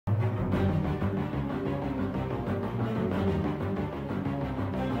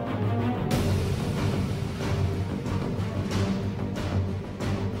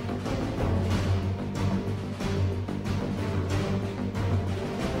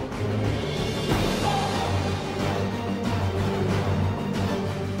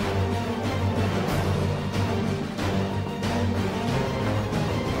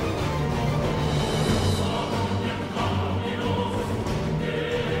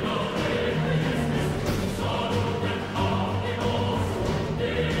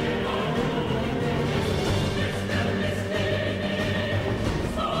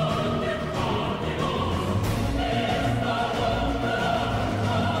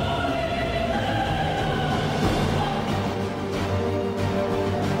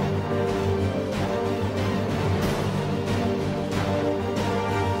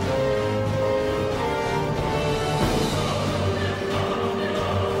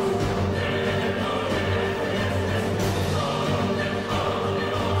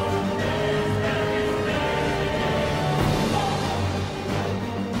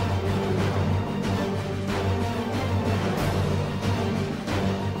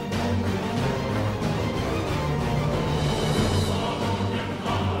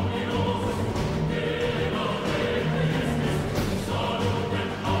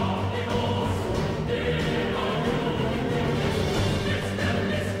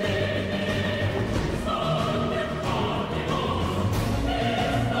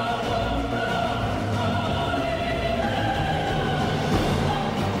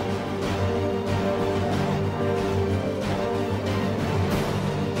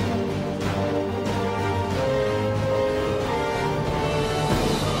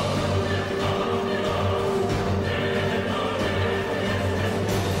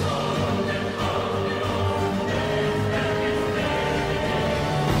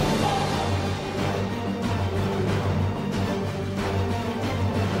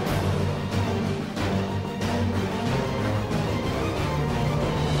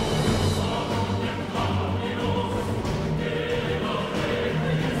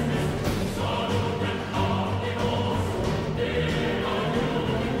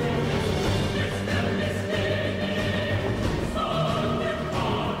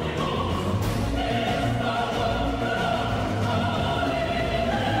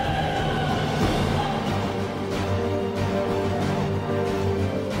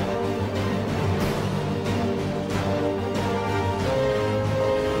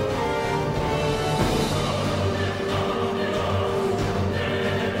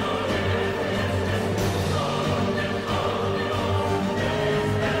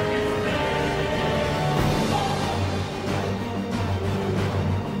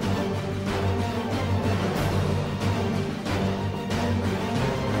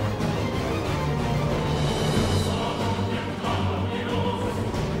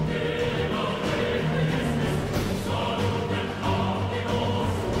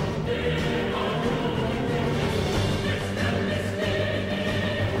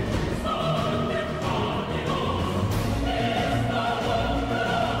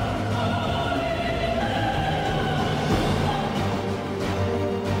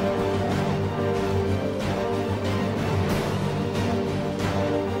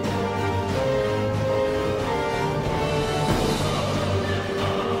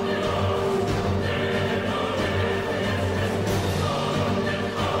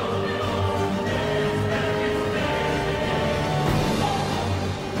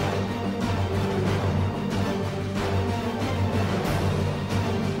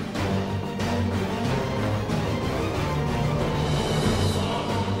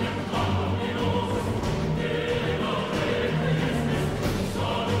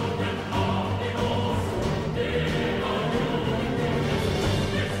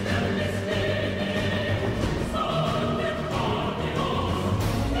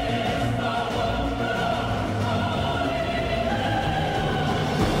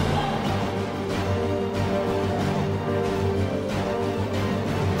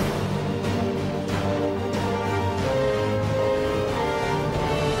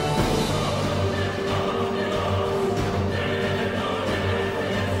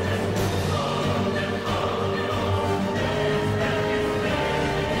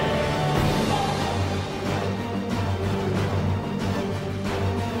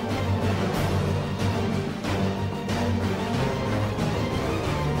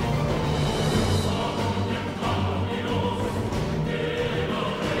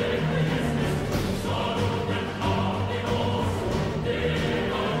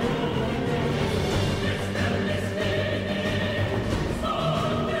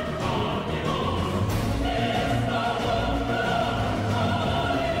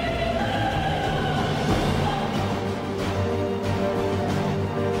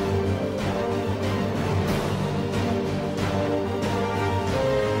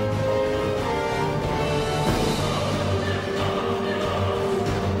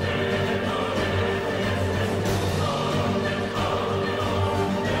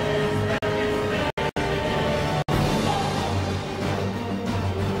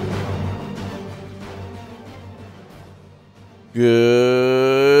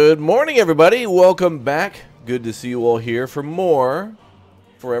Good morning, everybody. Welcome back. Good to see you all here for more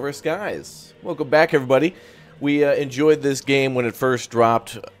Forever Skies. Welcome back, everybody. We enjoyed this game when it first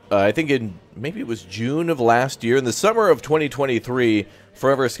dropped. I think maybe it was June of last year. In the summer of 2023,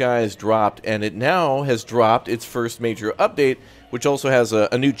 Forever Skies dropped, and it now has dropped its first major update, which also has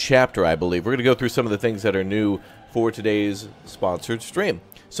a new chapter, I believe. We're going to go through some of the things that are new for today's sponsored stream.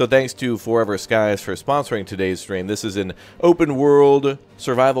 So thanks to Forever Skies for sponsoring today's stream. This is an open-world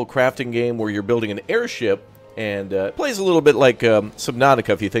survival crafting game where you're building an airship, and it plays a little bit like Subnautica,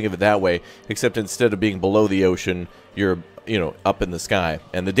 if you think of it that way, except instead of being below the ocean, you're, up in the sky.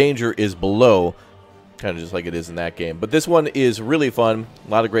 And the danger is below, kind of just like it is in that game. But this one is really fun, a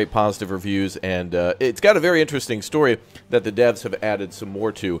lot of great positive reviews, and it's got a very interesting story that the devs have added some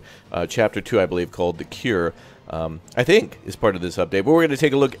more to. Chapter 2, I believe, called The Cure. I think is part of this update. But we're going to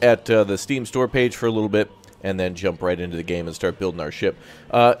take a look at the Steam store page for a little bit and then jump right into the game and start building our ship.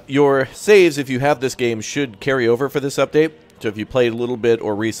 Your saves, if you have this game, should carry over for this update. So if you played a little bit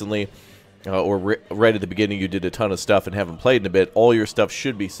or recently or right at the beginning you did a ton of stuff and haven't played in a bit, all your stuff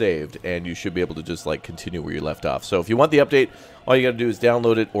should be saved and you should be able to just continue where you left off. So if you want the update, all you got to do is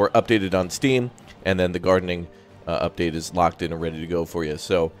download it or update it on Steam, and then the gardening update is locked in and ready to go for you.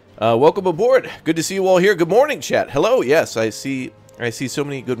 So welcome aboard. Good to see you all here. Good morning, chat. Hello. Yes, I see so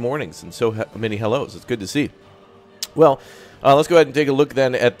many good mornings and so many hellos. It's good to see. Well, let's go ahead and take a look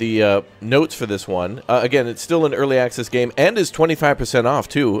then at the notes for this one. Again, it's still an early access game and is 25% off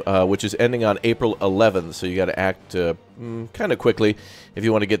too, which is ending on April 11th. So you got to act kind of quickly if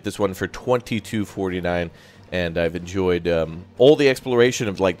you want to get this one for $22.49. And I've enjoyed all the exploration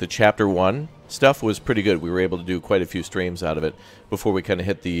of the Chapter 1 stuff was pretty good. We were able to do quite a few streams out of it before we kind of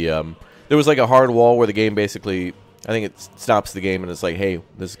hit the... there was a hard wall where the game basically... I think it stops the game and it's like, hey,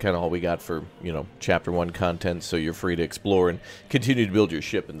 this is kind of all we got for, Chapter 1 content, so you're free to explore and continue to build your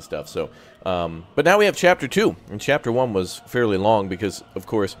ship and stuff. So, but now we have Chapter 2, and Chapter 1 was fairly long because, of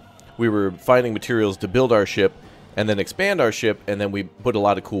course, we were finding materials to build our ship and then expand our ship, and then we put a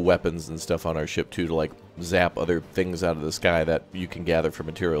lot of cool weapons and stuff on our ship, too, to, zap other things out of the sky that you can gather from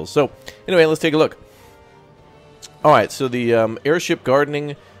materials. So, anyway, let's take a look. Alright, so the airship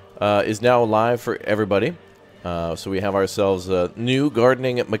gardening is now live for everybody. So we have ourselves new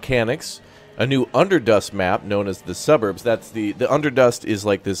gardening mechanics, a new underdust map known as the suburbs. That's the underdust is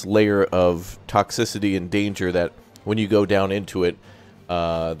like this layer of toxicity and danger that when you go down into it,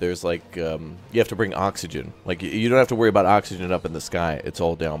 there's you have to bring oxygen. You don't have to worry about oxygen up in the sky. It's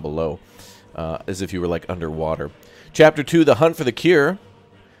all down below, as if you were underwater. Chapter 2, the hunt for the cure.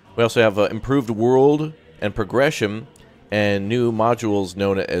 We also have improved world and progression and new modules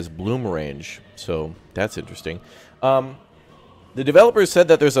known as bloom range. So that's interesting. The developers said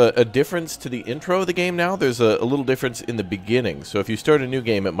that there's a difference to the intro of the game now. There's a little difference in the beginning. So if you start a new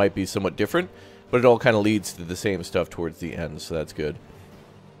game, it might be somewhat different, but it all kind of leads to the same stuff towards the end, so that's good.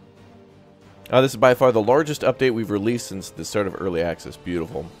 This is by far the largest update we've released since the start of early access.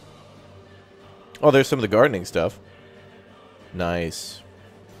 Beautiful. Oh, there's some of the gardening stuff. Nice.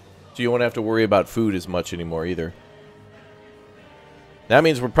 So you won't have to worry about food as much anymore either. That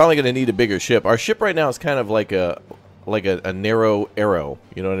means we're probably going to need a bigger ship. Our ship right now is kind of like a narrow arrow.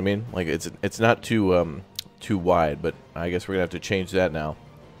 You know what I mean? It's not too wide, but I guess we're gonna have to change that now.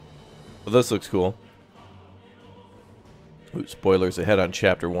 Well, this looks cool. Ooh, spoilers ahead on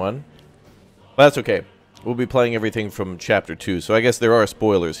Chapter 1. Well, that's okay. We'll be playing everything from Chapter 2, so I guess there are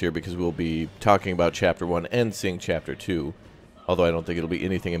spoilers here because we'll be talking about Chapter 1 and seeing Chapter 2. Although I don't think it'll be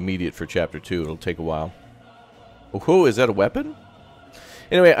anything immediate for Chapter 2. It'll take a while. Oh, is that a weapon?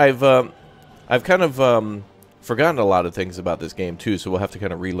 Anyway, I've kind of forgotten a lot of things about this game too, so we'll have to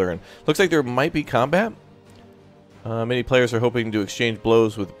kind of relearn. Looks like there might be combat. Many players are hoping to exchange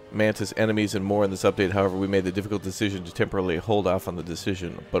blows with Mantis enemies and more in this update. However, we made the difficult decision to temporarily hold off on the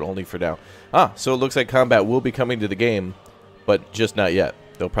decision, but only for now. So it looks like combat will be coming to the game, but just not yet.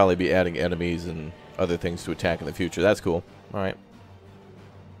 They'll probably be adding enemies and other things to attack in the future. That's cool. All right.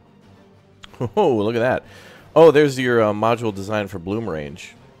 Oh, look at that. Oh, there's your module design for bloom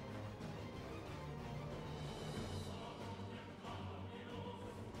range.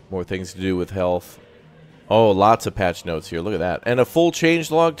 More things to do with health. Oh, lots of patch notes here. Look at that. And a full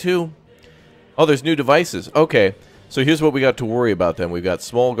change log, too. Oh, there's new devices. Okay. So here's what we got to worry about then. We've got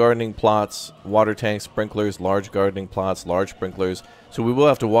small gardening plots, water tanks, sprinklers, large gardening plots, large sprinklers. So we will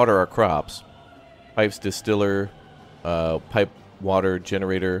have to water our crops. Pipes, distiller, pipe water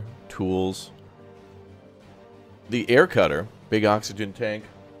generator, tools. The air cutter, big oxygen tank,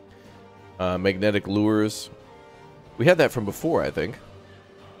 magnetic lures. We had that from before, I think.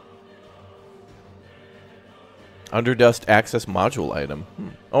 Underdust access module item.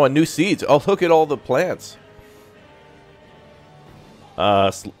 Oh, and new seeds. Oh, look at all the plants.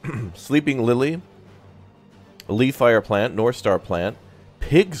 Sleeping Lily. Leaf Fire plant. North Star plant.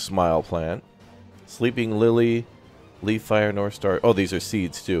 Pig Smile plant. Sleeping Lily. Leaf Fire, North Star. Oh, these are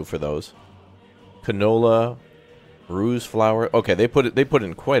seeds too for those. Canola. Ruse flower. Okay, they put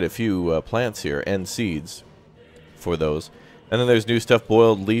in quite a few plants here and seeds for those. And then there's new stuff.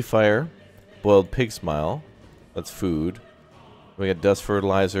 Boiled leaf fire, boiled pig smile. That's food. We got dust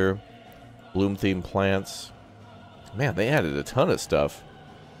fertilizer, bloom themed plants. Man, they added a ton of stuff.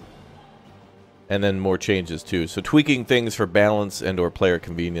 And then more changes too. So tweaking things for balance and or player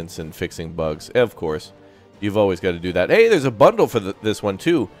convenience and fixing bugs. Of course, you've always got to do that. Hey, there's a bundle for this one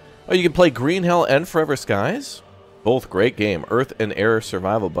too. Oh, you can play Green Hell and Forever Skies. Both great game. Earth and Air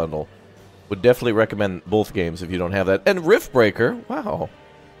Survival Bundle. Would definitely recommend both games if you don't have that. And Rift Breaker. Wow.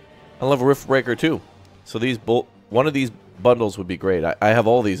 I love Rift Breaker too. So these one of these bundles would be great. I have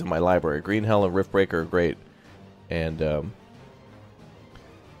all these in my library. Green Hell and Rift Breaker are great. And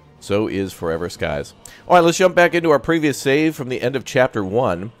so is Forever Skies. All right, let's jump back into our previous save from the end of Chapter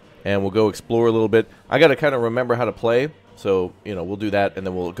 1. And we'll go explore a little bit. I got to kind of remember how to play. So, you know, we'll do that. And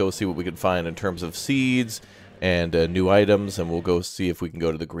then we'll go see what we can find in terms of seeds and new items, and we'll go see if we can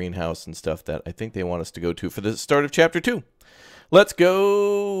go to the greenhouse and stuff that I think they want us to go to for the start of Chapter 2. Let's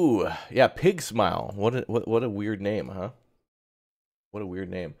go! Yeah, Pig Smile. What a weird name, huh? What a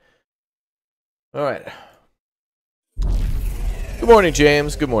weird name. All right. Good morning,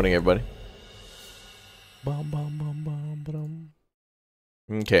 James. Good morning, everybody.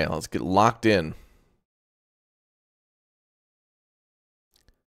 Okay, let's get locked in.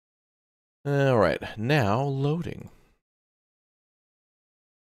 All right, now loading.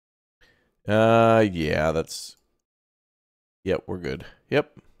 Yeah, that's... Yep, we're good.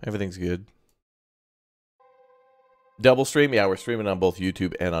 Yep, everything's good. Double stream? Yeah, we're streaming on both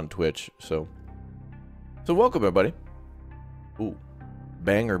YouTube and on Twitch, so welcome, everybody. Ooh,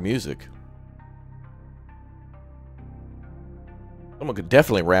 banger music. Someone could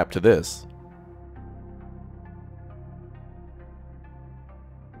definitely rap to this.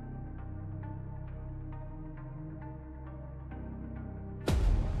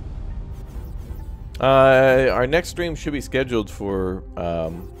 Our next stream should be scheduled for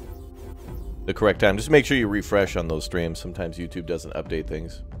the correct time. Just make sure you refresh on those streams. Sometimes YouTube doesn't update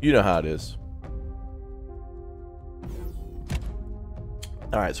things. You know how it is.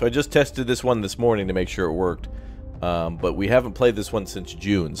 Alright, so I just tested this one this morning to make sure it worked. But we haven't played this one since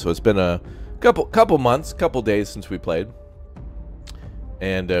June. So it's been a couple months, couple days since we played.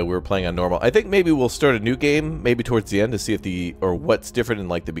 And we were playing on normal. I think maybe we'll start a new game, maybe towards the end, to see if what's different in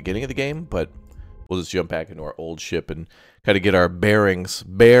like the beginning of the game, but we'll just jump back into our old ship and kind of get our bearings,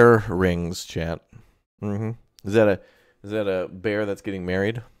 chat. Is that a bear that's getting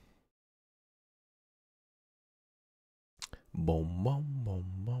married? Boom, boom, boom,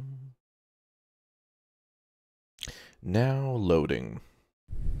 boom. Now loading.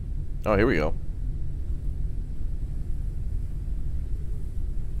 Oh, here we go.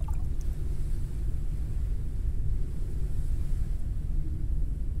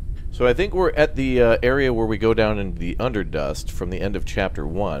 So I think we're at the area where we go down into the Underdust from the end of Chapter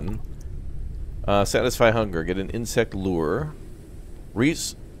 1. Satisfy hunger. Get an insect lure.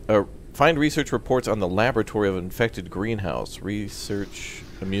 Find research reports on the laboratory of infected greenhouse. Research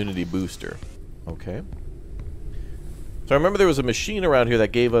immunity booster. Okay. So I remember there was a machine around here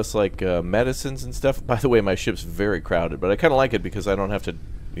that gave us, like, medicines and stuff. By the way, my ship's very crowded, but I kind of like it because I don't have to,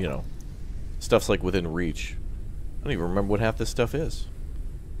 you know, stuff's, like, within reach. I don't even remember what half this stuff is.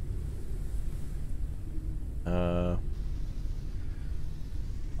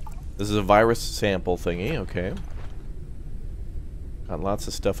 This is a virus sample thingy, okay. Got lots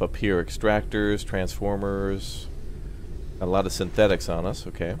of stuff up here. Extractors, transformers. Got a lot of synthetics on us,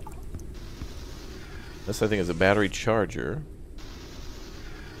 okay. This, I think, is a battery charger.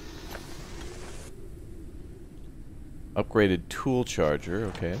 Upgraded tool charger,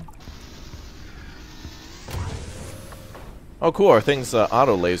 okay. Oh, cool, our thing's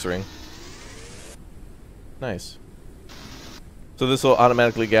auto-lasering. Nice. So this will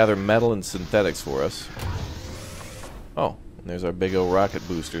automatically gather metal and synthetics for us. Oh, and there's our big old rocket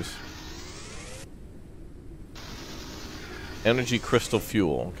boosters. Energy crystal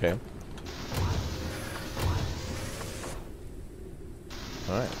fuel, okay.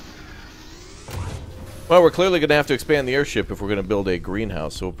 Alright. Well, we're clearly going to have to expand the airship if we're going to build a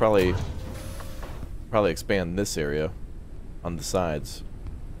greenhouse, so we'll probably expand this area on the sides.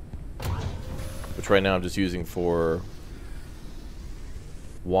 Which right now I'm just using for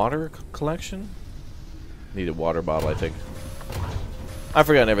water collection. Need a water bottle, I think. I've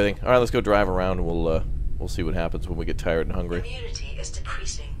forgotten everything. All right, let's go drive around, and we'll see what happens when we get tired and hungry. Immunity is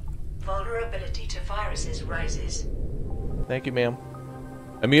decreasing. Vulnerability to viruses rises. Thank you, ma'am.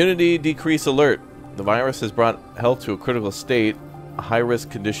 Immunity decrease alert. The virus has brought health to a critical state, a high-risk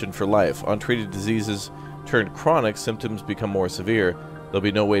condition for life. Untreated diseases turn chronic, symptoms become more severe. There'll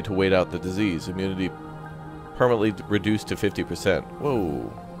be no way to wait out the disease. Immunity permanently reduced to 50%.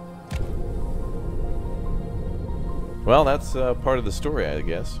 Whoa. Well, that's part of the story, I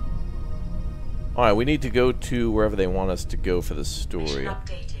guess. Alright, we need to go to wherever they want us to go for the story. Mission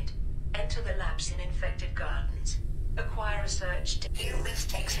updated. Enter the labs in infected gardens. Acquire research. Few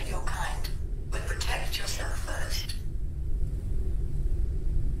mistakes of your kind, but protect yourself first.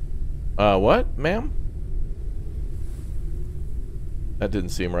 What, ma'am? That didn't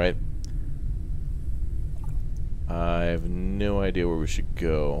seem right. I have no idea where we should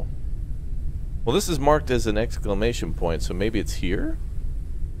go. Well, this is marked as an exclamation point, so maybe it's here?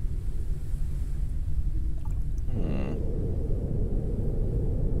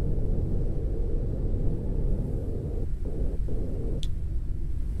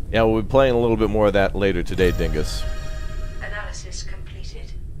 Yeah, we'll be playing a little bit more of that later today, Dingus. Analysis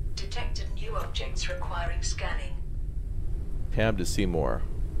completed. Detected new objects requiring scanning. Tab to see more.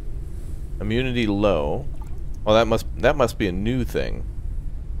 Immunity low. Oh, that must be a new thing.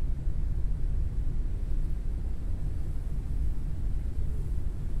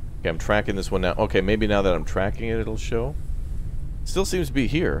 Okay, I'm tracking this one now. Okay, maybe now that I'm tracking it, it'll show. Still seems to be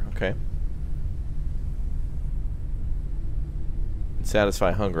here. Okay.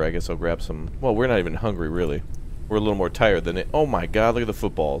 Satisfy hunger. I guess I'll grab some. Well, we're not even hungry, really. We're a little more tired than it. Oh my god, look at the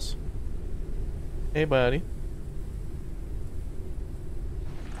footballs. Hey, buddy.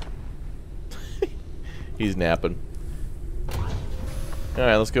 He's napping.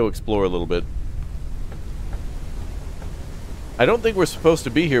 Alright, let's go explore a little bit. I don't think we're supposed to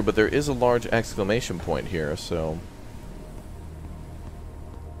be here, but there is a large exclamation point here, so...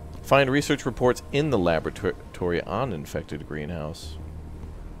 Find research reports in the laboratory on infected greenhouse.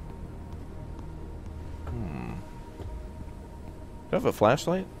 Do I have a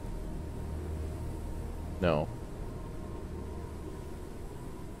flashlight? No.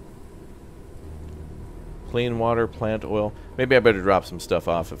 Clean water, plant oil. Maybe I better drop some stuff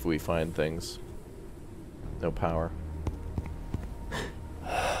off if we find things. No power.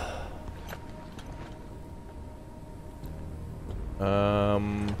 I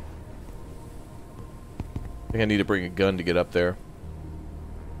think I need to bring a gun to get up there.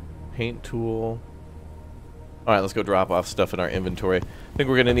 Paint tool. Alright, let's go drop off stuff in our inventory. I think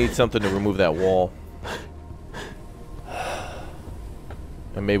we're going to need something to remove that wall.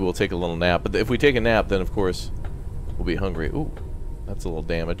 And maybe we'll take a little nap. But if we take a nap, then of course we'll be hungry. Ooh, that's a little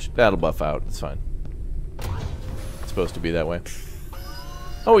damage. That'll buff out. It's fine. It's supposed to be that way.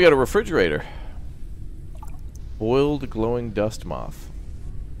 Oh, we got a refrigerator. Boiled glowing dust moth.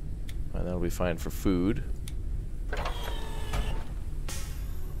 Right, that'll be fine for food. Got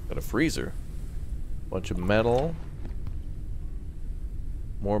a freezer. Bunch of metal.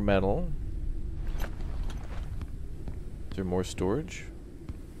 More metal. Is there more storage?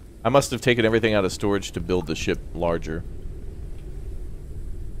 I must have taken everything out of storage to build the ship larger.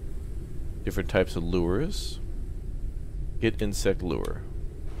 Different types of lures. Get insect lure.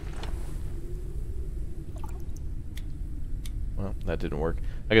 Well, that didn't work.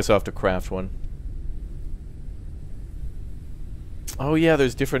 I guess I'll have to craft one. Oh yeah,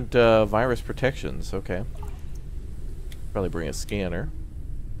 there's different virus protections. Okay. Probably bring a scanner.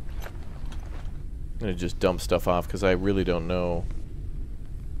 I'm gonna just dump stuff off because I really don't know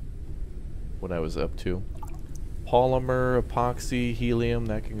what I was up to. Polymer, epoxy, helium,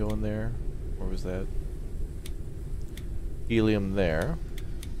 that can go in there. Where was that? Helium there.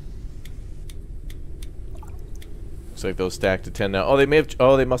 Looks like those stack to 10 now.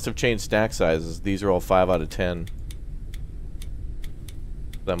 Oh, they must have changed stack sizes. These are all 5 out of 10.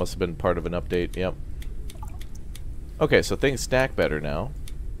 That must have been part of an update. Yep. Okay, so things stack better now.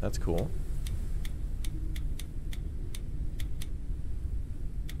 That's cool.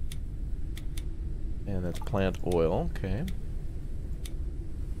 And that's plant oil. Okay.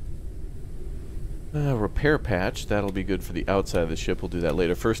 Repair patch. That'll be good for the outside of the ship. We'll do that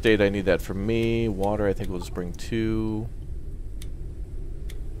later. First aid, I need that for me. Water, I think we'll just bring 2.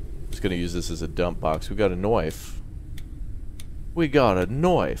 Just going to use this as a dump box. We got a knife. We got a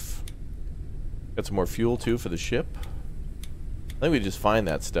knife. Got some more fuel, too, for the ship. I think we just find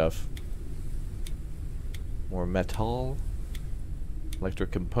that stuff. More metal.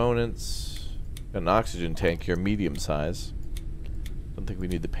 Electric components. Got an oxygen tank here, medium size. Don't think we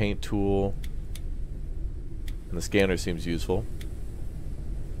need the paint tool. And the scanner seems useful.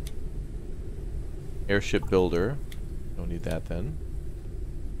 Airship builder. Don't need that then.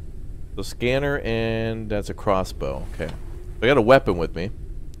 So scanner, and that's a crossbow. Okay. I got a weapon with me.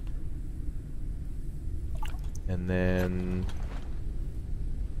 And then...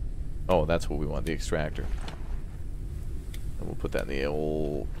 oh, that's what we want, the extractor. And we'll put that in the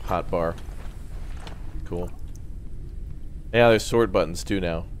old hot bar. Cool. Yeah, there's sort buttons too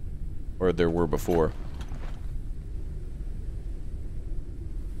now. Or there were before.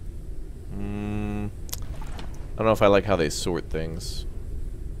 I don't know if I like how they sort things.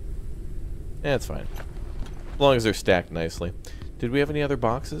 Yeah, it's fine. As long as they're stacked nicely. Did we have any other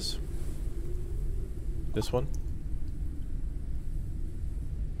boxes? This one?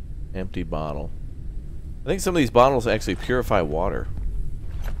 Empty bottle. I think some of these bottles actually purify water.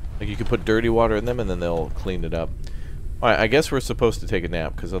 Like you could put dirty water in them and then they'll clean it up. Alright, I guess we're supposed to take a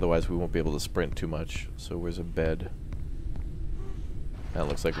nap because otherwise we won't be able to sprint too much. So where's a bed? That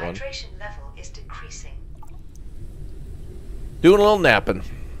looks like one. Hydration level is decreasing. Doing a little napping.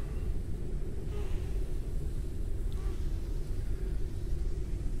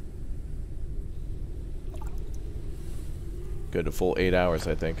 Good, a full 8 hours,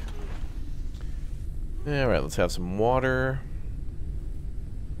 I think. Alright, let's have some water.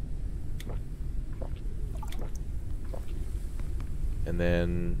 And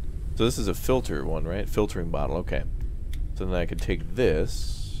then... so this is a filter one, right? Filtering bottle, okay. So then I could take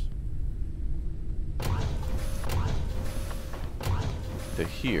this... to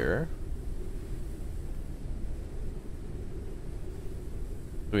here.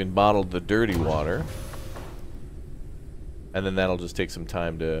 So we can bottle the dirty water. And then that'll just take some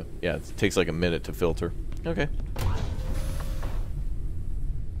time to... yeah, it takes like a minute to filter. Okay.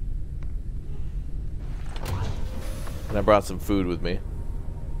 And I brought some food with me.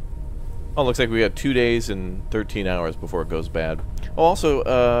 Oh, looks like we got 2 days and 13 hours before it goes bad. Oh,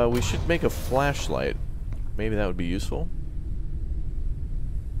 also, we should make a flashlight. Maybe that would be useful.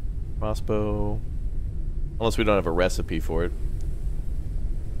 Crossbow. Unless we don't have a recipe for it.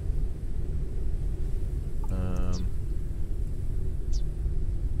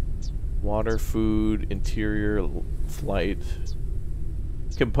 Water, food, interior, flight,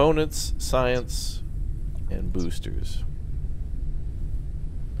 components, science, and boosters.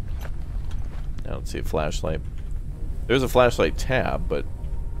 I don't see a flashlight. There's a flashlight tab, but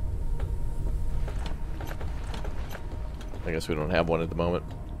I guess we don't have one at the moment.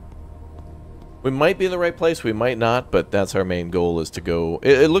 We might be in the right place, we might not, but that's our main goal, is to go...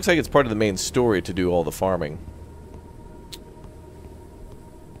 it looks like it's part of the main story to do all the farming.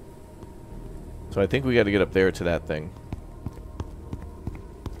 So I think we got to get up there to that thing.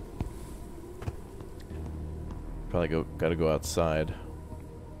 Probably got to go outside.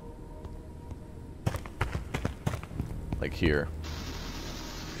 Like here.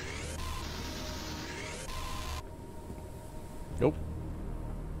 Nope.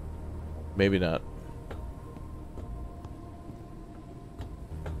 Maybe not.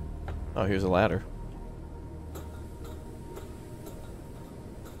 Oh, here's a ladder.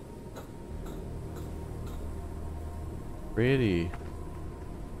 Pretty.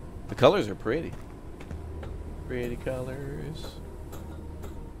 The colors are pretty. Pretty colors.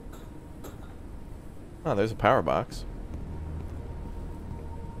 Oh, there's a power box.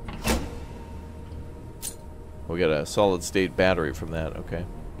 We got a solid state battery from that, okay.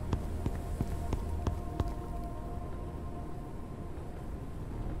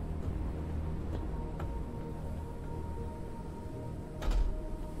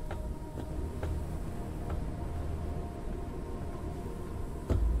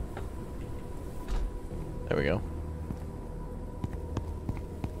 There we go.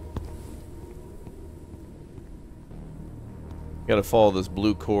 Gotta follow this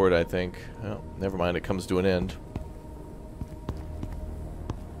blue cord, I think. Oh, never mind, it comes to an end.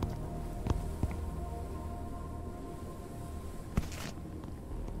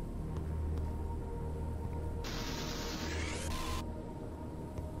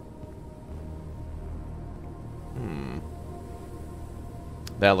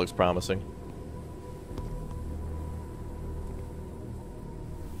 That looks promising.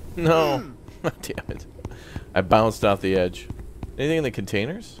 No! Damn it. I bounced off the edge. Anything in the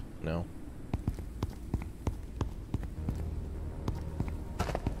containers? No.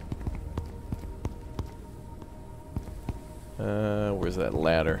 Where's that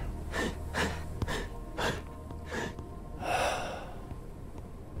ladder?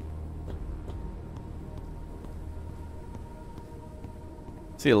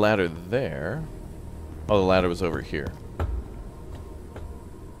 See a ladder there. Oh, the ladder was over here.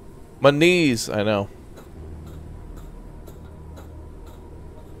 My knees! I know.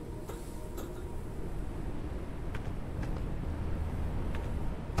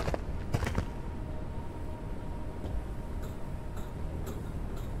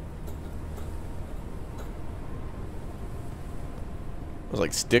 There's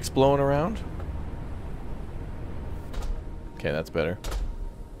like sticks blowing around. Okay, that's better.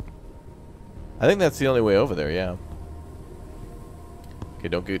 I think that's the only way over there, yeah. Okay,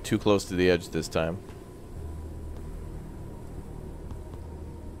 don't get too close to the edge this time.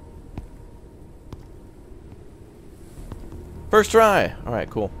 First try! Alright,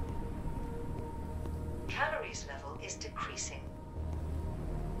 cool. Calories level is decreasing.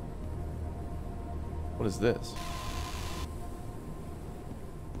 What is this?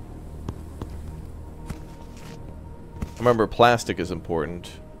 Remember, plastic is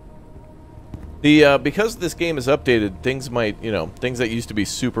important. The because this game is updated, things might, you know, things that used to be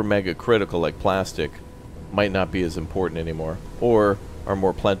super mega critical like plastic might not be as important anymore, or are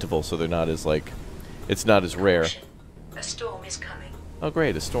more plentiful, so they're not as like, it's not as rare. A storm is coming. Oh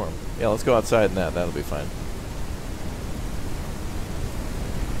great, a storm. Yeah, let's go outside in that. That'll be fine.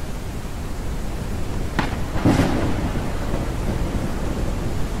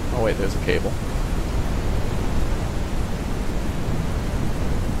 Oh wait, there's a cable.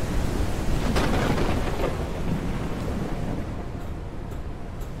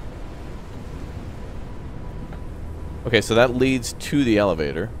 Okay, so that leads to the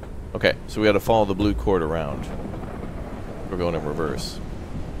elevator. Okay, so we got to follow the blue cord around. We're going in reverse.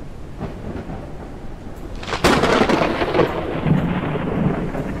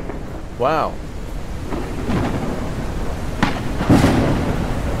 Wow.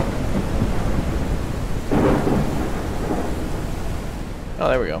 Oh,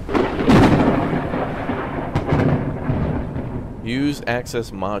 there we go. Use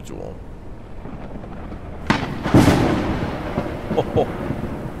access module. Oh,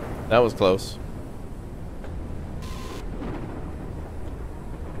 that was close.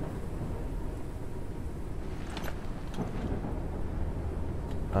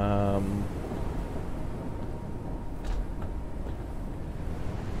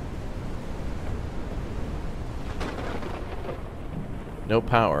 No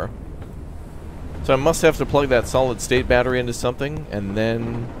power. So I must have to plug that solid state battery into something, and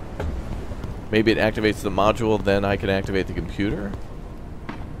then maybe it activates the module, then I can activate the computer?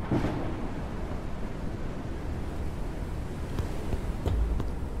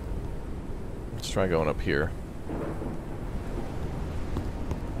 Let's try going up here.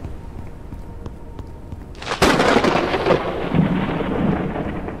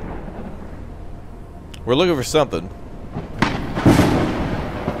 We're looking for something.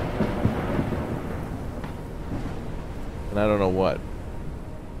 And I don't know what.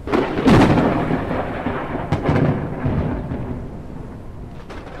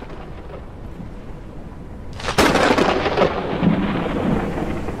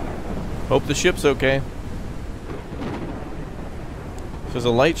 Hope the ship's okay. There's a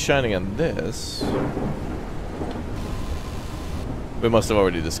light shining on this. We must have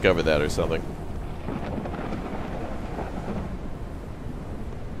already discovered that or something.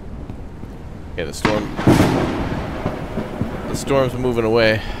 Okay, the storm's moving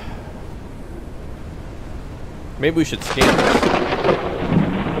away. Maybe we should scan this.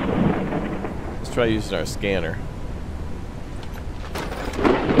 Let's try using our scanner.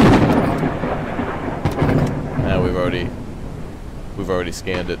 Now we've already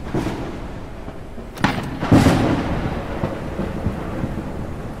scanned it.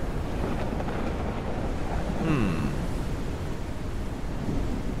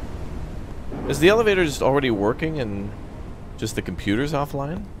 Is the elevator just already working and just the computer's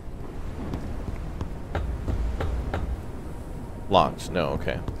offline? Locked. No,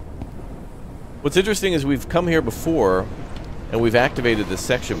 okay. What's interesting is we've come here before and we've activated this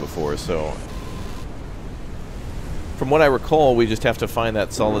section before, so from what I recall, we just have to find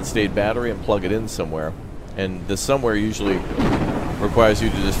that solid state battery and plug it in somewhere. And the somewhere usually requires you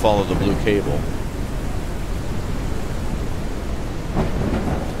to just follow the blue cable.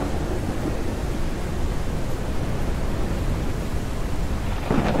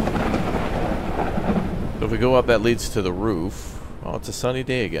 So if we go up, that leads to the roof. Oh, it's a sunny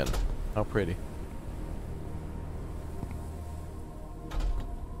day again. How pretty.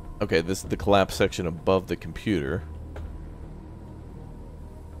 Okay, this is the collapse section above the computer.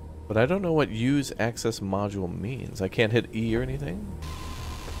 But I don't know what use access module means. I can't hit E or anything?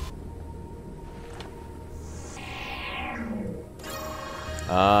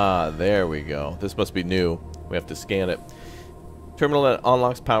 Ah, there we go. This must be new. We have to scan it. Terminal that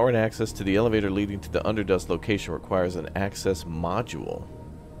unlocks power and access to the elevator leading to the underdust location requires an access module.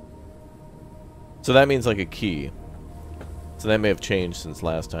 So that means like a key. So that may have changed since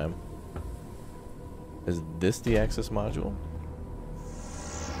last time. Is this the access module?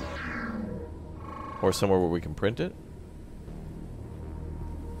 Or somewhere where we can print it?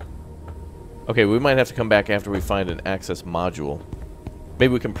 Okay, we might have to come back after we find an access module.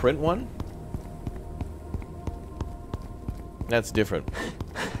 Maybe we can print one? That's different.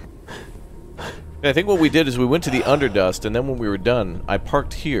 Yeah, I think what we did is we went to the Underdust, and then when we were done, I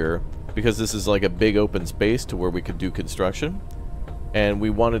parked here, because this is like a big open space to where we could do construction. And we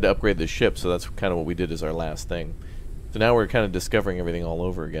wanted to upgrade the ship, so that's kind of what we did as our last thing. So now we're kind of discovering everything all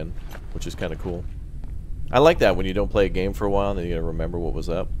over again, which is kind of cool. I like that when you don't play a game for a while, and then you gotta remember what was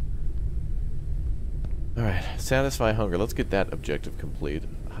up. Alright, satisfy hunger. Let's get that objective complete.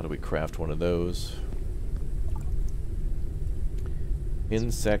 How do we craft one of those?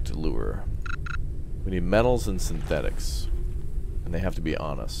 Insect lure. We need metals and synthetics. And they have to be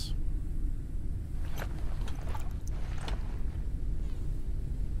on us.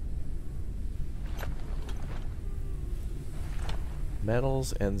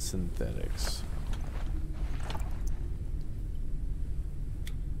 Metals and synthetics.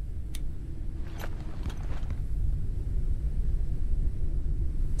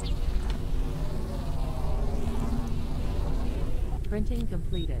 Printing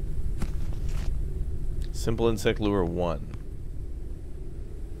completed. Simple insect lure 1.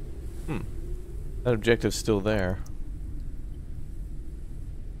 That objective's still there.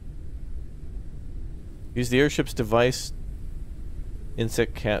 Use the airship's device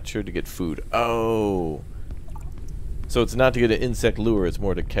insect catcher to get food. Oh! So it's not to get an insect lure, it's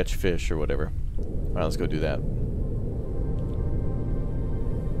more to catch fish or whatever. Alright, let's go do that.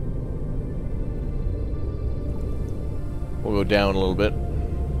 We'll go down a little bit.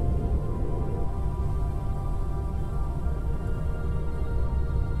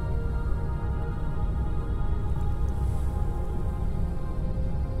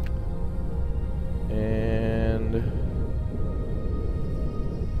 And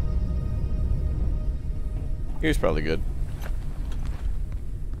here's probably good.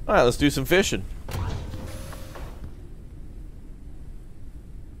 Alright, let's do some fishing.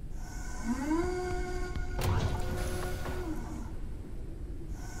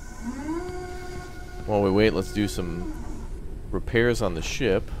 While we wait, let's do some repairs on the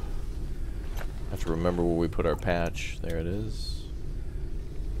ship. Have to remember where we put our patch. There it is.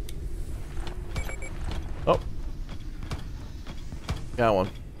 Oh. Got one.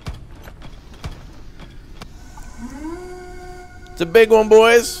 It's a big one,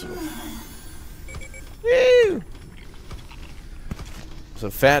 boys. Woo! It's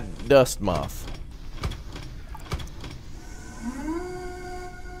a fat dust moth.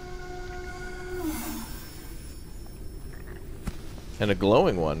 And a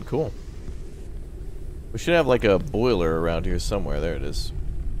glowing one, cool. We should have like a boiler around here somewhere. There it is.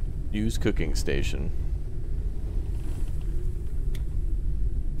 Use cooking station.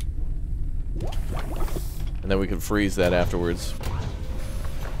 And then we can freeze that afterwards.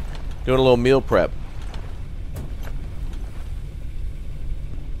 Doing a little meal prep.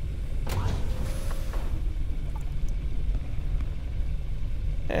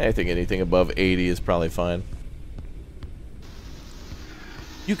 I think anything above 80 is probably fine.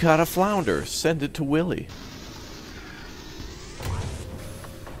 You caught a flounder. Send it to Willie.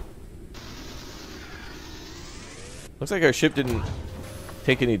 Looks like our ship didn't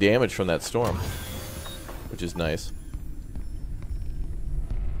take any damage from that storm, which is nice.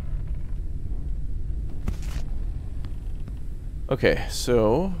 Okay,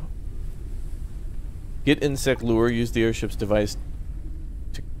 so get insect lure. Use the airship's device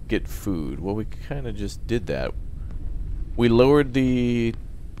to get food. Well, we kind of just did that. We lowered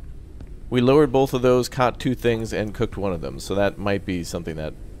both of those, caught 2 things, and cooked one of them. So that might be something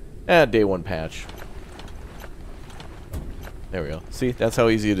that... day 1 patch. There we go. See, that's how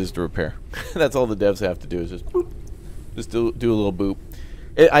easy it is to repair. That's all the devs have to do is just boop. Just do a little boop.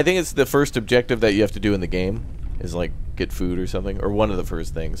 I think it's the first objective that you have to do in the game. Is like get food or something. Or one of the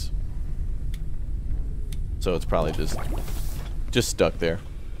first things. So it's probably just stuck there.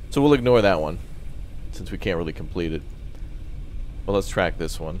 So we'll ignore that one. Since we can't really complete it. Well, let's track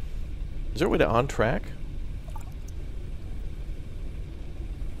this one. Is there a way to on-track?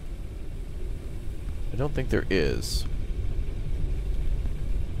 I don't think there is.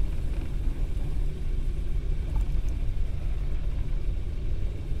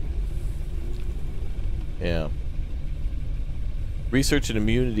 Yeah. Research an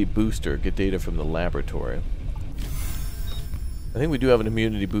immunity booster. Get data from the laboratory. I think we do have an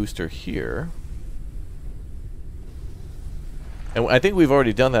immunity booster here. And I think we've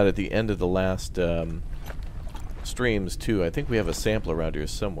already done that at the end of the last streams, too. I think we have a sample around here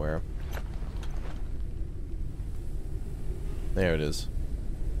somewhere. There it is.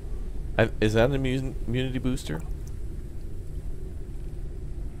 Is that an immunity booster?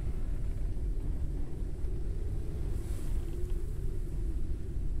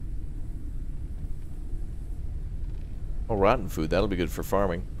 rotten food. That'll be good for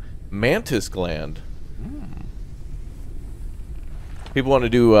farming. Mantis gland. People want to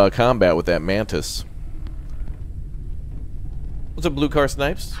do combat with that mantis. What's up, Blue Car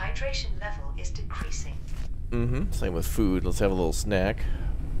Snipes? Hydration level is decreasing. Same with food. Let's have a little snack.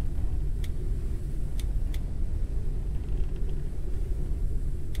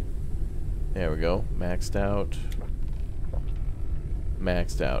 There we go. Maxed out.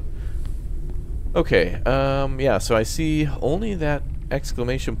 Maxed out. Okay, yeah, so I see only that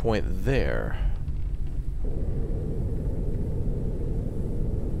exclamation point there.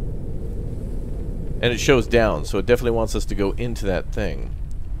 And it shows down, so it definitely wants us to go into that thing.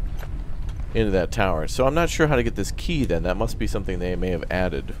 Into that tower. So I'm not sure how to get this key then. That must be something they may have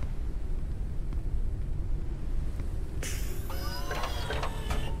added.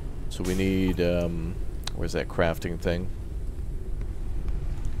 So we need, where's that crafting thing?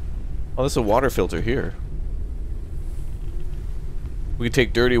 Oh, there's a water filter here. We can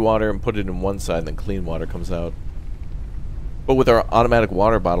take dirty water and put it in one side, and then clean water comes out. But with our automatic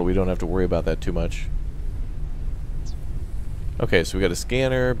water bottle, we don't have to worry about that too much. Okay, so we got a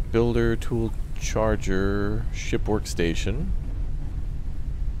scanner, builder, tool, charger, ship workstation.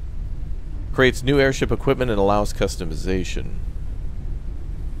 Creates new airship equipment and allows customization.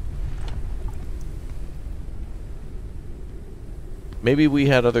 Maybe we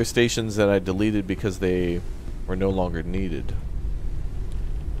had other stations that I deleted because they were no longer needed.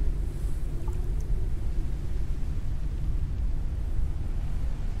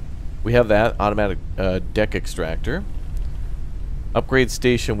 We have that automatic deck extractor. Upgrade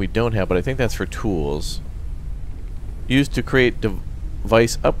station we don't have, but I think that's for tools. Used to create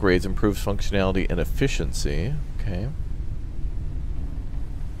device upgrades, improves functionality and efficiency. Okay.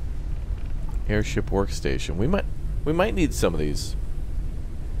 Airship workstation. We might need some of these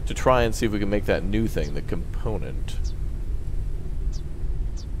to try and see if we can make that new thing, the component.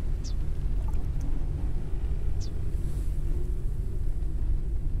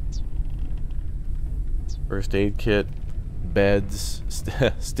 First aid kit, beds,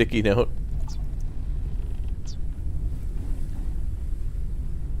 sticky note.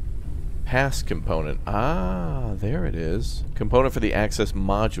 Pass component. Ah, there it is. Component for the access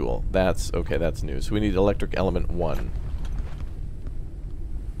module. That's okay, that's new. So we need electric element 1.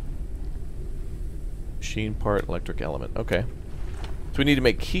 Machine part, electric element. Okay. So we need to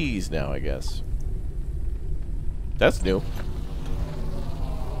make keys now, I guess. That's new.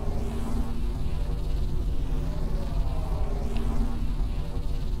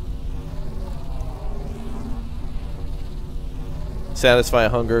 Satisfy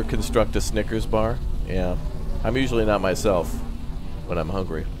hunger, construct a Snickers bar. Yeah. I'm usually not myself when I'm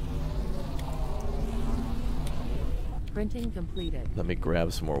hungry. Printing completed. Let me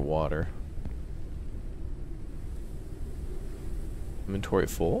grab some more water. Inventory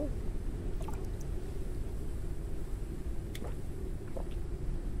full?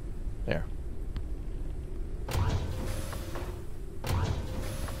 There.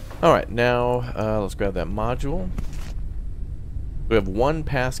 Alright, now let's grab that module. We have one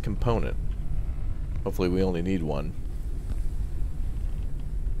pass component. Hopefully we only need one.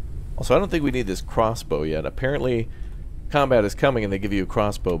 Also, I don't think we need this crossbow yet. Apparently, combat is coming and they give you a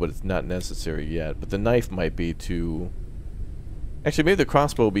crossbow, but it's not necessary yet. But the knife might be to... Actually, maybe the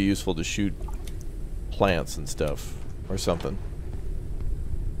crossbow will be useful to shoot plants and stuff. Or something.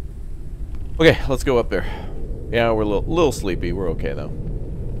 Okay, let's go up there. Yeah, we're a little sleepy. We're okay, though.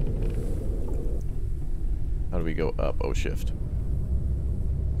 How do we go up? Oh, shift.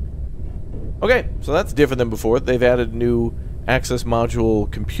 Okay, so that's different than before. They've added new access module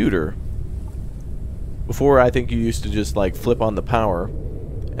computer. Before, I think you used to just like flip on the power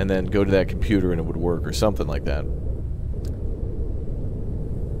and then go to that computer and it would work or something like that.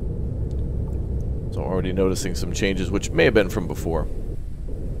 So already noticing some changes which may have been from before.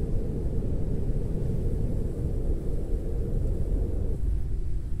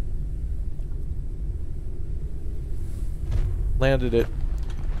 Landed it.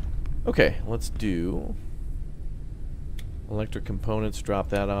 Okay, let's do electric components, drop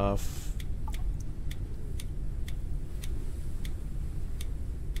that off.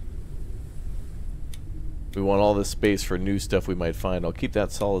 We want all this space for new stuff we might find. I'll keep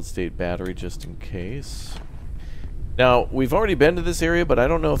that solid state battery just in case. Now, we've already been to this area, but I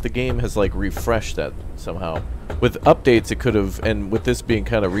don't know if the game has like refreshed that somehow. With updates it could have, and with this being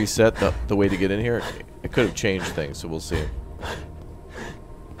kind of reset, the way to get in here, it could have changed things, so we'll see.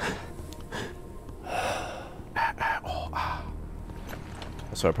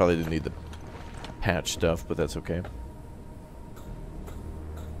 So I probably didn't need the patch stuff, but that's okay.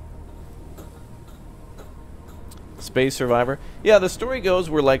 Space survivor. Yeah, the story goes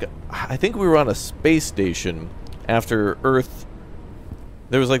we're like, I think we were on a space station after Earth.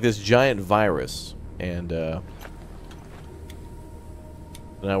 There was like this giant virus, and now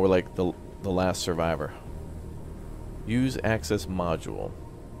we're like the last survivor. Use access module.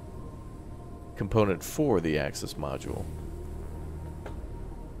 Component for the access module.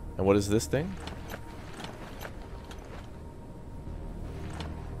 And what is this thing?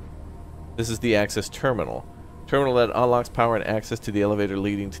 This is the access terminal. Terminal that unlocks power and access to the elevator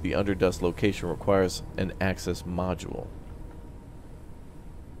leading to the underdust location requires an access module.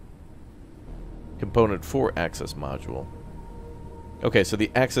 Component for access module. Okay, so the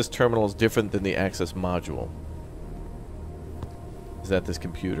access terminal is different than the access module. Is that this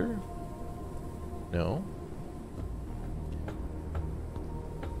computer? No.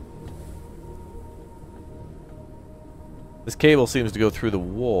 This cable seems to go through the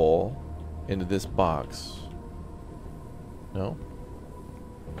wall into this box. No?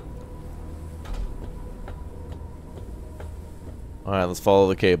 Alright, let's follow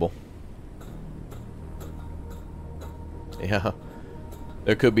the cable. Yeah.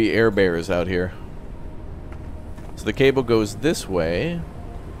 There could be air bears out here. So the cable goes this way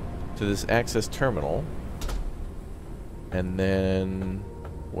to this access terminal. And then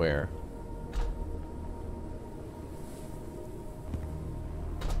where?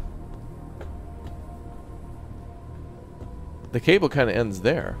 The cable kind of ends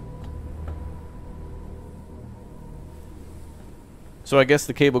there. So I guess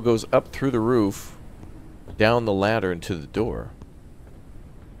the cable goes up through the roof, down the ladder, and to the door.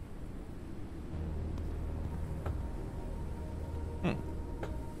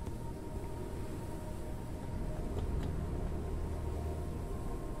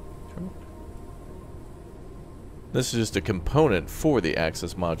 This is just a component for the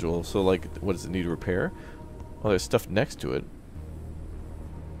access module. So, like, what does it need to repair? Oh, there's stuff next to it.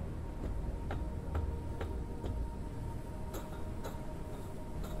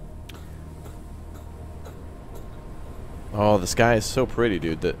 Oh, the sky is so pretty,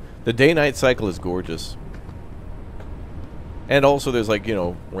 dude. The day-night cycle is gorgeous. And also there's, like, you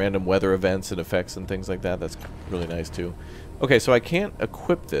know, random weather events and effects and things like that. That's really nice, too. Okay, so I can't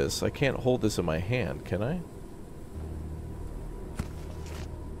equip this. I can't hold this in my hand, can I?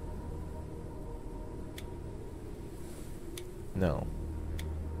 No.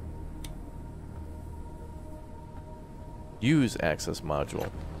 Use access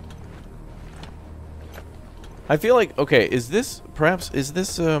module. I feel like, okay, is this, perhaps, is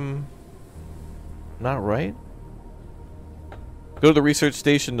this, not right? Go to the research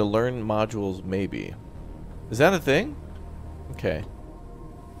station to learn modules, maybe. Is that a thing? Okay.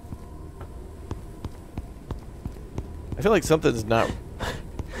 I feel like something's not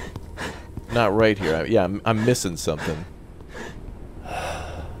right here. Yeah, I'm missing something.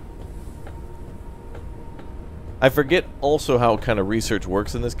 I forget also how kind of research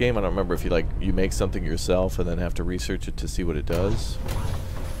works in this game. I don't remember if you make something yourself and then have to research it to see what it does.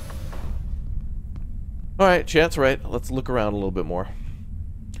 Alright, chat's right. Let's look around a little bit more.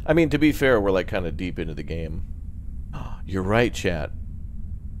 I mean, to be fair, we're like kind of deep into the game. You're right, chat.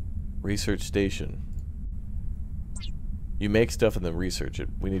 Research station. You make stuff and then research it.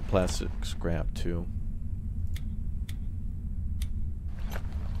 We need plastic scrap too.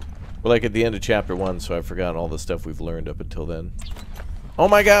 We're like at the end of chapter 1, so I've forgotten all the stuff we've learned up until then. Oh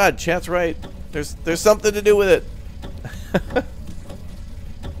my god, chat's right. There's something to do with it.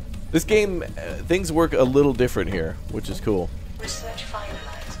 This game, things work a little different here, which is cool. Research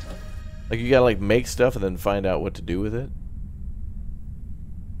finalized. Like you gotta like make stuff and then find out what to do with it.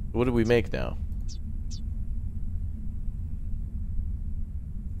 What do we make now?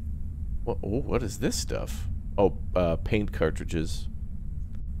 What is this stuff? Oh, paint cartridges.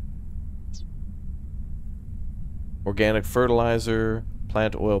 Organic fertilizer,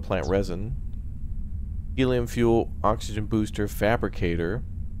 plant oil, plant resin, helium fuel, oxygen booster, fabricator,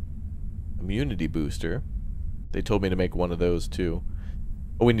 immunity booster. They told me to make one of those too.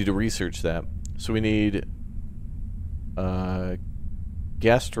 Oh, we need to research that. So we need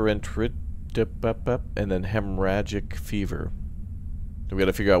gastroenteritis and then hemorrhagic fever. We got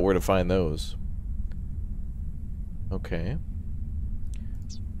to figure out where to find those. Okay.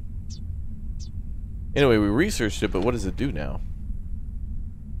 Anyway, we researched it, but what does it do now?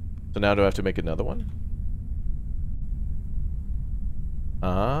 So now do I have to make another one?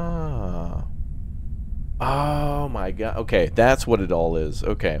 Ah. Oh my god. Okay, that's what it all is.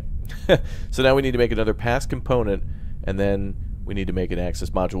 Okay. So now we need to make another pass component, and then we need to make an access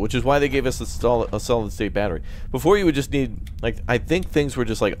module, which is why they gave us a solid state battery. Before you would just need, like, I think things were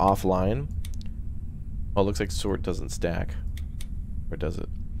just like offline. Oh, it looks like sword doesn't stack. Or does it?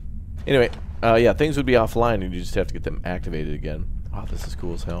 Anyway, yeah, things would be offline and you just have to get them activated again. Oh, this is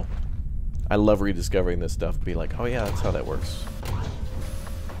cool as hell. I love rediscovering this stuff. Be like, oh yeah, that's how that works.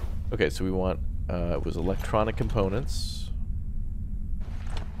 Okay, so we want, it was electronic components.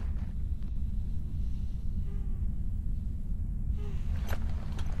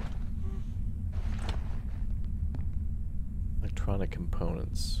 Electronic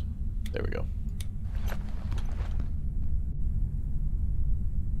components. There we go.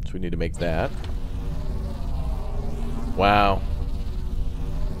 So we need to make that. Wow.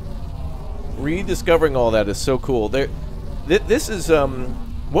 Rediscovering all that is so cool. This is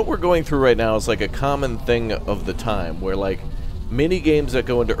what we're going through right now is like a common thing of the time, where like mini games that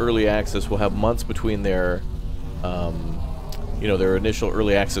go into early access will have months between their you know, their initial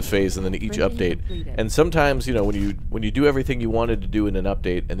early access phase and then each update. And sometimes, you know, when you do everything you wanted to do in an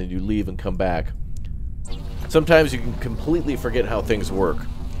update and then you leave and come back, sometimes you can completely forget how things work.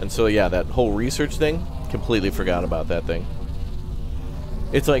 And so yeah, that whole research thing, completely forgot about that thing.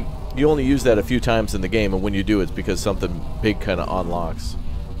 It's like you only use that a few times in the game, and when you do, it's because something big kind of unlocks.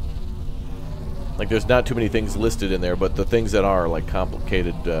 Like there's not too many things listed in there, but the things that are like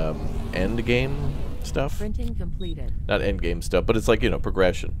complicated end game stuff. Printing completed. Not end game stuff, but it's like, you know,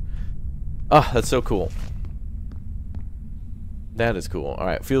 progression. Ah, that's so cool. That is cool. All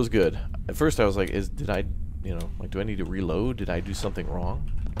right, feels good. At first I was like, did I, you know, like, do I need to reload? Did I do something wrong?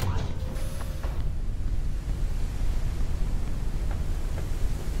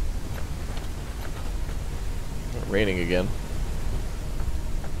 Raining again.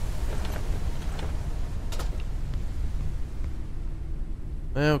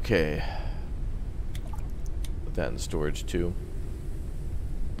 Okay. Put that in storage too.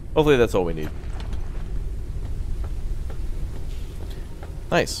 Hopefully that's all we need.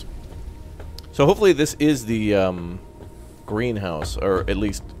 Nice. So hopefully this is the greenhouse, or at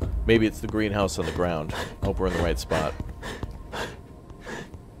least maybe it's the greenhouse on the ground. I hope we're in the right spot.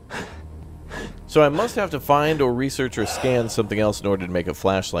 So I must have to find or research or scan something else in order to make a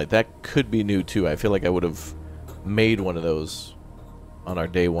flashlight. That could be new too. I feel like I would have made one of those on our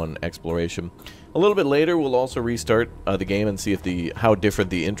day one exploration. A little bit later we'll also restart the game and see if how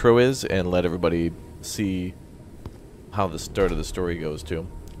different the intro is, and let everybody see how the start of the story goes too.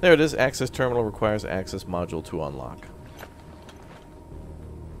 There it is. Access terminal requires access module to unlock.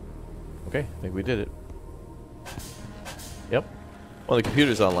 Okay, I think we did it. Yep. Well, the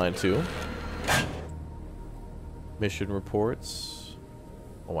computer's online too. Mission reports.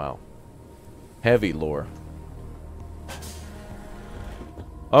 Oh, wow. Heavy lore.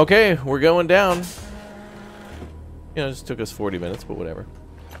 Okay, we're going down. You know, it just took us 40 minutes, but whatever.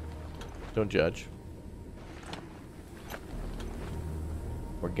 Don't judge.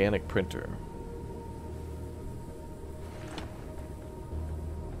 Organic printer.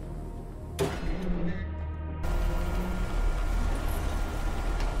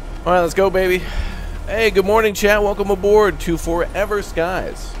 Alright, let's go, baby. Hey, good morning, chat. Welcome aboard to Forever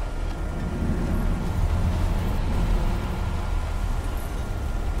Skies.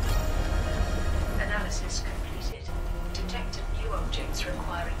 Analysis completed. Detected new objects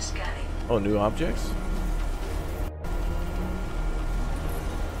requiring scanning. Oh, new objects?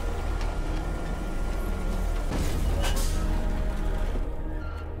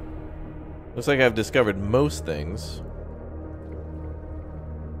 Looks like I've discovered most things.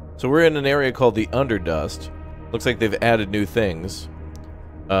 So we're in an area called the Underdust. Looks like they've added new things.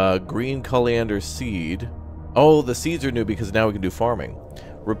 Green coriander seed. Oh, the seeds are new because now we can do farming.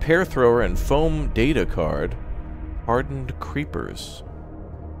 Repair thrower and foam data card. Hardened creepers.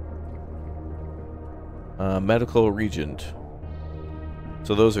 Medical regent.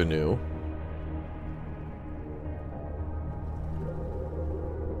 So those are new.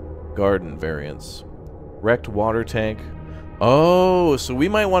 Garden variants. Wrecked water tank. Oh, so we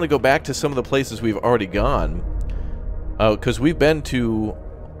might want to go back to some of the places we've already gone. Because we've been to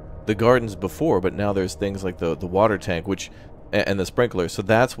the gardens before, but now there's things like the water tank, which and the sprinkler. So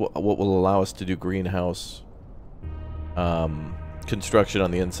that's what will allow us to do greenhouse construction on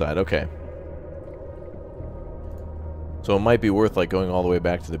the inside. Okay. So it might be worth like going all the way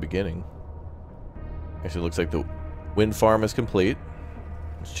back to the beginning. Actually, it looks like the wind farm is complete.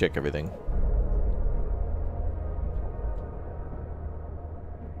 Let's check everything.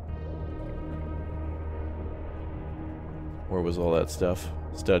 Where was all that stuff?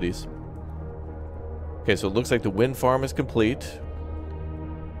 Studies. Okay, so it looks like the wind farm is complete.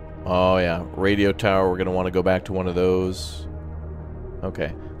 Oh yeah, radio tower. We're gonna want to go back to one of those.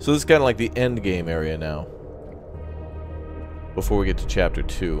 Okay, so this is kind of like the end game area now. Before we get to chapter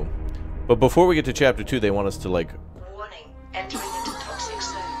 2. But before we get to chapter 2, they want us to, like, Warning, entering into toxic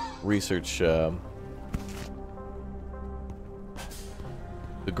zone. research the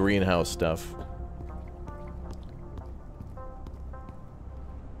greenhouse stuff.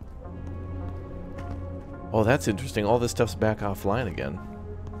 Oh, that's interesting. All this stuff's back offline again.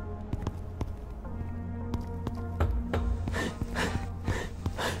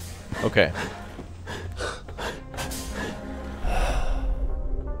 Okay.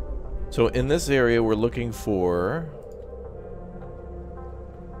 So in this area, we're looking for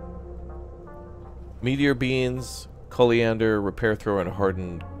meteor beans, Oleander, repair thrower, and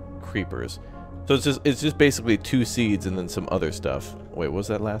hardened creepers. So it's just basically 2 seeds and then some other stuff. Wait, what was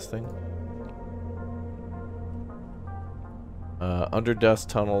that last thing? Under dust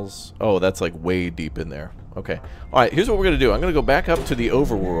tunnels. Oh, that's like way deep in there. Okay. Alright, here's what we're going to do. I'm going to go back up to the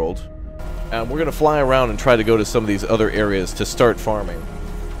overworld. And we're going to fly around and try to go to some of these other areas to start farming.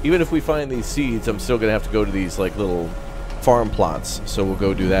 Even if we find these seeds, I'm still going to have to go to these like little farm plots. So we'll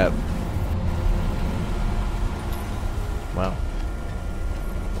go do that. Wow.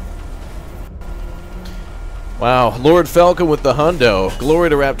 Wow. Lord Falcon with the hundo. Glory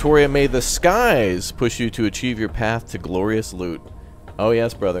to Raptoria. May the skies push you to achieve your path to glorious loot. Oh,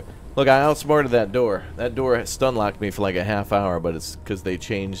 yes, brother. Look, I outsmarted that door. That door stun-locked me for like a half hour, but it's because they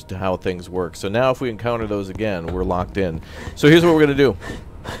changed how things work. So now if we encounter those again, we're locked in. So here's what we're going to do.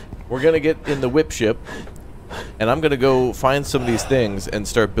 We're going to get in the whip ship, and I'm going to go find some of these things and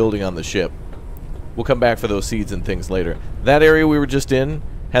start building on the ship. We'll come back for those seeds and things later. That area we were just in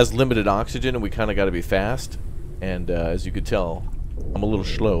has limited oxygen, and we kind of got to be fast. And as you could tell, I'm a little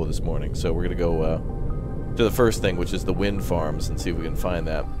slow this morning, so we're going to go to the first thing, which is the wind farms, and see if we can find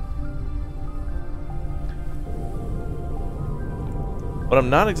that. But I'm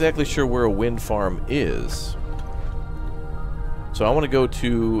not exactly sure where a wind farm is. So I want to go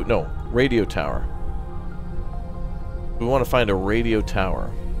to... no, radio tower. We want to find a radio tower.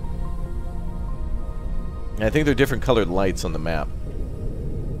 And I think there are different colored lights on the map.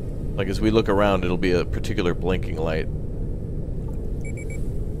 Like as we look around, it'll be a particular blinking light.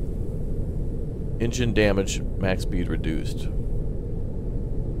 Engine damage, max speed reduced.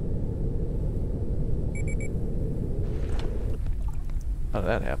 How did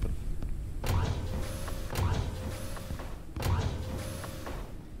that happen?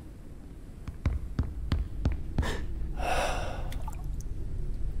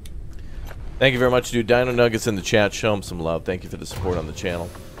 Thank you very much, dude. Dino Nuggets in the chat. Show him some love. Thank you for the support on the channel.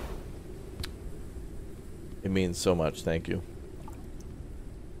 It means so much. Thank you.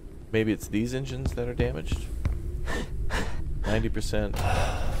 Maybe it's these engines that are damaged? 90%.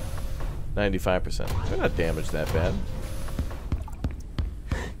 95%. They're not damaged that bad.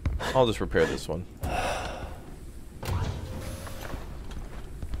 I'll just repair this one.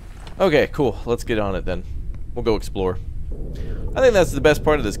 Okay, cool. Let's get on it then. We'll go explore. I think that's the best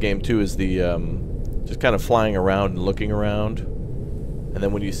part of this game too, is the just kind of flying around and looking around. And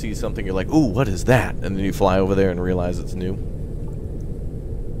then when you see something, you're like, ooh, what is that? And then you fly over there and realize it's new.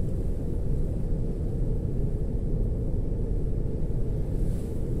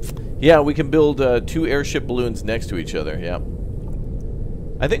 Yeah, we can build 2 airship balloons next to each other, yeah.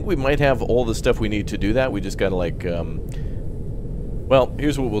 I think we might have all the stuff we need to do that. We just gotta like, well,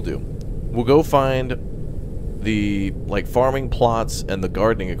 here's what we'll do. We'll go find the like farming plots and the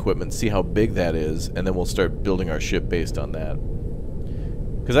gardening equipment, see how big that is, and then we'll start building our ship based on that.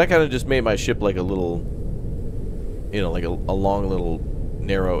 Because that kind of just made my ship like a little, you know, like a long little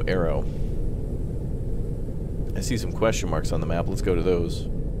narrow arrow. I see some question marks on the map. Let's go to those.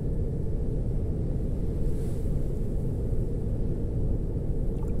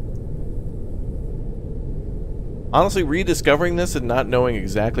 Honestly, rediscovering this and not knowing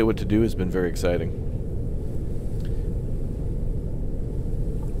exactly what to do has been very exciting.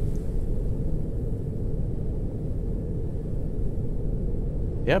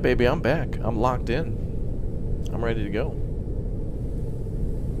 Yeah, baby, I'm back. I'm locked in. I'm ready to go.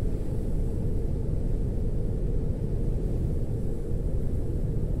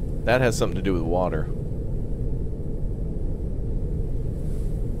 That has something to do with water.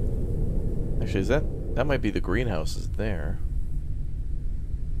 Actually, is that might be the greenhouses there.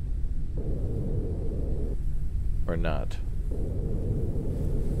 Or not.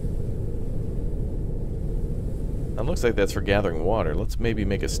 That looks like that's for gathering water. Let's maybe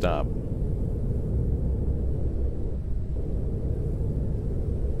make a stop.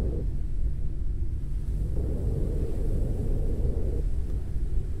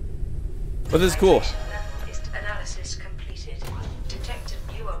 But this is cool. Analysis completed. Detected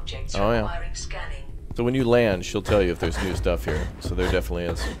new objects requiring scanning. So when you land, she'll tell you if there's new stuff here. So there definitely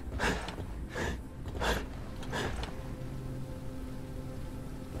is.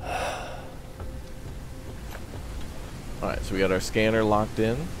 Alright, so we got our scanner locked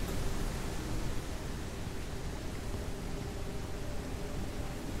in.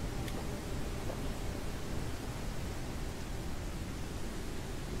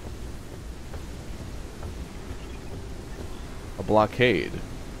 A blockade.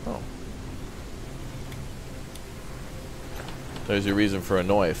 Oh. There's your reason for a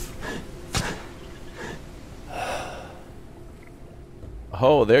knife.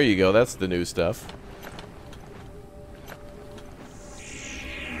 Oh, there you go. That's the new stuff.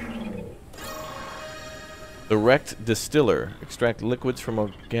 The wrecked distiller. Extract liquids from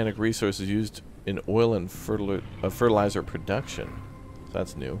organic resources used in oil and fertilizer production. So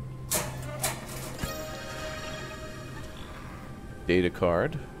that's new. Data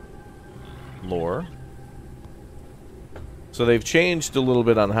card. Lore. So they've changed a little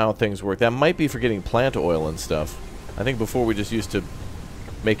bit on how things work. That might be for getting plant oil and stuff. I think before we just used to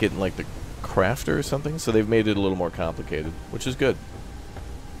make it in like the crafter or something. So they've made it a little more complicated, which is good.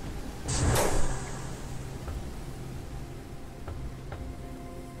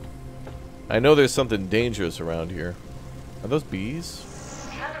 I know there's something dangerous around here. Are those bees?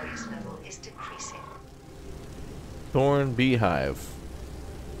 Calories level is decreasing. Thorn beehive.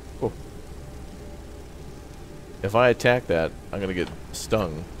 Oh. If I attack that, I'm gonna get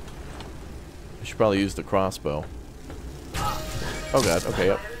stung. I should probably use the crossbow. Oh god, okay,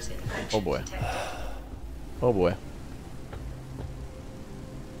 yep. Oh boy. Oh boy.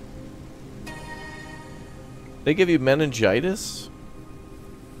 They give you meningitis?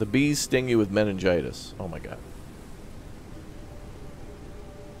 The bees sting you with meningitis. Oh my god.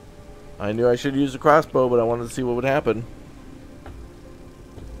 I knew I should use the crossbow, but I wanted to see what would happen.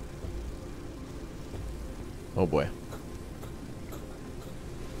 Oh boy.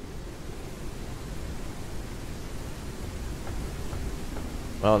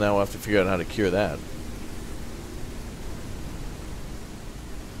 Well, now we'll have to figure out how to cure that.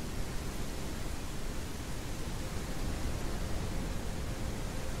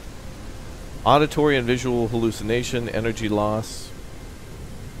 Auditory and visual hallucination, energy loss,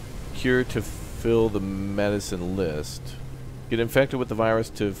 cure to fill the medicine list. Get infected with the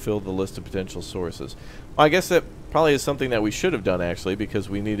virus to fill the list of potential sources. Well, I guess that probably is something that we should have done actually, because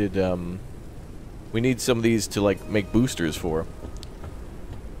we needed we need some of these to like make boosters for.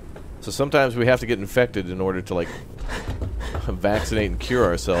 So sometimes we have to get infected in order to like vaccinate and cure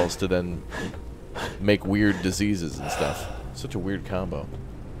ourselves to then make weird diseases and stuff. Such a weird combo.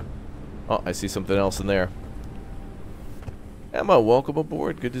 Oh, I see something else in there. Emma, welcome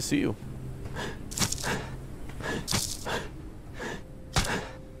aboard. Good to see you.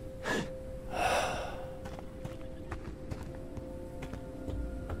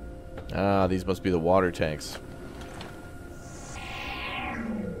 Ah, these must be the water tanks.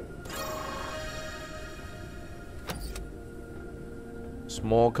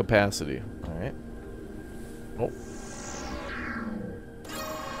 Small capacity. Alright. Oh.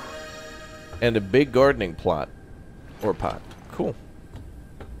 And a big gardening plot. Or pot. Cool.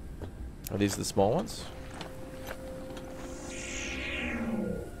 Are these the small ones?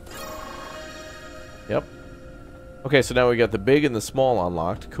 Yep. Okay, so now we got the big and the small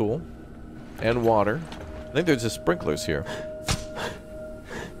unlocked. Cool. And water. I think there's just sprinklers here.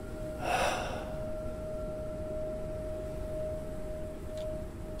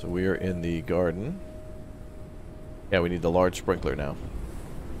 So we are in the garden. Yeah, we need the large sprinkler now.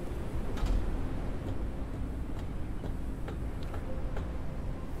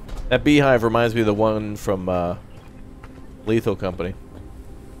 That beehive reminds me of the one from Lethal Company.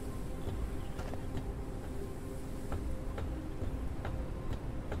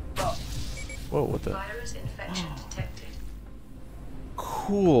 Whoa, what the? Virus infection detected.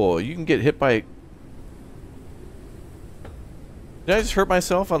 Cool. You can get hit by... Did I just hurt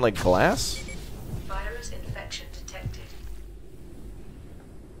myself on, like, glass? Virus infection detected.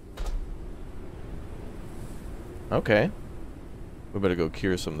 Okay. We better go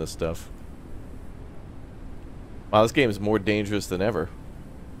cure some of this stuff. Wow, this game is more dangerous than ever.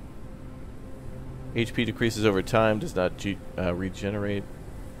 HP decreases over time, does not regenerate.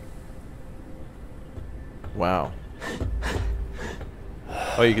 Wow.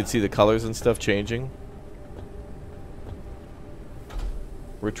 Oh, you can see the colors and stuff changing.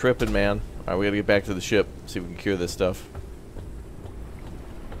 We're tripping, man. Alright, we gotta get back to the ship, see if we can cure this stuff.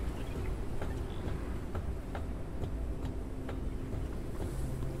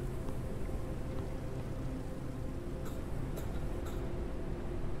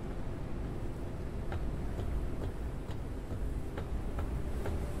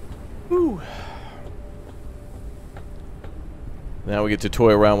 Whew. Now we get to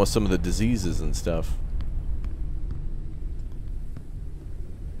toy around with some of the diseases and stuff.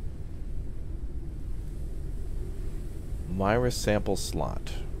 Virus sample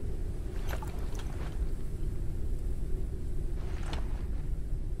slot.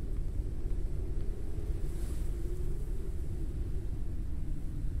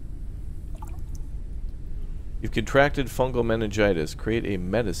 You've contracted fungal meningitis. Create a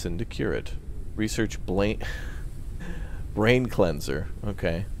medicine to cure it. Research brain cleanser.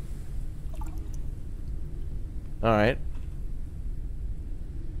 Okay. Alright.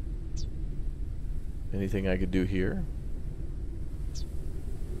 Anything I could do here?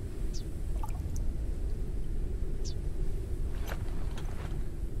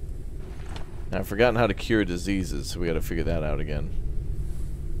 Now, I've forgotten how to cure diseases, so we gotta figure that out again.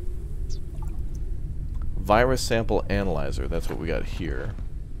 Virus sample analyzer, that's what we got here.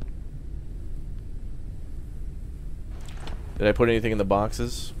 Did I put anything in the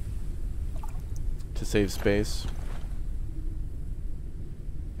boxes to save space?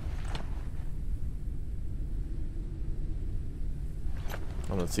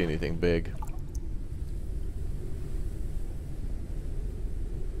 I don't see anything big.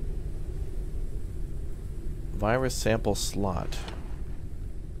 Virus sample slot.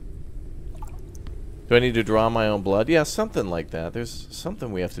 Do I need to draw my own blood? Yeah, something like that. There's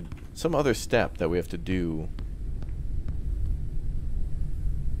something we have to... some other step that we have to do.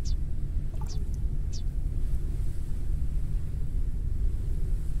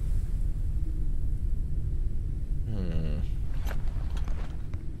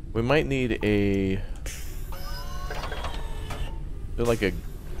 We might need a... like a...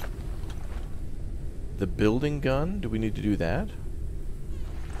 the building gun? Do we need to do that?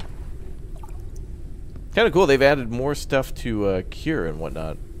 Kind of cool. They've added more stuff to cure and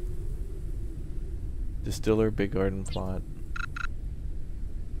whatnot. Distiller, big garden plot.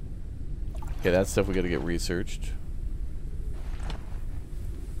 Okay, that's stuff we got to get researched.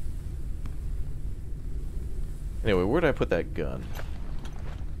 Anyway, where did I put that gun?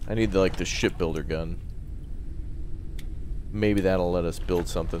 I need like the shipbuilder gun. Maybe that'll let us build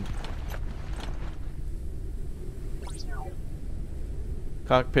something.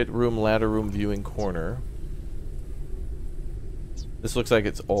 Cockpit room, ladder room, viewing corner. This looks like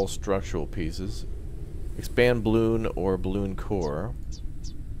it's all structural pieces. Expand balloon or balloon core.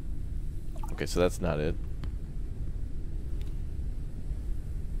 Okay, so that's not it.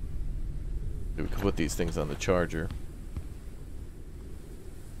 We could put these things on the charger.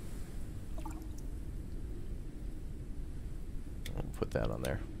 I'll put that on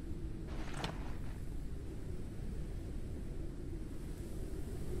there.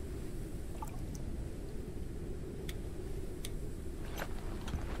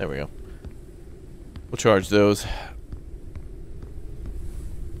 There we go. We'll charge those.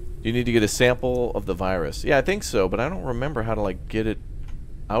 You need to get a sample of the virus. Yeah, I think so, but I don't remember how to like get it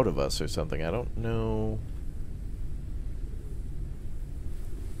out of us or something. I don't know.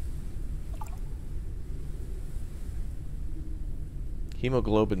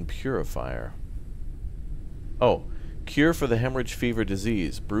 Hemoglobin purifier. Oh, cure for the hemorrhage fever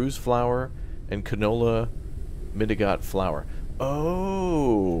disease. Bruise flour and canola midigot flour.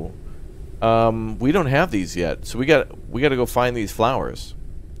 Oh, we don't have these yet, so we got to go find these flowers.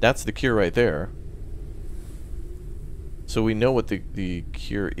 That's the cure right there. So we know what the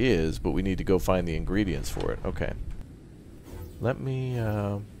cure is, but we need to go find the ingredients for it. Okay. Let me.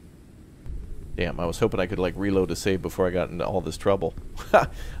 Damn, I was hoping I could like reload a save before I got into all this trouble. I'm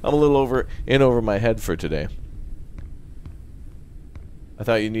a little over my head for today. I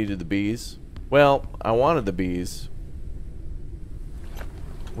thought you needed the bees. Well, I wanted the bees.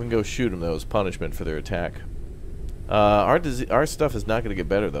 We can go shoot them though as punishment for their attack. Our stuff is not going to get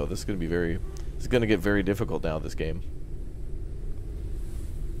better though. This is going to get very difficult now. This game.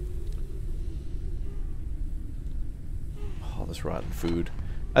 All this rotten food.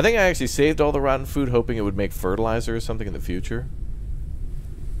 I think I actually saved all the rotten food, hoping it would make fertilizer or something in the future.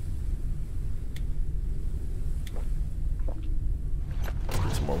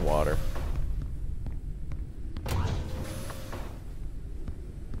 Get some more water.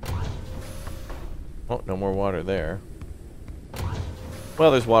 Oh, no more water there.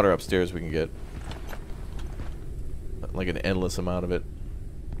 Well, there's water upstairs we can get. Like an endless amount of it.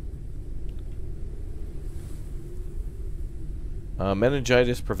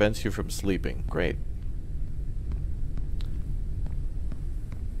 Meningitis prevents you from sleeping. Great.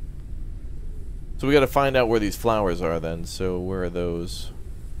 So we got to find out where these flowers are then. So where are those?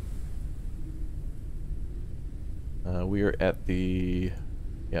 We are at the...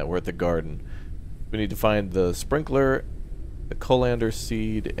 yeah, we're at the garden. We need to find the sprinkler, the colander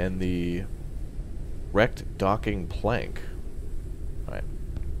seed, and the wrecked docking plank. Alright.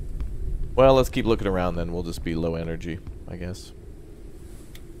 Well, let's keep looking around then. We'll just be low energy. I guess.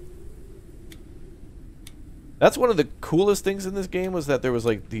 That's one of the coolest things in this game, was that there was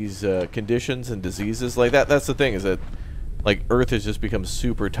like these conditions and diseases like that. That's the thing, is that like Earth has just become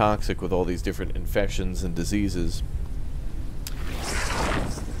super toxic with all these different infections and diseases.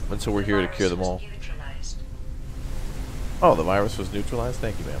 And so we're here to cure them all. Oh, the virus was neutralized?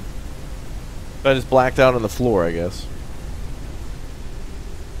 Thank you, ma'am. I just blacked out on the floor, I guess.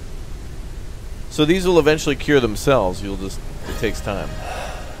 So these will eventually cure themselves. It takes time.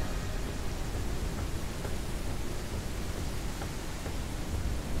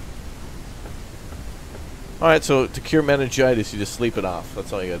 Alright, so to cure meningitis, you just sleep it off.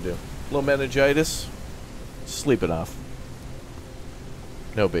 That's all you gotta do. Little meningitis, sleep it off.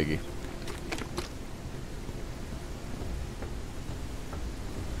 No biggie.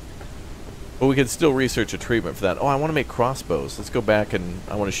 But we could still research a treatment for that. Oh, I want to make crossbows. Let's go back and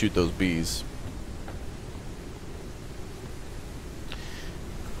I want to shoot those bees.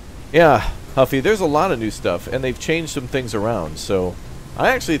 Yeah, Huffy, there's a lot of new stuff, and they've changed some things around. So I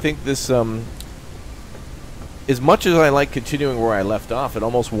actually think this, as much as I like continuing where I left off, it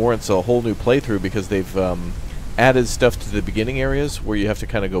almost warrants a whole new playthrough, because they've added stuff to the beginning areas where you have to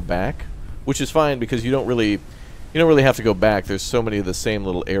kind of go back, which is fine because you don't really have to go back. There's so many of the same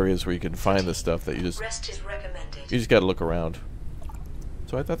little areas where you can find the stuff that you just got to look around.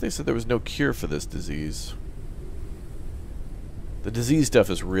 So I thought they said there was no cure for this disease. The disease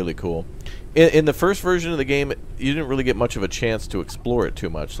stuff is really cool. In the first version of the game, you didn't really get much of a chance to explore it too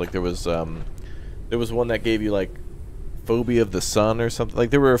much. Like there was one that gave you like phobia of the sun or something.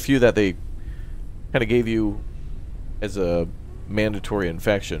 Like there were a few that they kind of gave you as a mandatory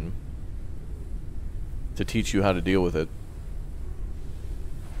infection to teach you how to deal with it.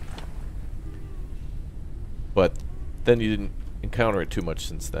 But then you didn't encounter it too much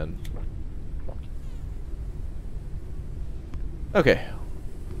since then. Okay.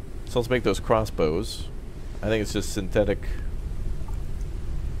 So let's make those crossbows. I think it's just synthetics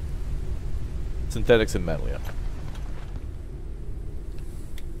and metal, yeah.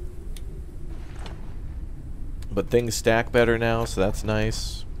 But things stack better now, so that's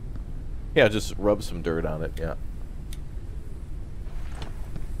nice. Yeah, just rub some dirt on it, yeah.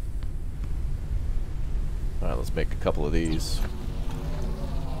 Alright, let's make a couple of these.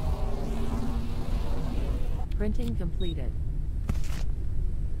 Printing completed.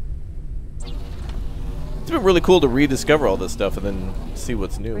 It's been really cool to rediscover all this stuff and then see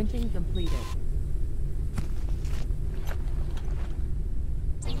what's new. Printing completed.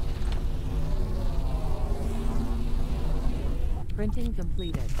 Printing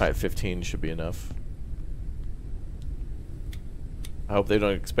completed. Alright, 15 should be enough. I hope they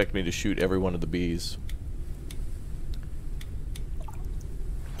don't expect me to shoot every one of the bees.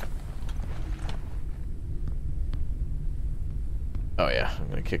 Oh yeah, I'm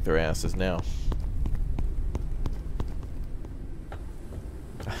gonna kick their asses now.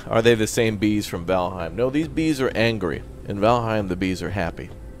 Are they the same bees from Valheim? No, these bees are angry. In Valheim, the bees are happy.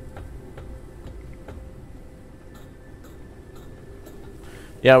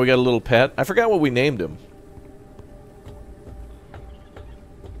 Yeah, we got a little pet. I forgot what we named him.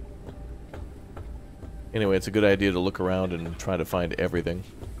 Anyway, it's a good idea to look around and try to find everything.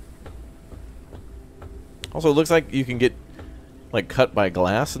 Also, it looks like you can get like cut by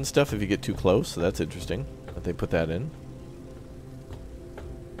glass and stuff if you get too close, so that's interesting that they put that in.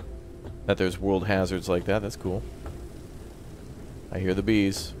 That there's world hazards like that, that's cool. I hear the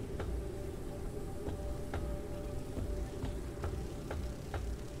bees.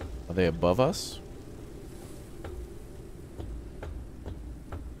 Are they above us?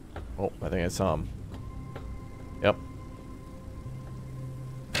 Oh, I think I saw them. Yep.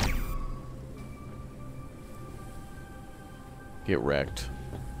 Get wrecked.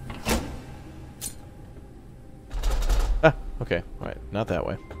 Ah, okay. Alright, not that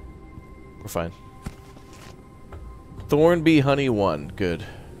way. We're fine. Thornbee Honey 1. Good.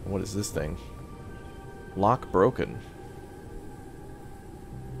 What is this thing? Lock broken.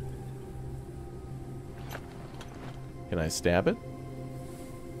 Can I stab it?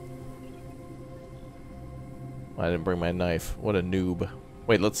 I didn't bring my knife. What a noob.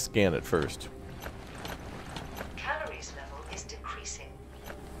 Wait, let's scan it first. Calories level is decreasing.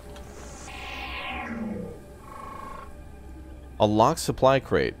 A locked supply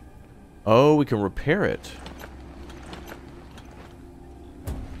crate. Oh, we can repair it.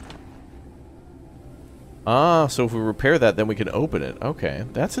 Ah, so if we repair that, then we can open it. Okay,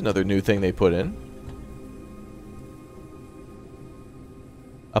 that's another new thing they put in.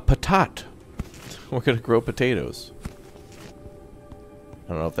 A patat. We're gonna grow potatoes. I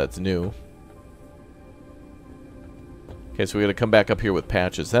don't know if that's new. Okay, so we got to come back up here with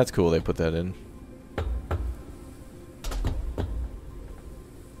patches. That's cool. They put that in.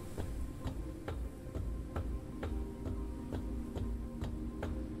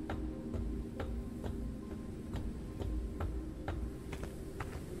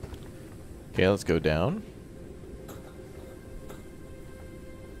 Okay, let's go down.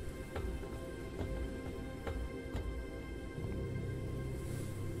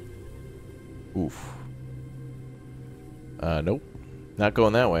 Oof. Nope. Not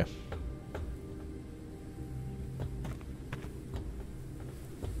going that way.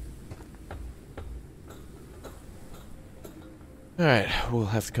 Alright, we'll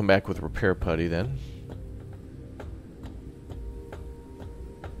have to come back with repair putty then.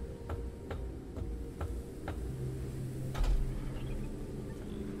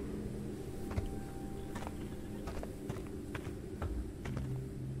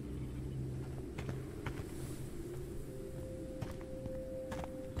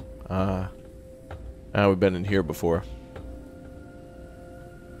 We've been in here before.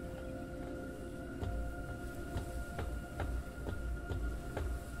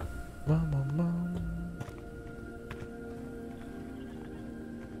 You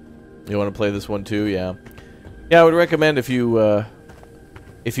want to play this one too? Yeah. Yeah, I would recommend if you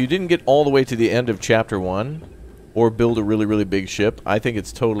didn't get all the way to the end of Chapter 1 or build a really, really big ship, I think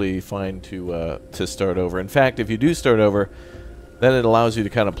it's totally fine to start over. In fact, if you do start over, then it allows you to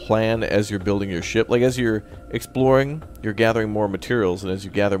kind of plan as you're building your ship. Like, as you're exploring, you're gathering more materials, and as you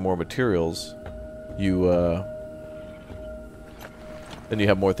gather more materials, you, then you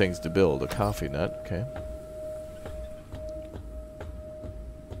have more things to build. A coffee nut, okay.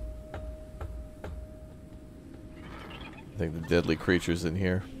 I think the deadly creature's in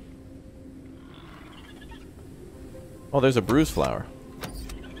here. Oh, there's a bruise flower.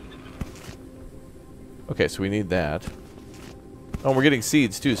 Okay, so we need that. Oh, we're getting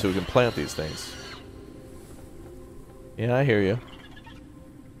seeds, too, so we can plant these things. Yeah, I hear you.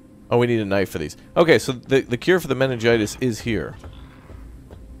 Oh, we need a knife for these. Okay, so the cure for the meningitis is here.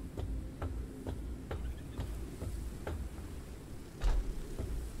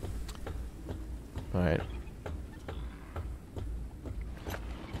 Alright.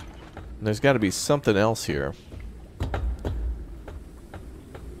 There's got to be something else here.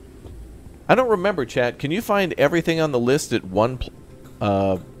 I don't remember, chat. Can you find everything on the list at one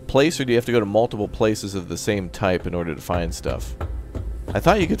place, or do you have to go to multiple places of the same type in order to find stuff? I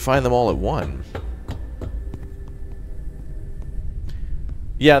thought you could find them all at one.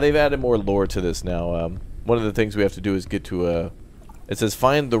 Yeah, they've added more lore to this now. One of the things we have to do is get to a... It says,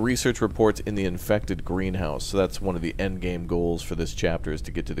 find the research reports in the infected greenhouse. So that's one of the end game goals for this chapter, is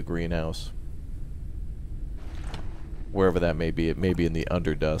to get to the greenhouse. Wherever that may be. It may be in the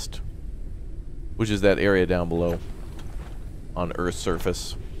Underdust, which is that area down below on Earth's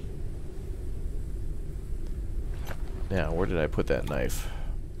surface. Now, where did I put that knife?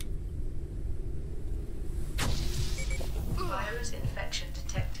 Virus infection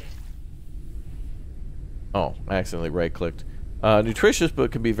detected. Oh, I accidentally right-clicked. Nutritious,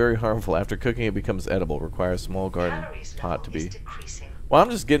 but can be very harmful. After cooking, it becomes edible. Requires a small garden pot to be... Well,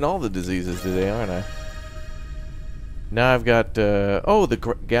 I'm just getting all the diseases today, aren't I? Now I've got... oh,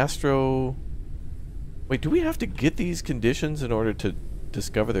 the gastro... Wait, do we have to get these conditions in order to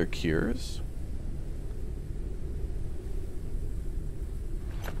discover their cures?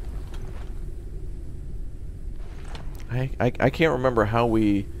 I can't remember how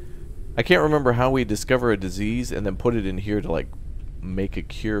we... I can't remember how we discover a disease and then put it in here to, like, make a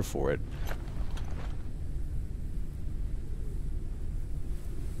cure for it.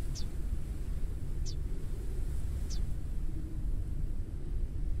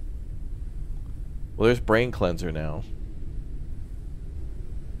 Well, there's brain cleanser now.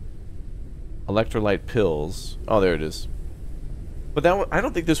 Electrolyte pills. Oh, there it is. But that I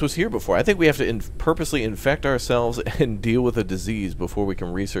don't think this was here before. I think we have to purposely infect ourselves and deal with a disease before we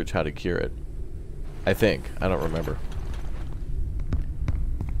can research how to cure it. I think. I don't remember.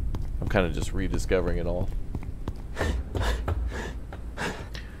 I'm kind of just rediscovering it all.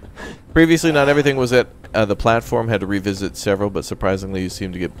 Previously, not everything was at the platform. Had to revisit several, but surprisingly, you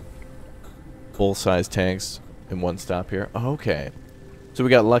seem to get full-size tanks in one stop here. Oh, okay. So we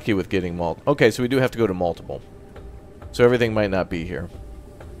got lucky with getting Okay, so we do have to go to multiple. So everything might not be here.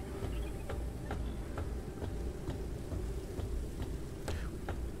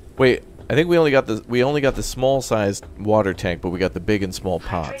 Wait, I think we only got the small-sized water tank, but we got the big and small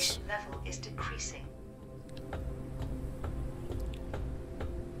pots. Hydration level is decreasing.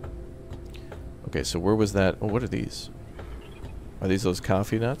 Okay, so where was that? Oh, what are these? Are these those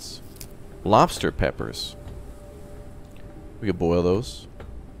coffee nuts? Lobster peppers. We could boil those.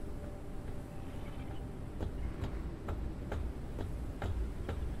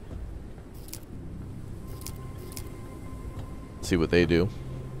 See what they do.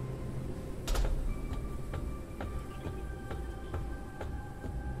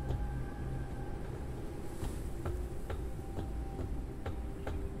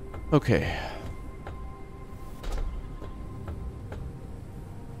 Okay.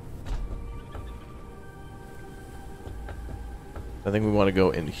 I think we want to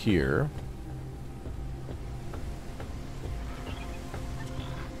go in here.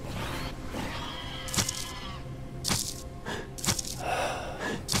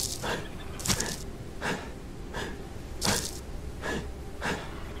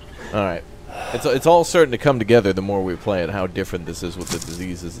 Alright. It's all starting to come together the more we play it, how different this is with the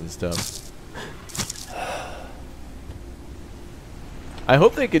diseases and stuff. I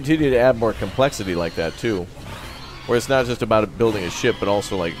hope they continue to add more complexity like that, too. Where it's not just about building a ship, but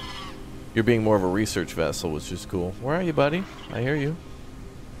also, like, you're being more of a research vessel, which is cool. Where are you, buddy? I hear you.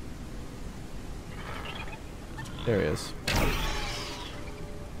 There he is.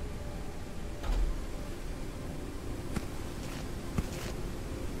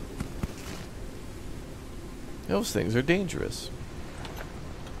 Those things are dangerous.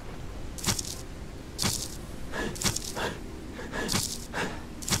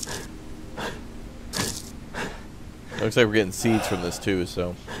 Looks like we're getting seeds from this too,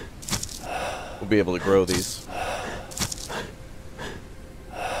 so we'll be able to grow these.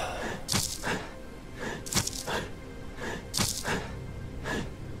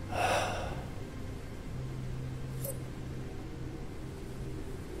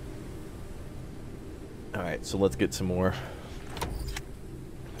 Alright, so let's get some more.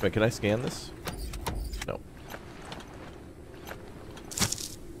 Wait, can I scan this? No.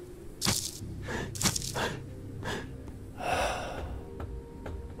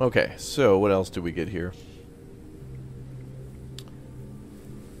 Okay, so what else do we get here?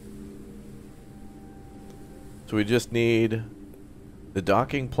 So we just need the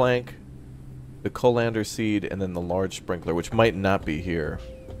docking plank, the colander seed, and then the large sprinkler, which might not be here.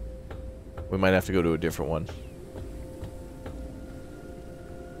 We might have to go to a different one.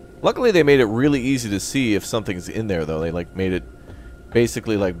 Luckily, they made it really easy to see if something's in there, though. They like made it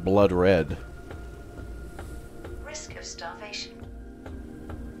basically like blood red. Risk of starvation.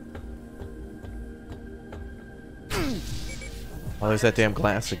 Oh, there's that damn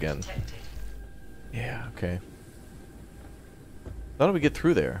glass again. Yeah, okay. How do we get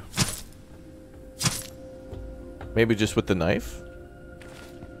through there? Maybe just with the knife?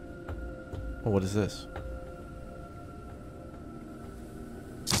 Oh, what is this?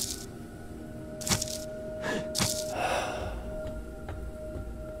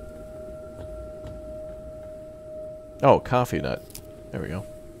 Oh, coffee nut. There we go.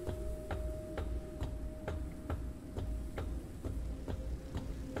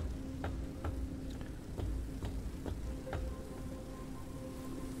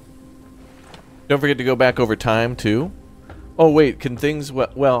 Don't forget to go back over time, too. Oh, wait, can things...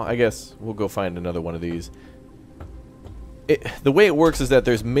 Well, I guess we'll go find another one of these. The way it works is that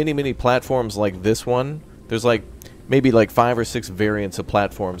there's many platforms like this one. There's, like, maybe, like, 5 or 6 variants of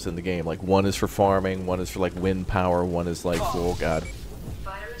platforms in the game. Like, one is for farming, one is for, like, wind power, one is, like, oh, God.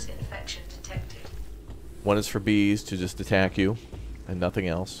 Virus infection detected. One is for bees to just attack you, and nothing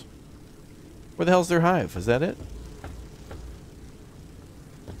else. Where the hell's their hive? Is that it?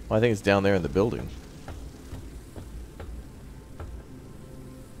 Well, I think it's down there in the building.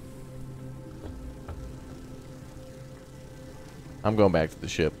 I'm going back to the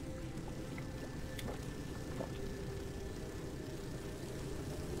ship.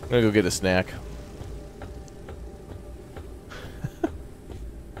 I'm gonna go get a snack.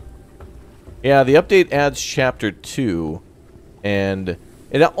 Yeah, the update adds Chapter 2, and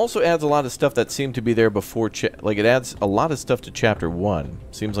it also adds a lot of stuff that seemed to be there before. Like, it adds a lot of stuff to Chapter 1.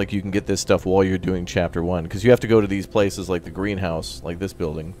 Seems like you can get this stuff while you're doing Chapter 1, because you have to go to these places like the greenhouse, like this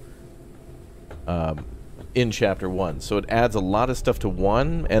building. In Chapter 1. So it adds a lot of stuff to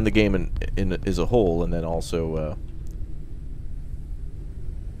 1 and the game as a whole, and then also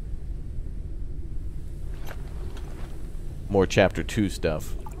more Chapter 2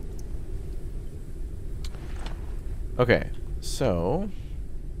 stuff. Okay, so...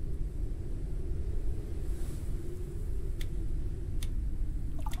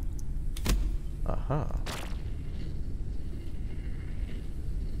 Aha.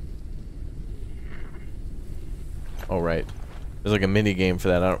 Oh, right. There's like a mini game for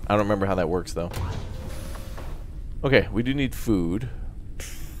that. I don't remember how that works, though. Okay, we do need food.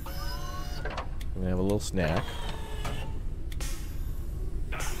 We're gonna have a little snack.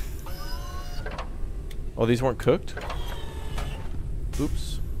 Oh, these weren't cooked?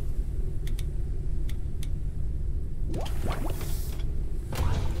 Oops.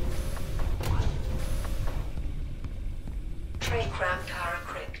 Tray cram tower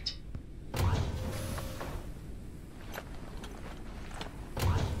cricked.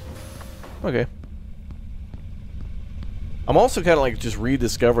 Okay. I'm also kind of like just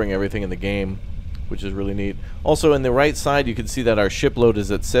rediscovering everything in the game, which is really neat. Also, in the right side, you can see that our ship load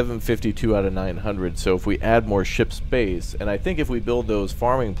is at 752 out of 900. So if we add more ship space, and I think if we build those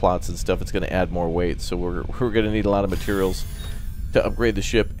farming plots and stuff, it's going to add more weight. So we're going to need a lot of materials to upgrade the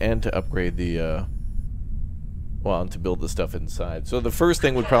ship and to upgrade the, well, and to build the stuff inside. So the first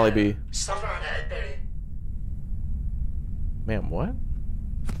thing would probably be... Man, what?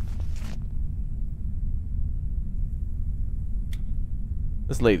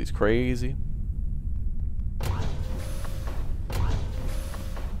 This lady's crazy.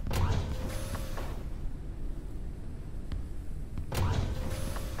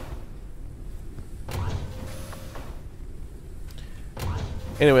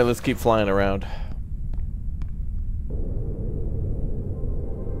 Anyway, let's keep flying around.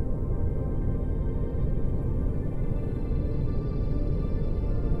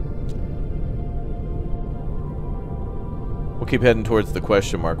 We'll keep heading towards the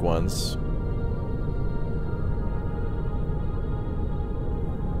question mark ones.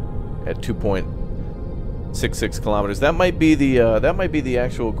 At 2.66 kilometers. That might be the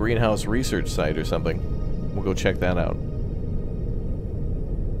actual greenhouse research site or something. We'll go check that out.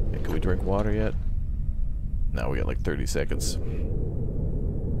 Hey, can we drink water yet? No, we got like 30 seconds.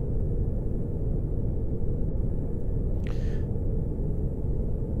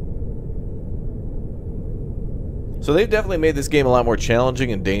 So they've definitely made this game a lot more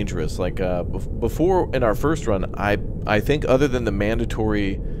challenging and dangerous. Like before, in our first run, I think other than the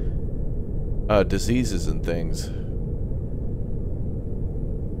mandatory diseases and things,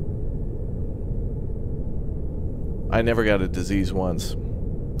 I never got a disease once.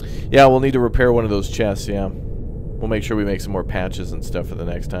 Yeah, we'll need to repair one of those chests. Yeah, we'll make sure we make some more patches and stuff for the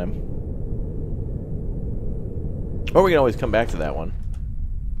next time. Or we can always come back to that one.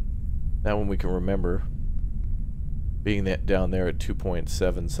 That one we can remember. Being that down there at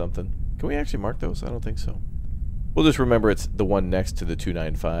 2.7 something. Can we actually mark those? I don't think so. We'll just remember it's the one next to the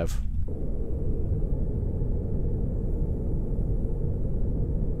 295.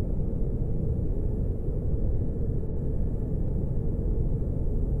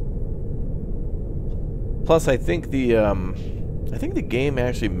 Plus, I think the game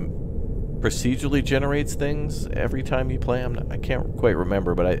actually procedurally generates things every time you play. I can't quite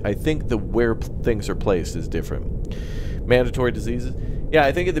remember, but I think the where things are placed is different. Mandatory diseases. Yeah,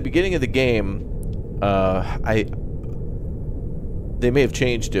 I think at the beginning of the game, they may have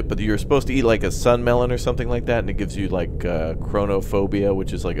changed it, but you're supposed to eat like a sun melon or something like that, and it gives you like chronophobia,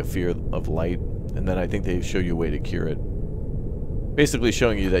 which is like a fear of light. And then I think they show you a way to cure it. Basically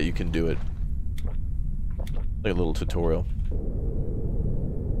showing you that you can do it. Like a little tutorial.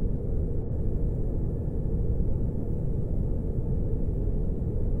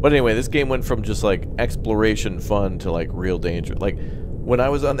 But anyway, this game went from just like exploration fun to like real danger. Like when I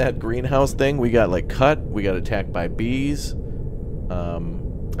was on that greenhouse thing, we got like cut, we got attacked by bees.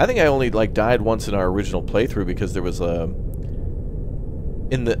 I think I only like died once in our original playthrough because there was a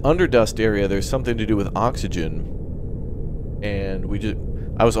in the underdust area. There's something to do with oxygen, and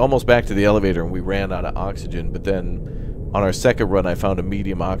I was almost back to the elevator and we ran out of oxygen. But then on our second run, I found a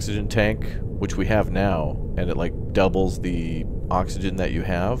medium oxygen tank, which we have now, and it like doubles the oxygen that you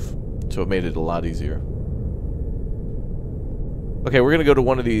have, so it made it a lot easier. Okay, we're gonna go to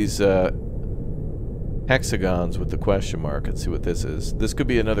one of these hexagons with the question mark and see what this is. This could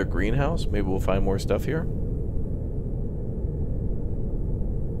be another greenhouse. Maybe we'll find more stuff here.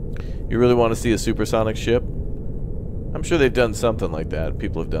 You really want to see a supersonic ship? I'm sure they've done something like that.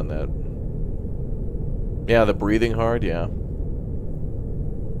 People have done that. Yeah, the breathing hard, yeah.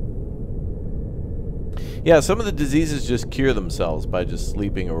 Yeah, some of the diseases just cure themselves by just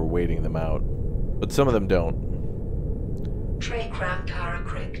sleeping or waiting them out. But some of them don't. Tray cram tower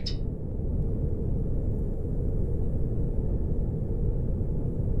cricked.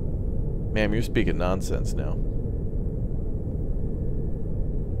 Ma'am, you're speaking nonsense now.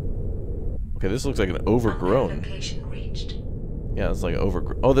 Okay, this looks like an overgrown. Location reached. Yeah, it's like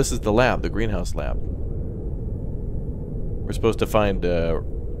overgrown. Oh, this is the lab, the greenhouse lab. We're supposed to find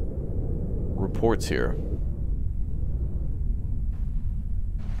reports here.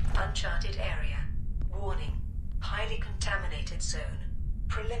 Uncharted area. Warning. Highly contaminated zone.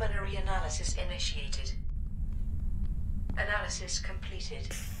 Preliminary analysis initiated. Analysis completed.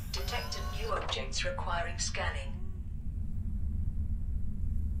 Detected new objects requiring scanning.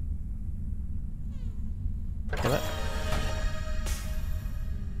 What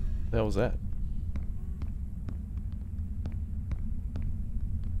the hell was that?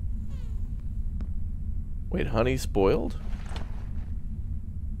 Wait, honey spoiled?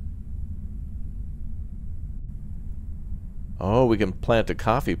 Oh, we can plant a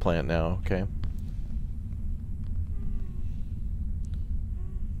coffee plant now. Okay.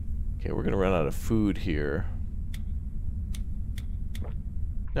 Okay, we're gonna run out of food here.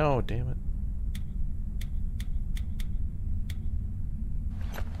 No, damn it.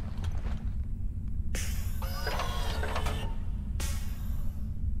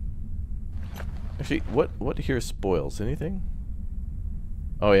 Actually, what here spoils? Anything?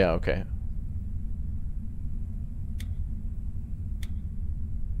 Oh yeah, okay.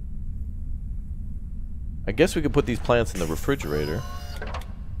 I guess we could put these plants in the refrigerator.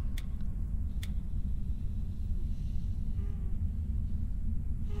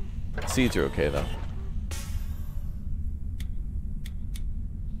 Seeds are okay though.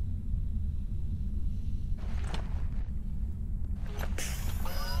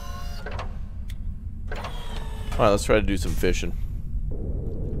 Alright, let's try to do some fishing.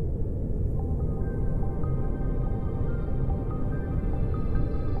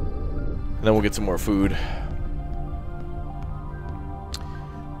 And then we'll get some more food.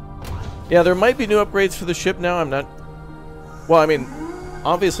 Yeah, there might be new upgrades for the ship now. I'm not... Well, I mean,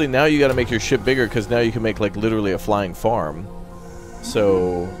 obviously now you gotta make your ship bigger because now you can make, like, literally a flying farm.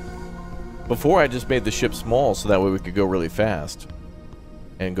 So... Before I just made the ship small so that way we could go really fast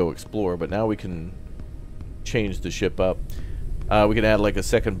and go explore, but now we can change the ship up. We can add like a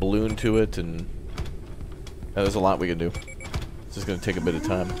second balloon to it, and there's a lot we can do. It's just gonna take a bit of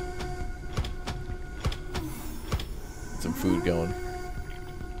time. Get some food going.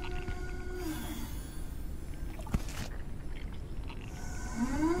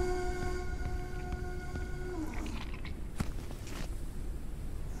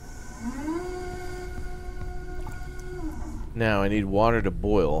 Now I need water to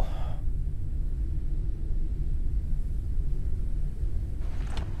boil.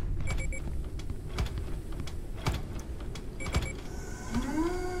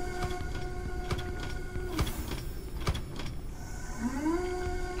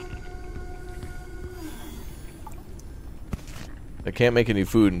 I can't make any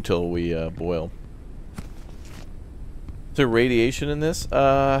food until we boil. Is there radiation in this?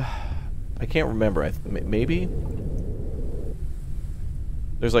 I can't remember. Maybe?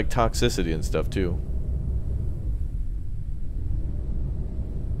 There's like toxicity and stuff too.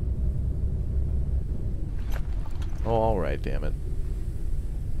 Oh, alright, damn it.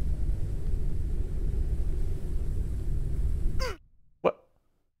 What?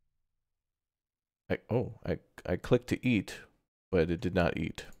 I clicked to eat, but it did not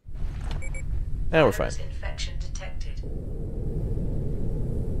eat. Now we're fine. Infection detected.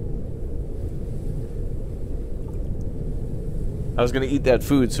 I was gonna eat that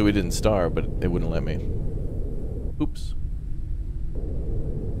food so we didn't starve, but they wouldn't let me. Oops.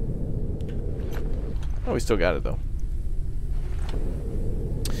 Oh, we still got it though.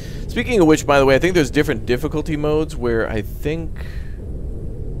 Speaking of which, by the way, I think there's different difficulty modes where I think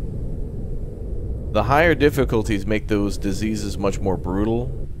the higher difficulties make those diseases much more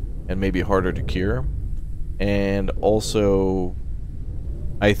brutal and maybe harder to cure. And also,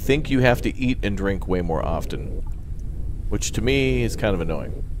 I think you have to eat and drink way more often, which to me is kind of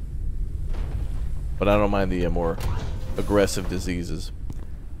annoying. But I don't mind the more aggressive diseases.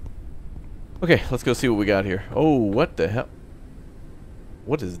 Okay, let's go see what we got here. Oh, what the hell?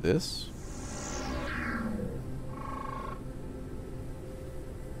 What is this?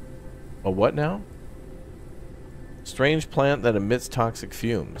 A what now? Strange plant that emits toxic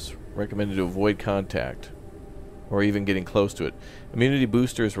fumes. Recommended to avoid contact or even getting close to it. Immunity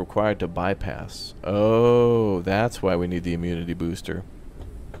booster is required to bypass. Oh, that's why we need the immunity booster.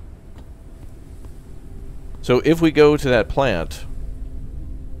 So if we go to that plant,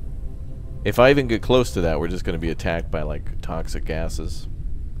 if I even get close to that, we're just going to be attacked by like toxic gases.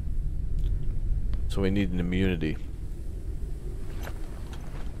 So we need an immunity.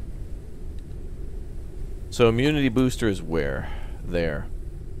 So immunity booster is where? There.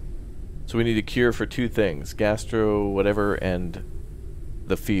 So we need a cure for two things. Gastro, whatever, and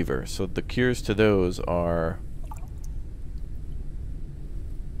the fever. So the cures to those are...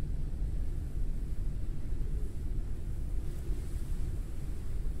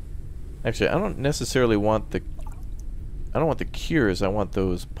 Actually, I don't necessarily want the... I don't want the cures, I want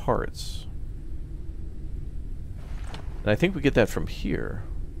those parts. And I think we get that from here.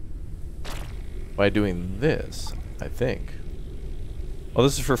 by doing this, I think. Oh,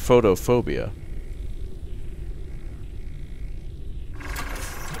 this is for photophobia.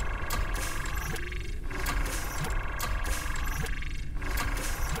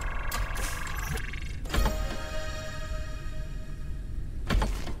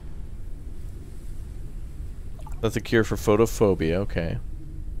 That's a cure for photophobia, okay.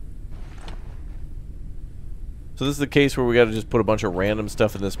 So this is the case where we gotta just put a bunch of random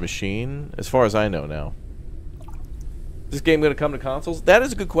stuff in this machine, as far as I know now. Is this game gonna come to consoles? That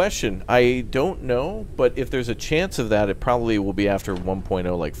is a good question. I don't know, but if there's a chance of that, it probably will be after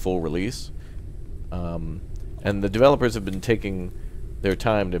 1.0, like full release. And the developers have been taking their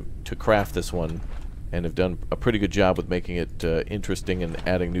time to craft this one, and have done a pretty good job with making it interesting and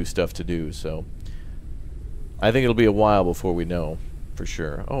adding new stuff to do, so... I think it'll be a while before we know, for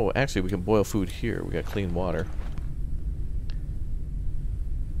sure. Oh, actually, we can boil food here. We got clean water.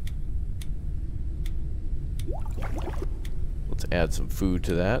 Let's add some food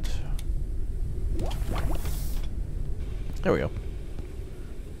to that. There we go.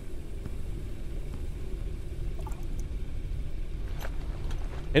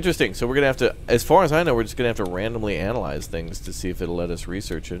 Interesting. So we're going to have to, as far as I know, we're just going to have to randomly analyze things to see if it'll let us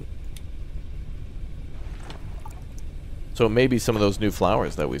research it. So maybe some of those new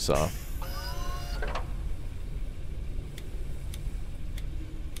flowers that we saw.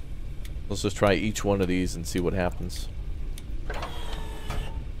 Let's just try each one of these and see what happens.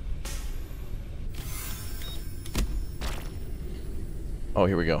 Oh,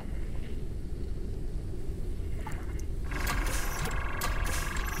 here we go.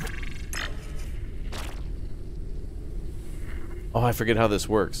 Oh, I forget how this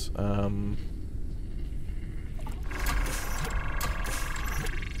works.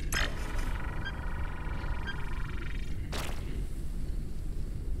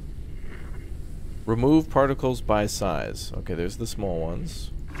 Remove particles by size. Okay, there's the small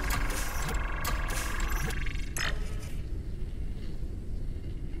ones.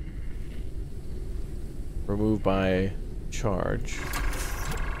 Remove by charge.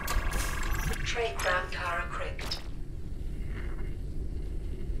 Trade ground Tara Cricked.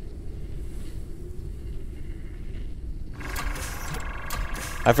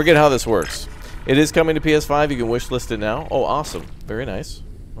 I forget how this works. It is coming to PS5. You can wishlist it now. Oh, awesome. Very nice.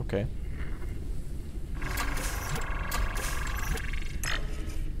 Okay.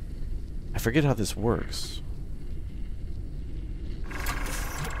 I forget how this works.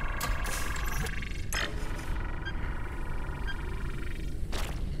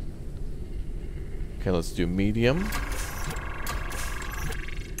 Okay, let's do medium.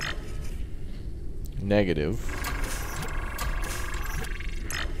 Negative.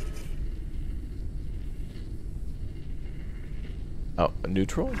 Oh,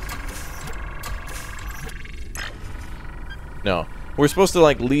 neutral? No. We're supposed to,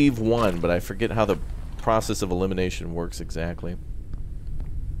 like, leave one, but I forget how the process of elimination works exactly.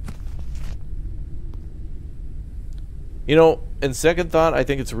 You know, in second thought, I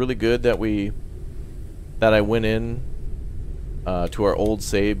think it's really good that I went in to our old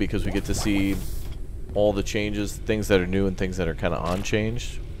save, because we get to see all the changes, things that are new and things that are kind of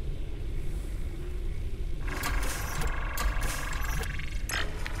unchanged.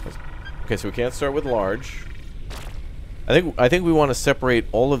 Okay, so we can't start with large. I think we want to separate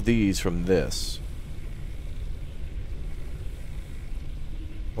all of these from this.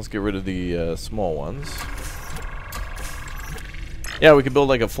 Let's get rid of the small ones. Yeah, we could build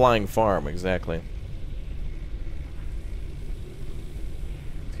like a flying farm, exactly.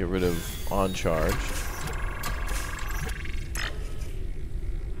 Let's get rid of on-charged.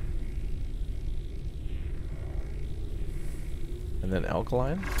 And then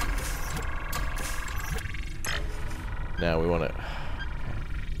alkaline. Now we want to...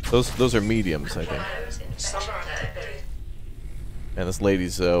 Those are mediums, I think. And this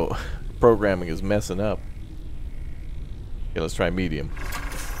lady's programming is messing up. Okay, let's try medium.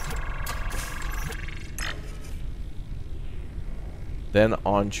 Then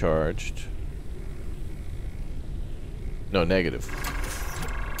on-charged. No, negative.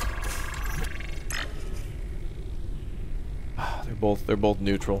 They're both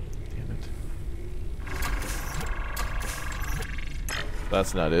neutral. Damn it.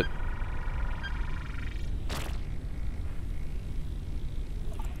 That's not it.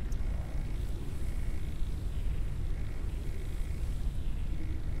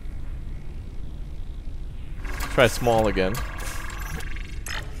 Try small again.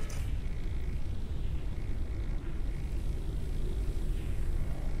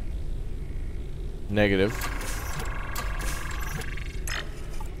 Negative.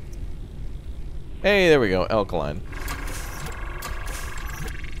 Hey, there we go. Alkaline.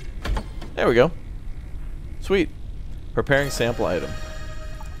 There we go. Sweet. Preparing sample item.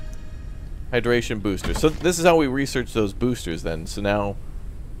 Hydration booster. So this is how we research those boosters then. So now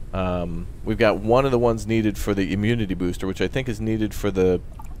we've got one of the ones needed for the immunity booster, which I think is needed for the...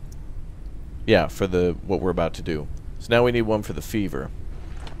 Yeah, for the what we're about to do. So now we need one for the fever.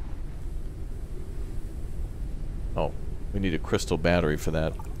 Oh, we need a crystal battery for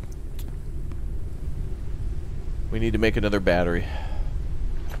that. We need to make another battery.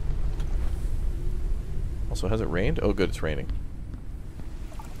 Also, has it rained? Oh, good, it's raining.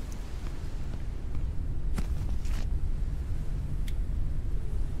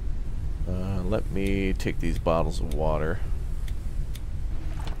 Let me take these bottles of water.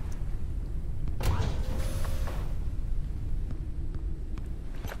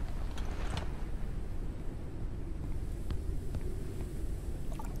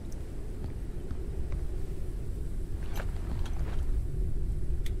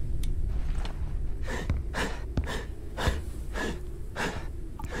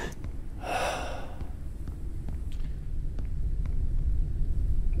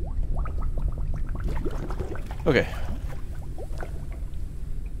 Okay.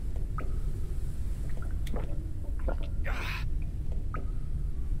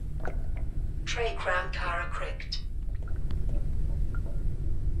 Tray crown Kara cricked.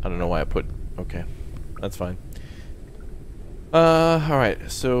 I don't know why I put... Okay. That's fine.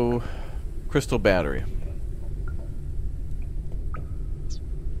 Alright. So, crystal battery.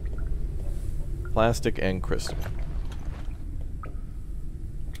 Plastic and crystal.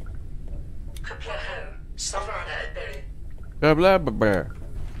 Kaplaho. Savannah and Berry. Blah, blah, blah, blah.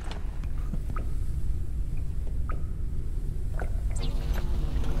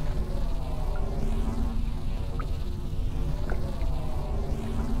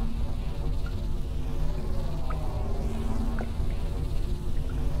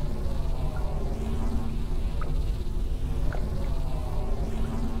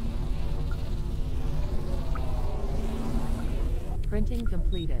 Printing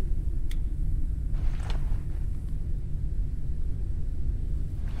completed.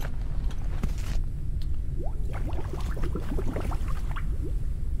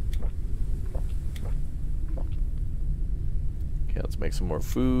 Okay, let's make some more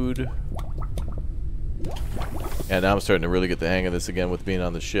food. And now I'm starting to really get the hang of this again with being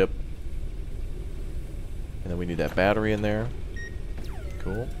on the ship. And then we need that battery in there.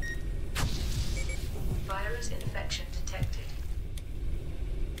 Cool. Virus infection detected.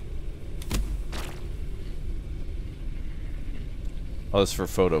 Oh, this is for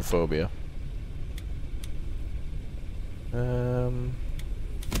photophobia.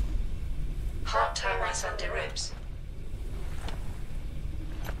 Heart termites under ribs.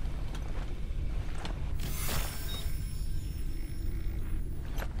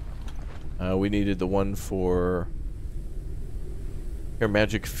 We needed the one for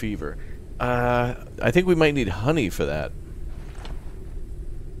magic fever. I think we might need honey for that.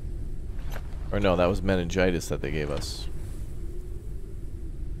 Or no, that was meningitis that they gave us.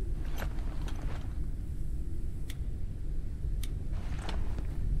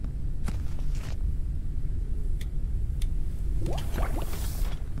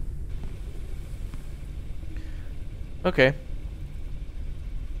 Okay.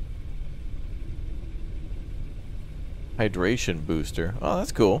 Hydration booster. Oh,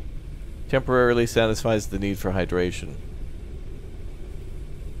 that's cool. Temporarily satisfies the need for hydration.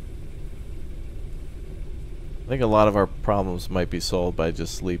 I think a lot of our problems might be solved by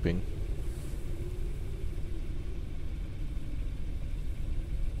just sleeping.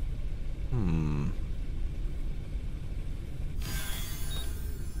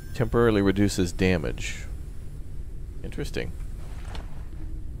 Temporarily reduces damage. Interesting.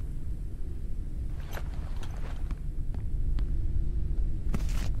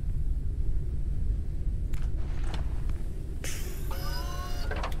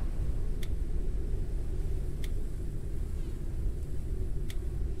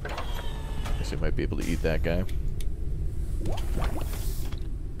 Guess I might be able to eat that guy.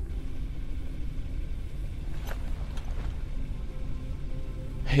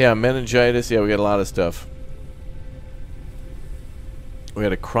 Yeah, meningitis. Yeah, we got a lot of stuff. We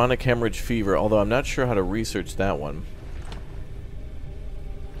had a chronic hemorrhage fever, although I'm not sure how to research that one.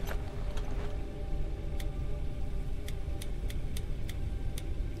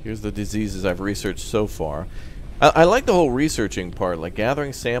 Here's the diseases I've researched so far. I like the whole researching part, like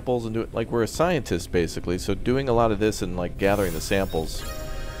gathering samples and like we're a scientist basically, so doing a lot of this and like gathering the samples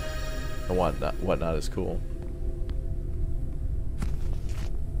and whatnot is cool.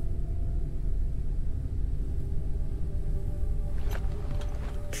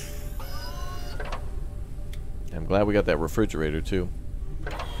 glad we got that refrigerator too.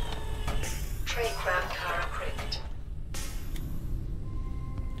 Tray crown car equipped.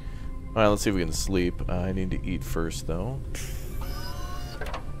 Alright, let's see if we can sleep. I need to eat first though.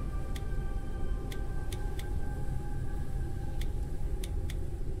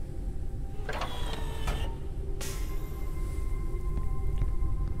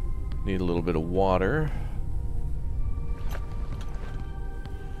 Need a little bit of water.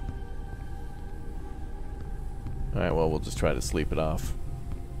 Alright, well, we'll just try to sleep it off.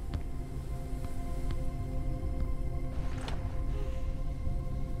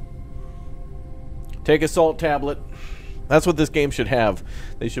 Take a salt tablet. That's what this game should have.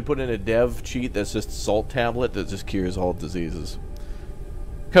 They should put in a dev cheat that's just salt tablet that just cures all diseases.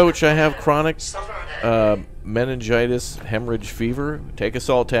 Coach, I have chronic meningitis, hemorrhage, fever. Take a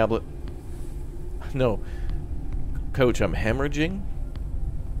salt tablet. No. Coach, I'm hemorrhaging?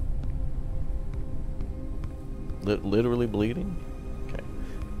 Literally bleeding? Okay.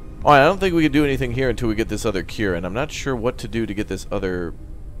 Alright, I don't think we can do anything here until we get this other cure, and I'm not sure what to do to get this other...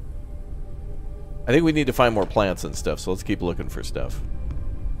 I think we need to find more plants and stuff, so let's keep looking for stuff.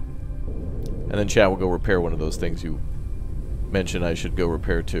 And then chat will go repair one of those things you mentioned I should go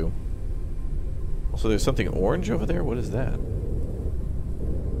repair too. Also, there's something orange over there? What is that?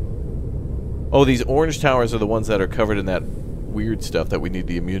 Oh, these orange towers are the ones that are covered in that weird stuff that we need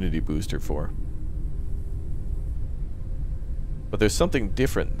the immunity booster for. But there's something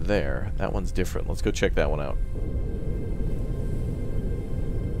different there. That one's different. Let's go check that one out.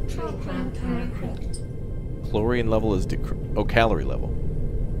 Chlorine level is oh, calorie level.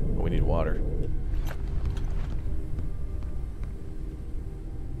 Oh, we need water.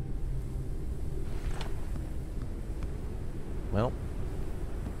 Well,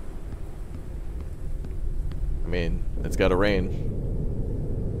 I mean, it's gotta rain.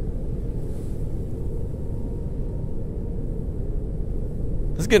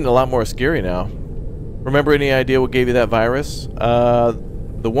 This is getting a lot more scary now. Remember any idea what gave you that virus?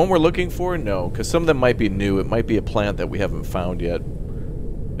 The one we're looking for? No, because some of them might be new. It might be a plant that we haven't found yet.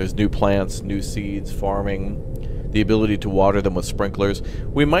 There's new plants, new seeds, farming, the ability to water them with sprinklers.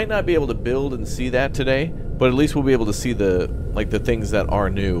 We might not be able to build and see that today, but at least we'll be able to see the things that are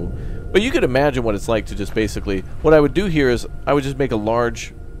new. But you could imagine what it's like to just basically... What I would do here is I would just make a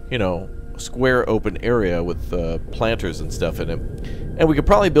large, you know, square open area with planters and stuff in it. And we could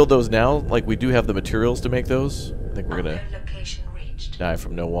probably build those now. Like, we do have the materials to make those. I think we're gonna die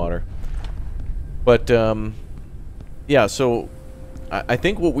from no water. But, yeah, so I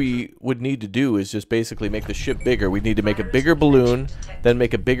think what we would need to do is just basically make the ship bigger. We'd need to make a bigger balloon, then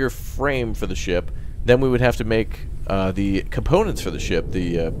make a bigger frame for the ship. Then we would have to make the components for the ship,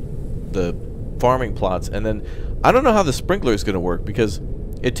 the farming plots. And then, I don't know how the sprinkler is going to work, because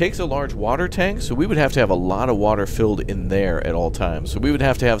it takes a large water tank, so we would have to have a lot of water filled in there at all times. So we would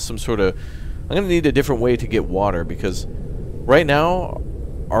have to have some sort of... I'm going to need a different way to get water, because right now,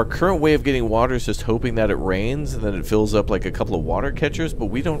 our current way of getting water is just hoping that it rains, and then it fills up like a couple of water catchers, but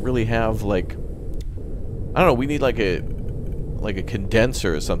we don't really have, like... I don't know, we need like a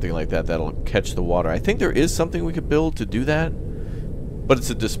condenser or something like that that'll catch the water. I think there is something we could build to do that, but it's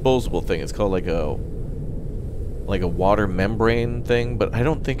a disposable thing. It's called like a water membrane thing, but I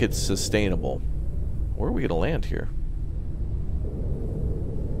don't think it's sustainable. Where are we gonna land here?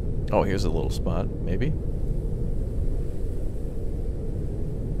 Oh, here's a little spot, maybe.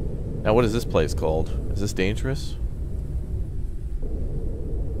 Now, what is this place called? Is this dangerous?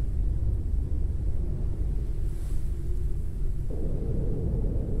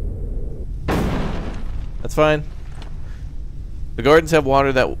 That's fine. The gardens have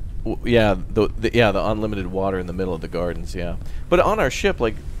water that... Yeah, the unlimited water in the middle of the gardens, yeah. But on our ship,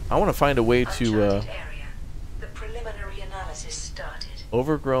 like, I want to find a way to... The preliminary analysis started.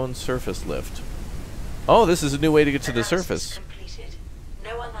 Overgrown surface lift. Oh, this is a new way to get to the surface. Completed.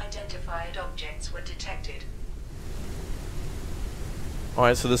 No unidentified objects were detected.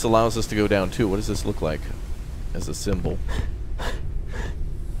 Alright, so this allows us to go down too. What does this look like as a symbol?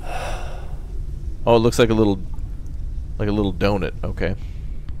 Oh, it looks like a little donut. Okay.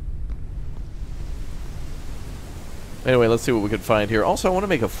 Anyway, let's see what we can find here. Also, I want to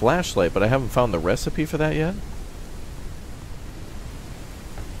make a flashlight, but I haven't found the recipe for that yet.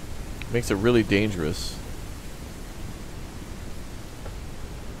 Makes it really dangerous.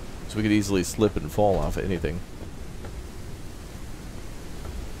 So we could easily slip and fall off anything.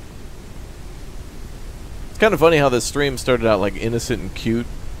 It's kind of funny how this stream started out like innocent and cute.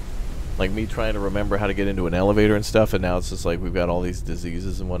 Like me trying to remember how to get into an elevator and stuff, and now it's just like we've got all these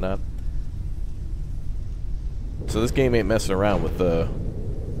diseases and whatnot. So this game ain't messing around with the...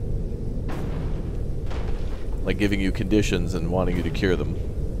 like giving you conditions and wanting you to cure them.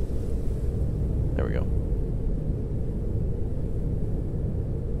 There we go.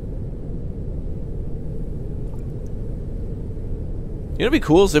 You know, it'd be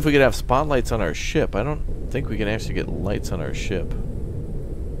cool is if we could have spotlights on our ship. I don't think we can actually get lights on our ship.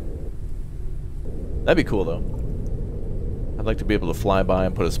 That'd be cool, though. I'd like to be able to fly by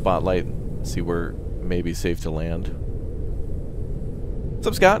and put a spotlight and see where it may be safe to land. What's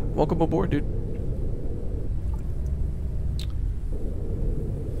up, Scott? Welcome aboard, dude.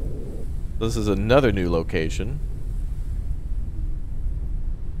 This is another new location.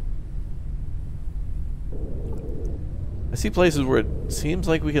 I see places where it seems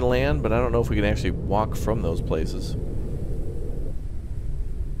like we can land, but I don't know if we can actually walk from those places.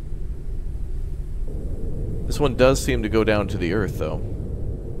 This one does seem to go down to the earth, though.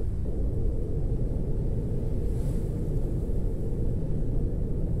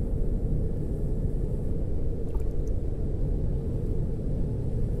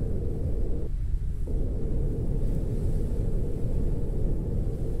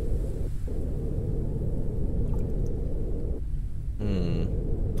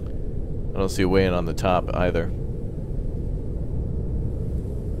 I don't see a way in on the top either.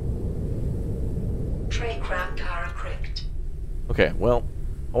 Tray-craft tower crypt. Okay, well,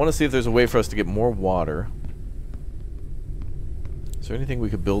 I want to see if there's a way for us to get more water. Is there anything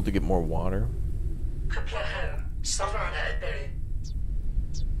we could build to get more water?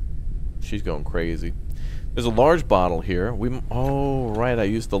 She's going crazy. There's a large bottle here. Oh, right, I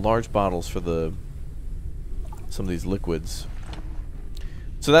used the large bottles for some of these liquids.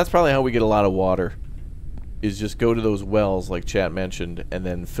 So that's probably how we get a lot of water, is just go to those wells like chat mentioned and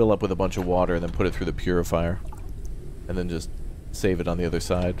then fill up with a bunch of water and then put it through the purifier and then just save it on the other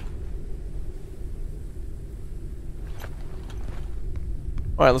side.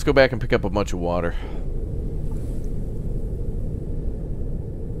 Alright, let's go back and pick up a bunch of water.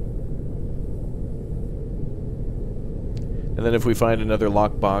 And then if we find another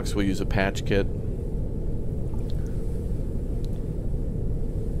lockbox, we'll use a patch kit.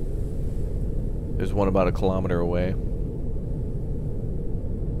 There's one about 1 kilometer away.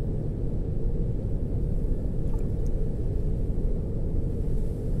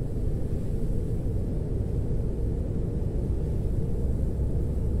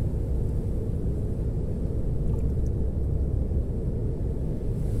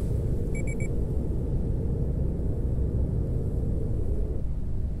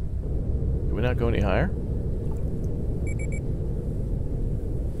 Did we not go any higher?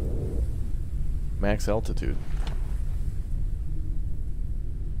 Max altitude.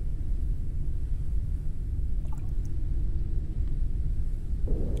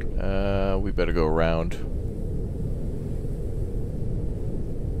 We better go around.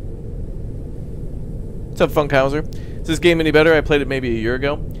 What's up, Funkhauser? Is this game any better? I played it maybe a year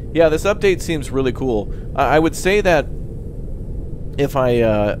ago. Yeah, this update seems really cool. I would say that if I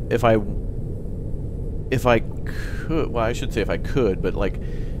could, well, I should say if I could, but like,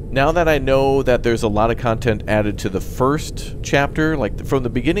 now that I know that there's a lot of content added to the first chapter, like from the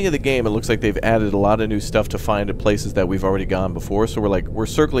beginning of the game, it looks like they've added a lot of new stuff to find at places that we've already gone before. So we're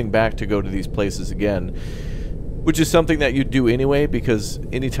circling back to go to these places again, which is something that you do anyway, because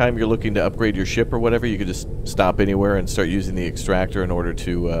anytime you're looking to upgrade your ship or whatever, you could just stop anywhere and start using the extractor in order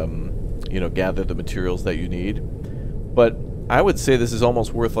to, you know, gather the materials that you need. But I would say this is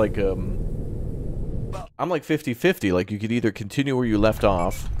almost worth like, I'm like 50-50. Like you could either continue where you left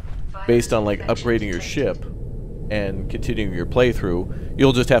off, based on like upgrading your ship and continuing your playthrough.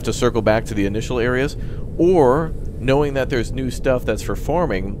 You'll just have to circle back to the initial areas, or knowing that there's new stuff that's for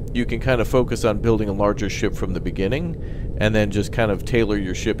farming, you can kind of focus on building a larger ship from the beginning and then just kind of tailor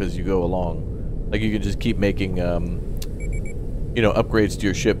your ship as you go along. Like you can just keep making you know, upgrades to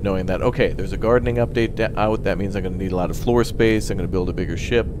your ship, knowing that okay, there's a gardening update out, that means I'm going to need a lot of floor space, I'm going to build a bigger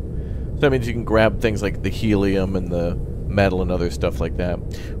ship. So that means you can grab things like the helium and the metal and other stuff like that.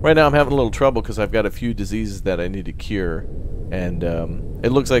 Right now I'm having a little trouble because I've got a few diseases that I need to cure, and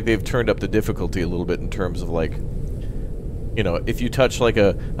it looks like they've turned up the difficulty a little bit in terms of like, you know, if you touch like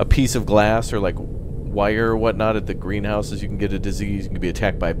a piece of glass or like wire or whatnot at the greenhouses, you can get a disease, you can be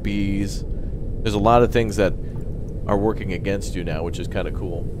attacked by bees. There's a lot of things that are working against you now, which is kind of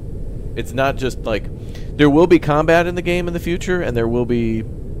cool. It's not just like, there will be combat in the game in the future, and there will be,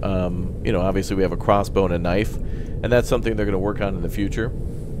 you know, obviously we have a crossbow and a knife, and that's something they're going to work on in the future,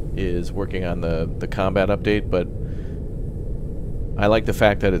 is working on the combat update. But I like the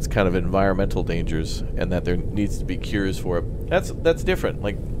fact that it's kind of environmental dangers and that there needs to be cures for it. That's different.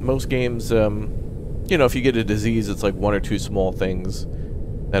 Like most games, you know, if you get a disease, it's like one or two small things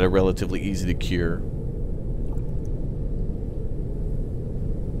that are relatively easy to cure.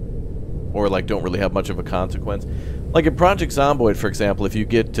 or like don't really have much of a consequence. Like in Project Zomboid, for example, if you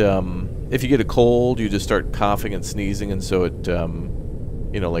get a cold, you just start coughing and sneezing, and so it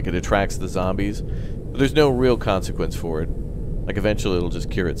you know, like it attracts the zombies. But there's no real consequence for it. Like eventually it'll just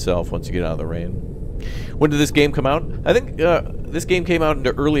cure itself once you get out of the rain. When did this game come out? I think this game came out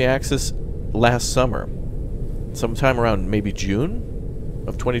into early access last summer, sometime around maybe June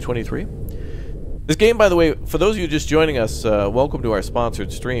of 2023. This game, by the way, for those of you just joining us, welcome to our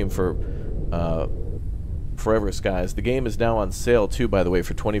sponsored stream for Forever Skies. The game is now on sale too, by the way,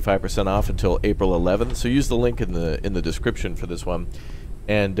 for 25% off until April 11th. So use the link in the description for this one,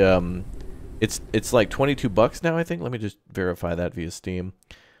 and it's like $22 now, I think. Let me just verify that via Steam.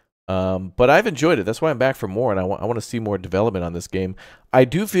 But I've enjoyed it. That's why I'm back for more, and I want to see more development on this game. I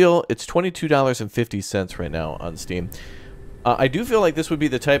do feel it's $22.50 right now on Steam. I do feel like this would be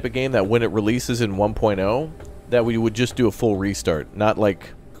the type of game that when it releases in 1.0, that we would just do a full restart. Not like...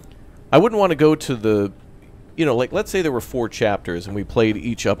 I wouldn't want to go to the... You know, like, let's say there were 4 chapters, and we played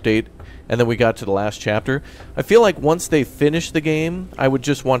each update, and then we got to the last chapter. I feel like once they finish the game, I would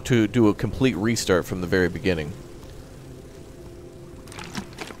just want to do a complete restart from the very beginning.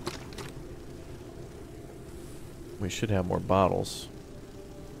 We should have more bottles.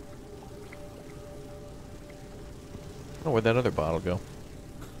 Oh, where'd that other bottle go?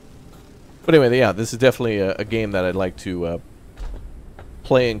 But anyway, yeah, this is definitely a game that I'd like to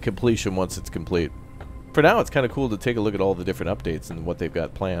play in completion once it's complete. For now, it's kind of cool to take a look at all the different updates and what they've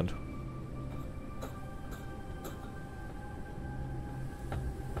got planned.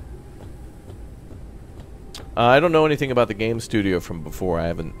 I don't know anything about the game studio from before. I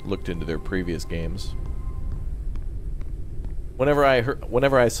haven't looked into their previous games. Whenever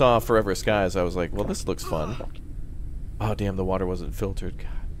I saw Forever Skies, I was like, well, this looks fun. Oh, damn, the water wasn't filtered. God.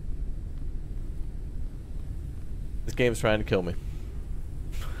 This game's trying to kill me.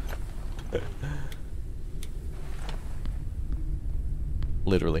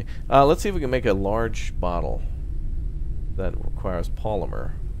 Literally. Let's see if we can make a large bottle. That requires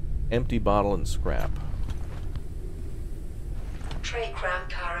polymer. Empty bottle and scrap. Tray crown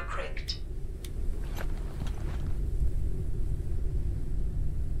Kara Crict.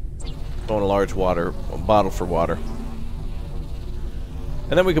 Going a large bottle for water.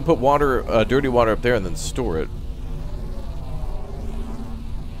 And then we can put water, dirty water up there and then store it.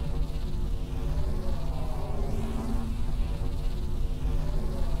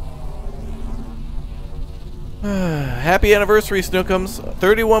 Happy anniversary, Snookums.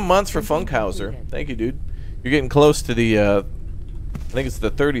 31 months for Funkhauser. Thank you, dude. You're getting close to the, I think it's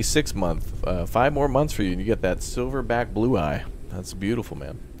the 36th month. 5 more months for you, and you get that silverback blue eye. That's beautiful,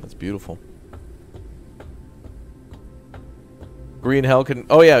 man. That's beautiful. Green Hell can...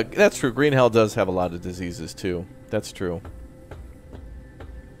 Oh, yeah, that's true. Green Hell does have a lot of diseases, too. That's true.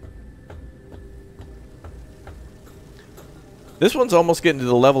 This one's almost getting to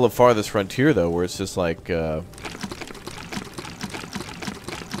the level of Farthest Frontier, though, where it's just like...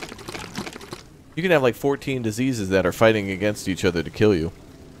 you can have like 14 diseases that are fighting against each other to kill you.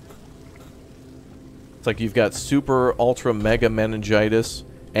 It's like you've got super, ultra, mega meningitis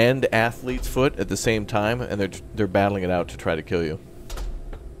and athlete's foot at the same time, and they're battling it out to try to kill you.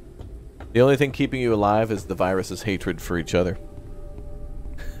 The only thing keeping you alive is the virus's hatred for each other.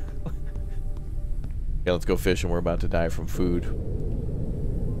 Yeah, let's go fishing. We're about to die from food.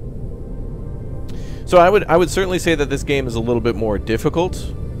 So I would certainly say that this game is a little bit more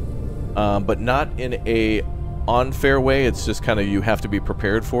difficult, but not in a unfair way. It's just kind of you have to be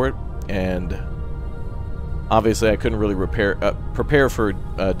prepared for it, and obviously I couldn't really prepare for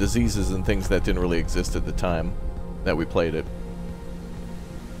diseases and things that didn't really exist at the time that we played it.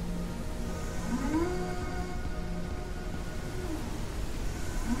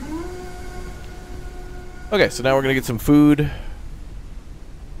 Okay, so now we're going to get some food.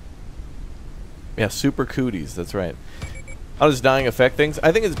 Yeah, super cooties, that's right. How does dying affect things?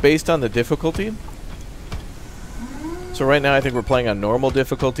 I think it's based on the difficulty. So right now I think we're playing on normal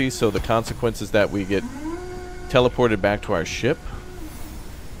difficulty, so the consequence is that we get teleported back to our ship,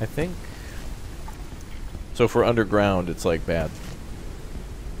 I think. So if we're underground, it's like bad.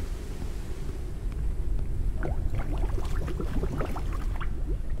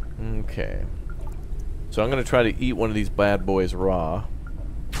 Okay. So I'm going to try to eat one of these bad boys raw.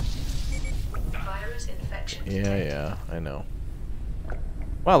 Virus infection. Yeah, I know.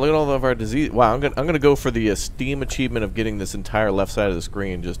 Wow, look at all of our disease. Wow, I'm gonna go for the Steam achievement of getting this entire left side of the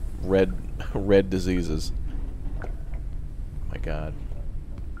screen just red diseases. Oh my God.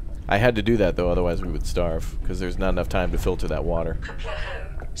 I had to do that though, otherwise we would starve because there's not enough time to filter that water.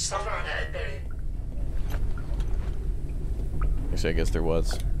 Actually, I guess there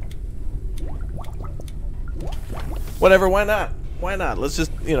was. Whatever, why not? Why not? Let's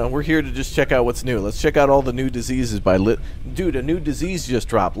just, you know, we're here to just check out what's new. Let's check out all the new diseases by Dude, a new disease just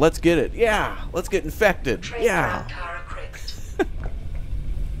dropped. Let's get it. Yeah. Let's get infected. Yeah.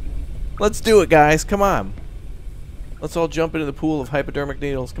 Let's do it, guys. Come on. Let's all jump into the pool of hypodermic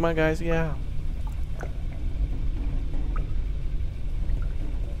needles. Come on, guys. Yeah.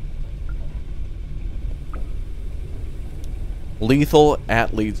 Lethal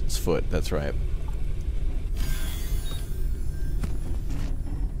athlete's foot. That's right.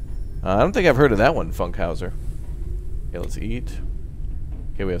 I don't think I've heard of that one, Funkhauser. Okay, let's eat.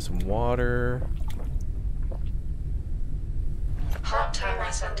 Okay, we have some water. Hot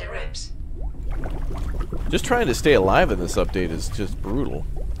thermal Sunday ribs. Just trying to stay alive in this update is just brutal.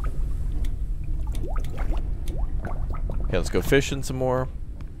 Okay, let's go fishing some more.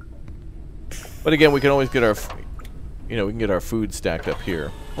 But again, we can always get our, you know, we can get our food stacked up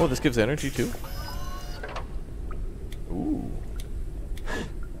here. Oh, this gives energy too. Ooh.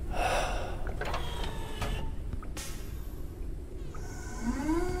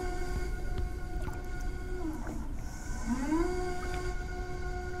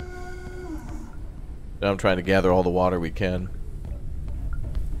 Now I'm trying to gather all the water we can.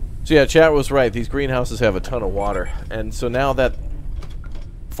 So yeah, chat was right. These greenhouses have a ton of water. And so now that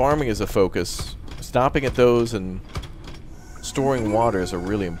farming is a focus, stopping at those and storing water is a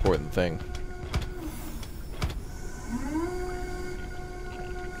really important thing.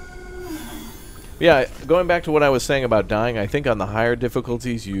 Yeah, going back to what I was saying about dying, I think on the higher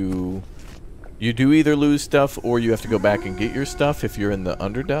difficulties you do either lose stuff or you have to go back and get your stuff if you're in the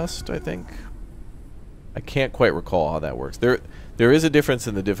Underdust, I think. I can't quite recall how that works. There is a difference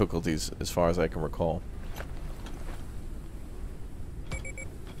in the difficulties as far as I can recall.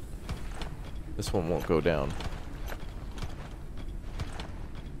 This one won't go down.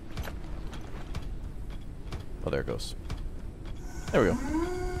 Oh, there it goes. There we go.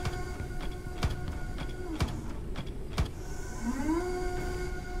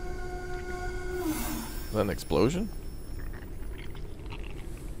 Is that an explosion?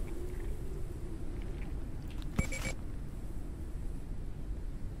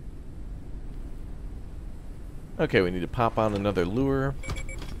 Okay, we need to pop on another lure.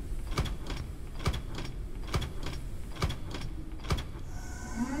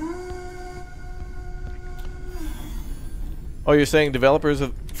 Oh, you're saying developers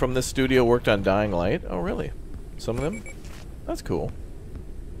from this studio worked on Dying Light? Oh, really? Some of them? That's cool.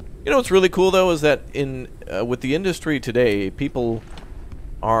 You know what's really cool, though, is that in with the industry today, people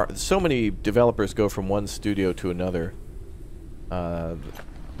are... So many developers go from one studio to another.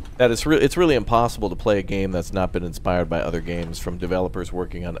 That it's really impossible to play a game that's not been inspired by other games from developers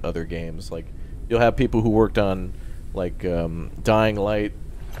working on other games. Like, you'll have people who worked on, like, Dying Light,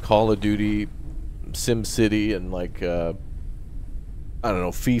 Call of Duty, SimCity, and, like, I don't know,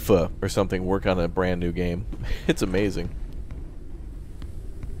 FIFA or something work on a brand new game. It's amazing.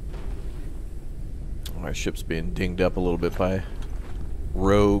 Our ship's being dinged up a little bit by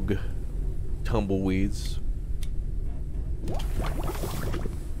rogue tumbleweeds.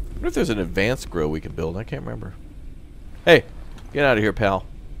 I wonder if there's an advanced grow we can build. I can't remember. Hey, get out of here, pal.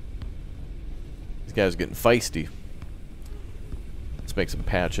 These guys are getting feisty. Let's make some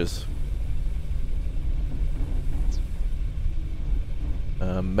patches.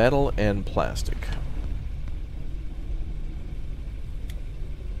 Metal and plastic.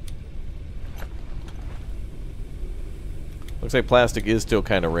 Looks like plastic is still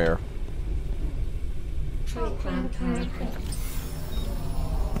kind of rare.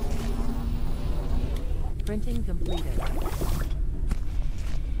 Printing completed.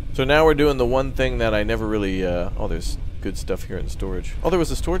 So now we're doing the one thing that I never really... oh, there's good stuff here in storage. Oh, there was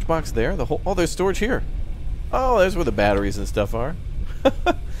a storage box there? Oh, there's storage here. Oh, there's where the batteries and stuff are.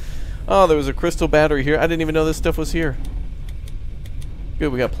 Oh, there was a crystal battery here. I didn't even know this stuff was here.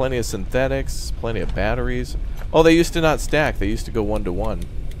 Good, we got plenty of synthetics, plenty of batteries. Oh, they used to not stack. They used to go 1 to 1.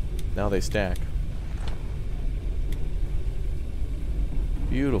 Now they stack.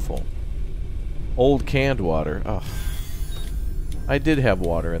 Beautiful. Old canned water. Oh, I did have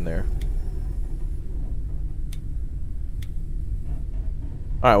water in there.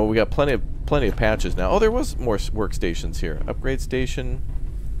 Alright, well, we got plenty of patches now. Oh, there was more workstations here. Upgrade station,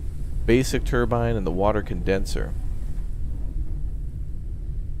 basic turbine, and the water condenser.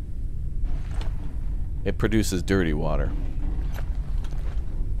 It produces dirty water.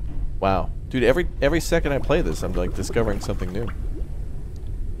 Wow. Dude, every second I play this, I'm like discovering something new.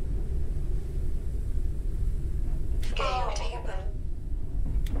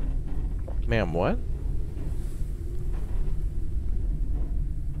 Ma'am, what?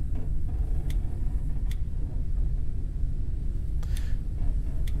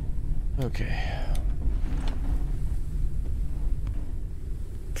 Okay.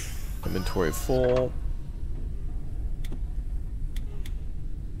 Inventory full.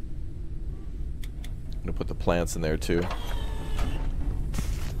 I'm gonna put the plants in there too.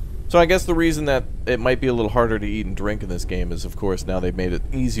 So I guess the reason that it might be a little harder to eat and drink in this game is, of course, now they've made it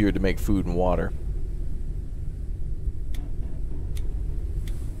easier to make food and water.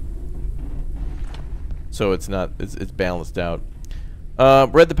 So it's not, it's balanced out.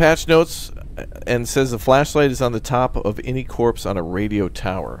 Read the patch notes and says the flashlight is on the top of any corpse on a radio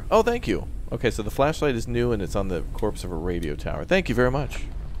tower. Oh, thank you. Okay, so the flashlight is new and it's on the corpse of a radio tower. Thank you very much.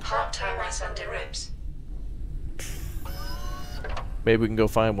 Hot towers under ribs. Maybe we can go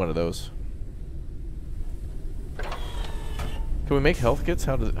find one of those. Can we make health kits?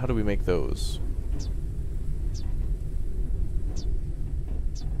 How do we make those?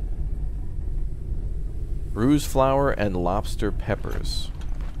 Bruise flour and lobster peppers.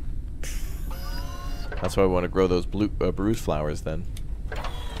 That's why we want to grow those bruise flowers then.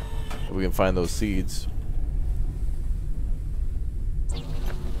 We can find those seeds.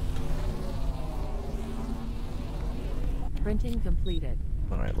 Printing completed.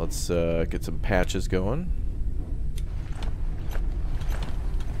 Alright, let's get some patches going.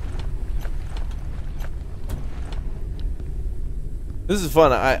 This is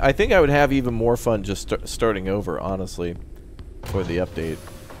fun. I think I would have even more fun just starting over, honestly, for the update.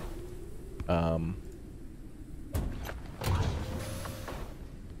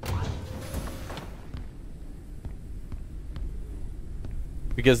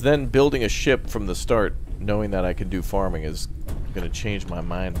 Because then building a ship from the start, knowing that I can do farming, is going to change my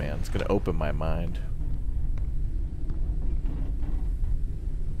mind, man. It's going to open my mind.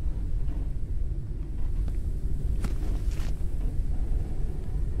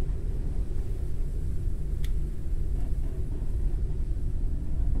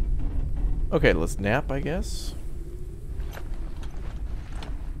 Okay, let's nap, I guess.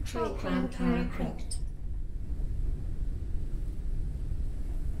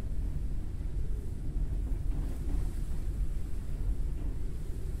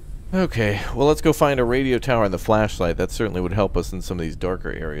 Okay, well, let's go find a radio tower and the flashlight. That certainly would help us in some of these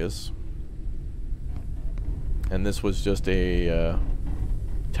darker areas. And this was just a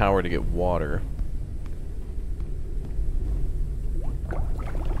tower to get water.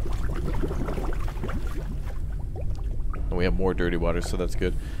 And we have more dirty water, so that's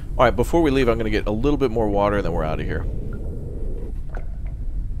good. Alright, before we leave, I'm going to get a little bit more water, and then we're out of here.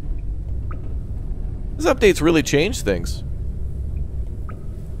 This update's really changed things.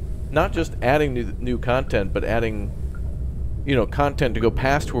 Not just adding new content, but adding, you know, content to go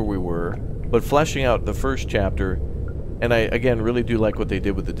past where we were, but fleshing out the first chapter. And I, again, really do like what they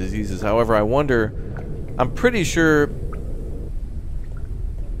did with the diseases. However, I wonder, I'm pretty sure,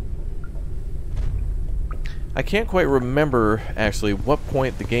 I can't quite remember, actually, what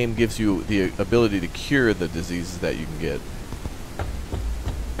point the game gives you the ability to cure the diseases that you can get.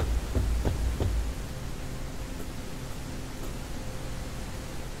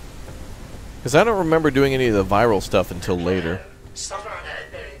 Because I don't remember doing any of the viral stuff until later.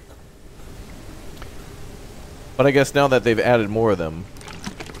 But I guess now that they've added more of them,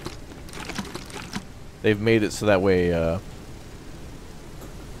 they've made it so that way, that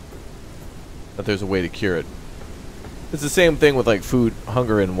there's a way to cure it. It's the same thing with, like, food,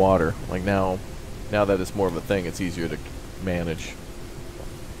 hunger, and water. Like, now that it's more of a thing, it's easier to manage.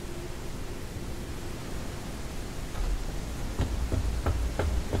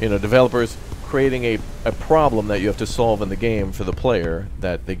 You know, developers creating a problem that you have to solve in the game for the player,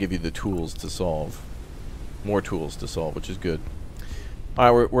 that they give you the tools to solve. More tools to solve, which is good.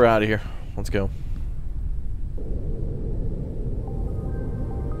 Alright, we're out of here. Let's go.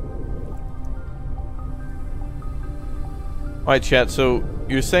 Alright, chat, so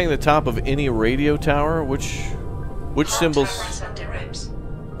you're saying the top of any radio tower? Which symbols?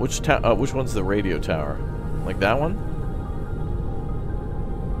 Which one's the radio tower? Like that one?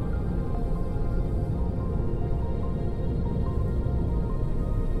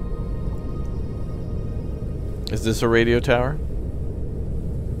 Is this a radio tower?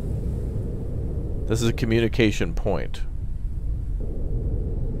 This is a communication point.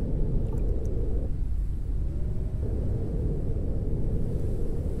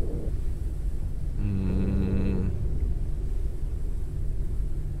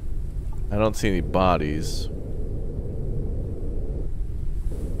 I don't see any bodies.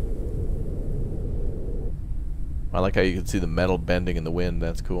 I like how you can see the metal bending in the wind.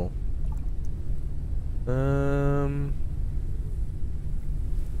 That's cool.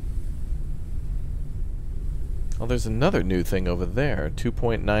 Oh, there's another new thing over there.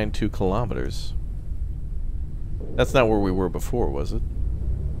 2.92 kilometers. That's not where we were before, was it?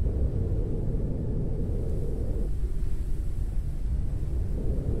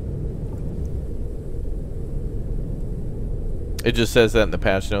 It just says that in the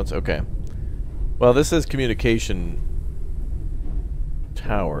patch notes? Okay. Well, this is communication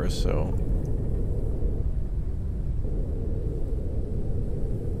tower, so...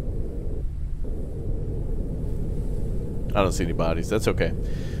 I don't see any bodies. That's okay.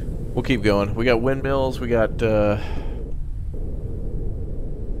 We'll keep going. We got windmills. We got,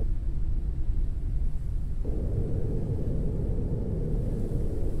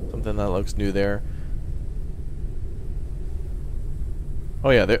 something that looks new there. Oh,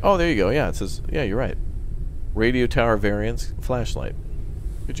 yeah. There you go. Yeah, it says... Yeah, you're right. Radio tower variants. Flashlight.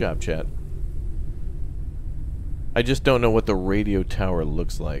 Good job, chat. I just don't know what the radio tower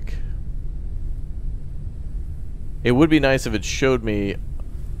looks like. It would be nice if it showed me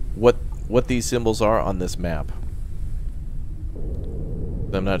what these symbols are on this map.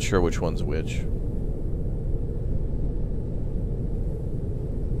 I'm not sure which one's which. Is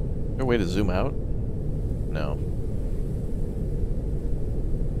there a way to zoom out? No.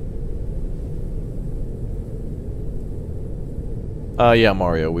 Yeah,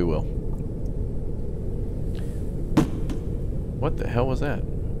 Mario, we will. What the hell was that?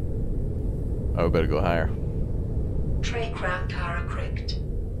 Oh, we better go higher. Tray crown tower cricked.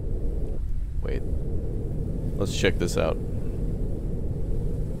 Wait. Let's check this out.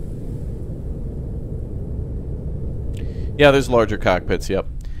 Yeah, there's larger cockpits, yep.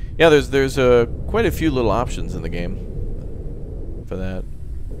 Yeah, there's quite a few little options in the game for that.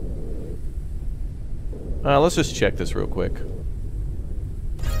 Let's just check this real quick.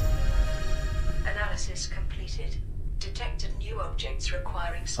 Analysis completed. Detected new objects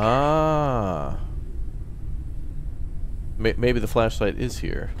requiring scanning. Ah. Maybe the flashlight is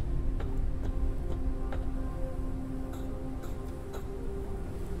here.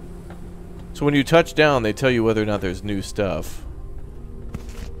 So when you touch down, they tell you whether or not there's new stuff.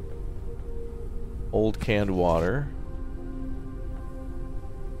 Old canned water.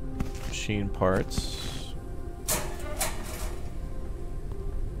 Machine parts.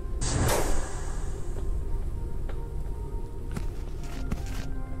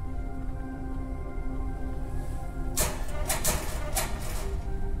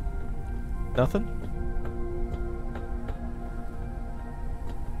 Nothing?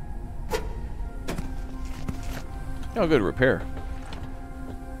 Oh, good repair.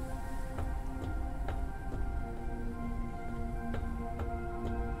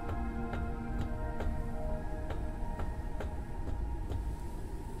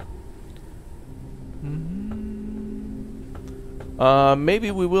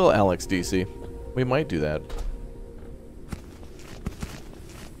 Maybe we will, Alex DC. We might do that.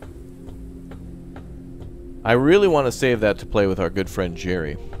 I really want to save that to play with our good friend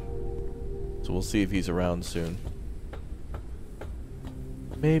Jerry. So we'll see if he's around soon.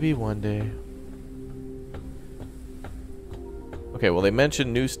 Maybe one day. Okay, well they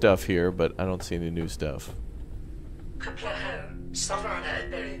mentioned new stuff here, but I don't see any new stuff.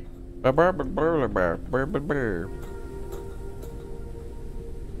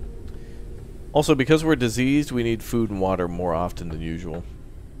 Also, because we're diseased, we need food and water more often than usual.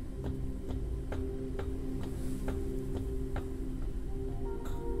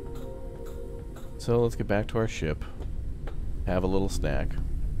 So let's get back to our ship. Have a little snack.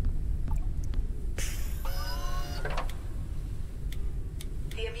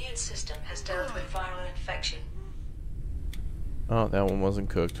 The immune system has dealt with viral infection. Oh, that one wasn't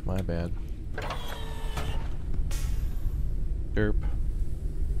cooked. My bad. Derp.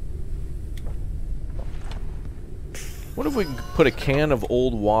 What if we can put a can of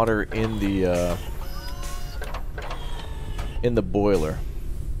old water in the boiler?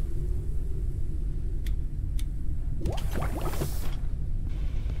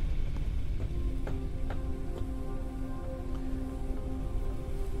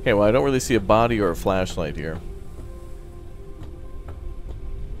 Okay, well I don't really see a body or a flashlight here.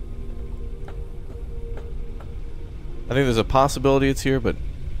 I think there's a possibility it's here, but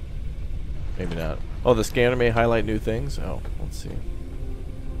maybe not. Oh, the scanner may highlight new things? Oh, let's see.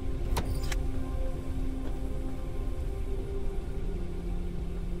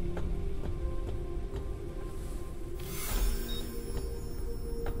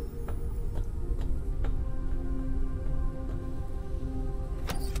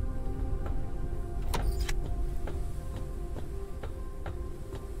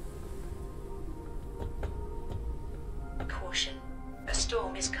 Caution. A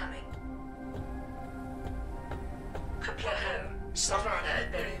storm is coming.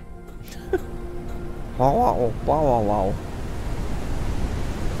 Wow, wow, wow, wow.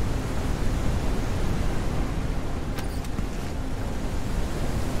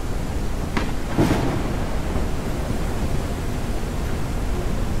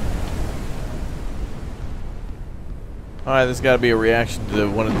 Alright, there's got to be a reaction to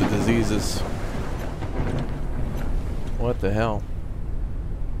one of the diseases. What the hell?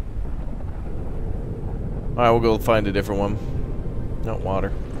 Alright, we'll go find a different one. Not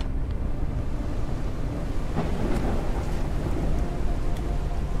water.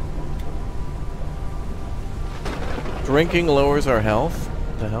 Drinking lowers our health?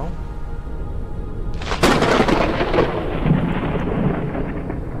 What the hell?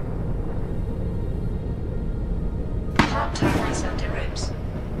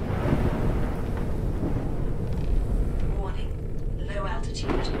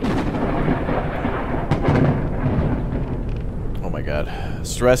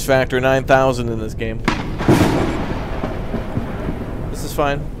 Stress factor 9,000 in this game. This is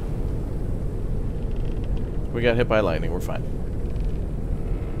fine. We got hit by lightning, we're fine.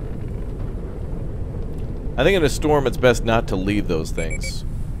 I think in a storm it's best not to leave those things.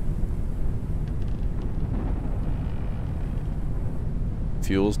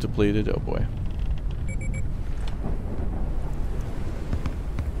 Fuel's depleted, oh boy.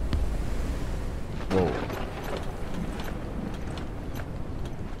 Whoa.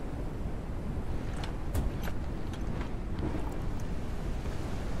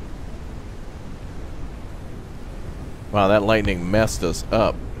 Wow, that lightning messed us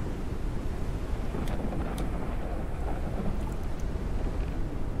up.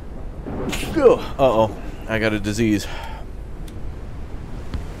 Uh-oh. I got a disease.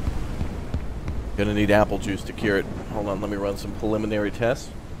 Gonna need apple juice to cure it. Hold on, let me run some preliminary tests.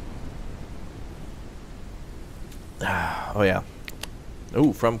 Oh, yeah.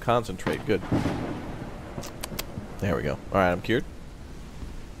 Ooh, from concentrate. Good. There we go. Alright, I'm cured.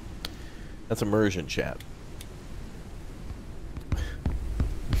 That's immersion, chat.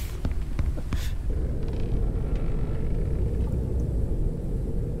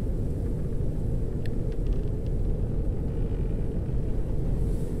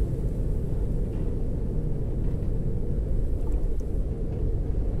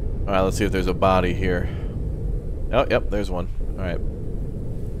 Alright, let's see if there's a body here. Oh, yep, there's one. Alright.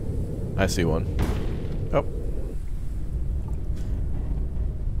 I see one. Oh.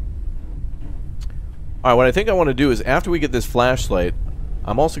 Alright, what I think I want to do is, after we get this flashlight,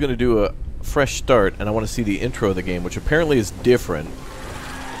 I'm also going to do a fresh start, and I want to see the intro of the game, which apparently is different.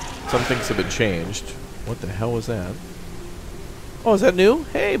 Some things have been changed. What the hell was that? Oh, is that new?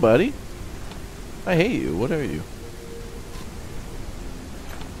 Hey, buddy. I hate you. What are you?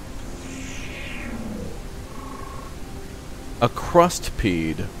 A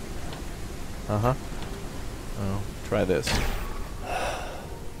crustpede. Uh-huh. Oh, try this.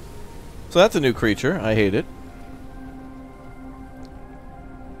 So that's a new creature. I hate it.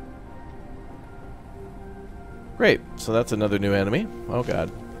 Great. So that's another new enemy. Oh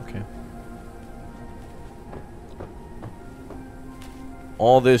god. Okay.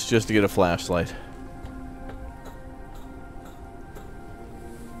 All this just to get a flashlight.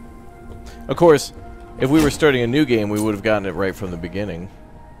 Of course, if we were starting a new game, we would have gotten it right from the beginning.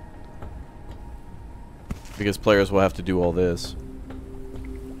 Because players will have to do all this.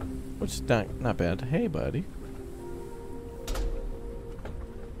 Which is not bad. Hey, buddy.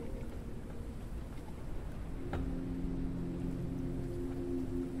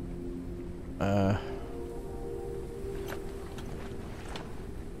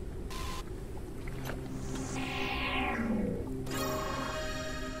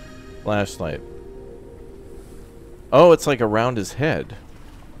 Flashlight. Oh, it's like around his head.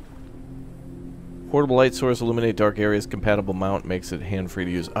 Portable light source, illuminate dark areas, compatible mount, makes it hand-free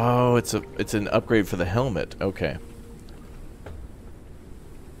to use. Oh, it's an upgrade for the helmet. Okay.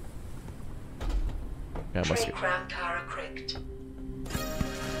 Yeah, must get...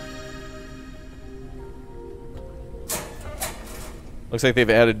 Looks like they've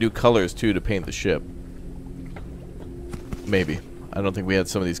added new colors too to paint the ship. Maybe. I don't think we had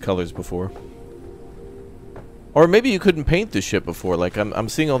some of these colors before. Or maybe you couldn't paint the ship before. Like, I'm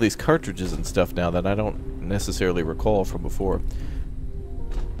seeing all these cartridges and stuff now that I don't necessarily recall from before.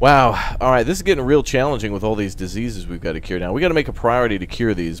 Wow. Alright, this is getting real challenging with all these diseases we've got to cure now. We got to make a priority to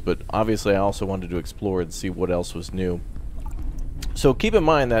cure these, but obviously I also wanted to explore and see what else was new. So keep in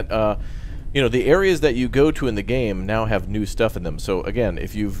mind that, you know, the areas that you go to in the game now have new stuff in them. So again,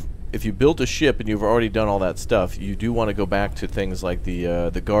 if you built a ship and you've already done all that stuff, you do want to go back to things like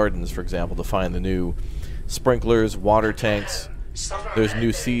the gardens, for example, to find the new sprinklers, water tanks. There's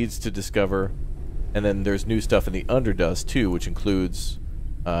new seeds to discover. And then there's new stuff in the Underdust, too, which includes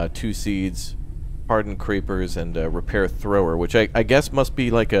 2 seeds, hardened creepers, and a repair thrower, which I guess must be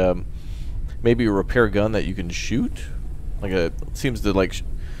like maybe a repair gun that you can shoot. Seems to like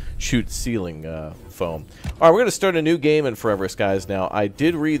shoot ceiling foam. All right, we're going to start a new game in Forever Skies now. I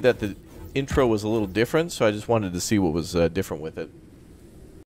did read that the intro was a little different, so I just wanted to see what was different with it.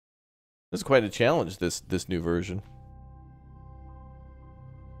 This is quite a challenge, this new version.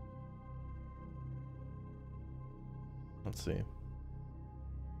 Let's see.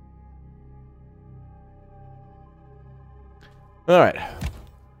 All right.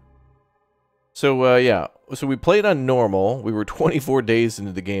 So, yeah. So we played on normal. We were 24 days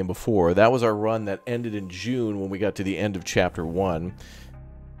into the game before. That was our run that ended in June when we got to the end of Chapter 1.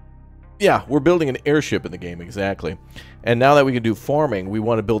 Yeah, we're building an airship in the game, exactly. And now that we can do farming, we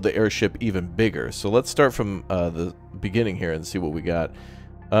want to build the airship even bigger. So let's start from the beginning here and see what we got.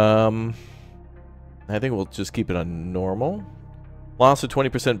 I think we'll just keep it on normal. Loss of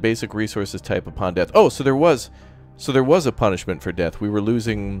 20% basic resources type upon death. Oh, so there was a punishment for death. We were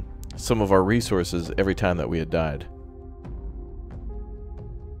losing some of our resources every time that we had died.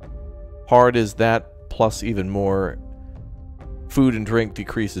 Hard is that, plus even more. Food and drink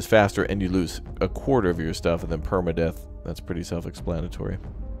decreases faster, and you lose a quarter of your stuff, and then permadeath. That's pretty self-explanatory.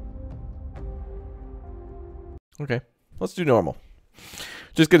 Okay, let's do normal.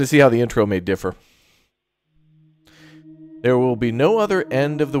 Just going to see how the intro may differ. There will be no other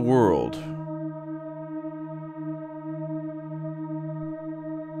end of the world.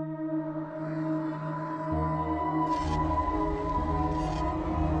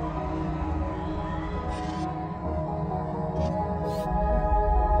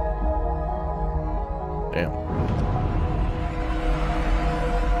 Damn.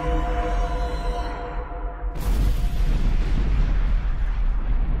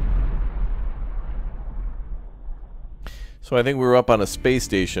 So I think we were up on a space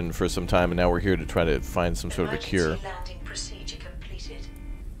station for some time, and now we're here to try to find some sort of a cure. Landing procedure completed.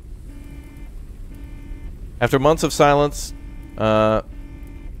 After months of silence,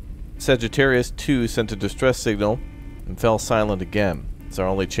 Sagittarius 2 sent a distress signal and fell silent again. It's our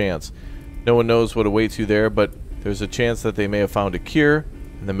only chance. No one knows what awaits you there, but there's a chance that they may have found a cure,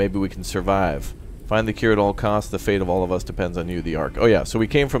 and then maybe we can survive. Find the cure at all costs. The fate of all of us depends on you, the Ark. Oh yeah, so we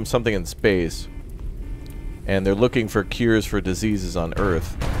came from something in space, and they're looking for cures for diseases on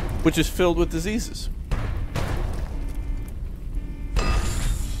Earth, which is filled with diseases.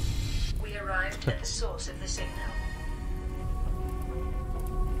 We arrived at the source of the signal.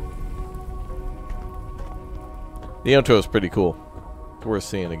 The intro is pretty cool. It's worth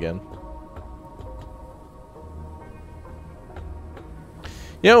seeing again.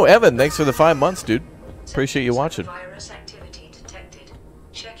 Yo, Evan, thanks for the 5 months, dude. Appreciate you watching. Virus activity detected.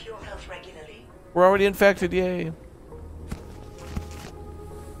 Check your health regularly. We're already infected, yay.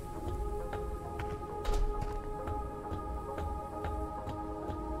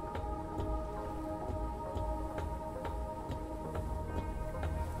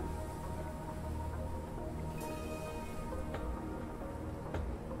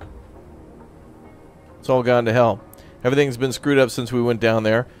 It's all gone to hell. Everything's been screwed up since we went down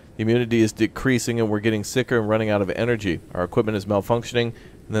there. The immunity is decreasing and we're getting sicker and running out of energy. Our equipment is malfunctioning.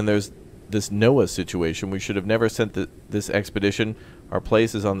 And then there's this Noah situation. We should have never sent this expedition. Our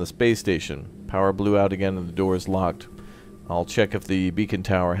place is on the space station. Power blew out again and the door is locked. I'll check if the beacon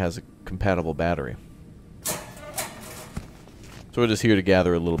tower has a compatible battery. So we're just here to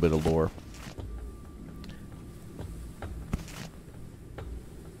gather a little bit of lore.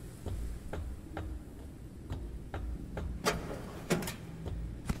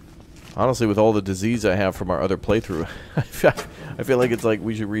 Honestly, with all the disease I have from our other playthrough, I feel like it's like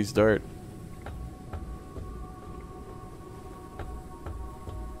we should restart.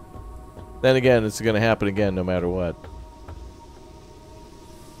 Then again, it's going to happen again no matter what.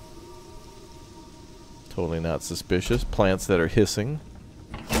 Totally not suspicious. Plants that are hissing.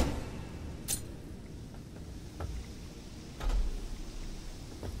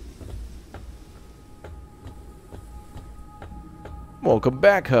 Welcome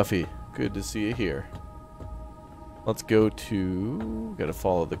back, Huffy. Good to see you here. Let's go to... Gotta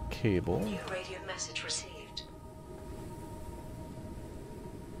follow the cable. New radio message received.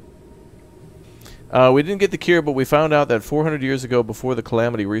 We didn't get the cure, but we found out that 400 years ago, before the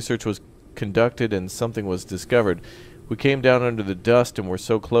calamity, research was conducted and something was discovered. We came down under the dust and were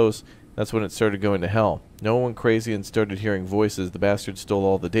so close, that's when it started going to hell. No one went crazy and started hearing voices. The bastard stole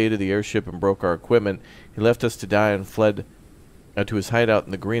all the data, the airship, and broke our equipment. He left us to die and fled to his hideout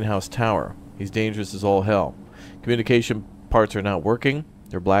in the greenhouse tower. He's dangerous as all hell. Communication parts are not working.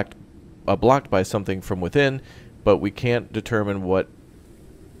 They're blocked by something from within, but we can't determine what.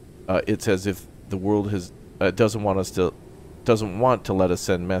 It's as if the world has doesn't want to let us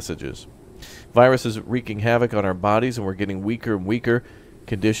send messages. Virus is wreaking havoc on our bodies, and we're getting weaker and weaker.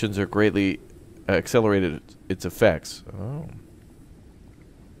 Conditions are greatly accelerated its effects. Oh.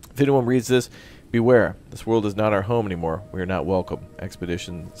 If anyone reads this, beware. This world is not our home anymore. We are not welcome.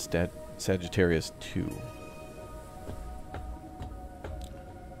 Expedition Sagittarius 2.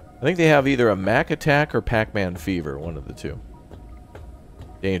 I think they have either a Mac attack or Pac-Man fever, one of the two.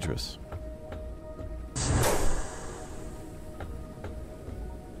 Dangerous.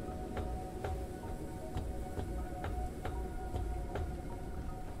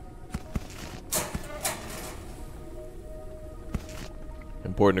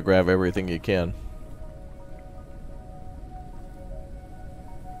 Important to grab everything you can.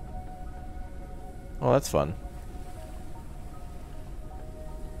 Oh, that's fun.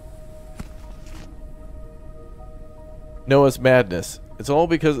 Noah's madness. It's all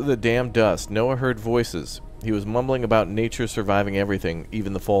because of the damn dust. Noah heard voices. He was mumbling about nature surviving everything,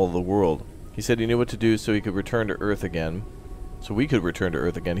 even the fall of the world. He said he knew what to do so he could return to Earth again. So we could return to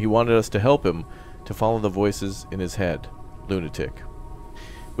Earth again. He wanted us to help him to follow the voices in his head. Lunatic.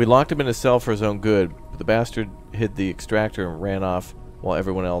 We locked him in a cell for his own good, but the bastard hid the extractor and ran off while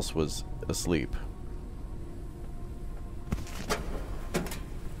everyone else was asleep.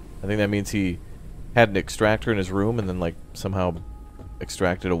 I think that means he had an extractor in his room and then like somehow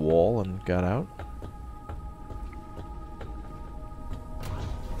extracted a wall and got out.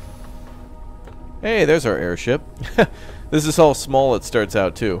 Hey, there's our airship. This is how small it starts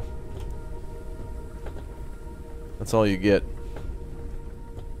out too. That's all you get.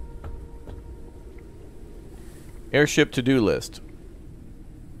 Airship to-do list.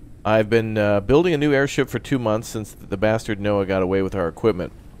 I've been building a new airship for 2 months since the bastard Noah got away with our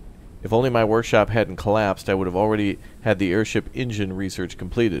equipment. If only my workshop hadn't collapsed, I would have already had the airship engine research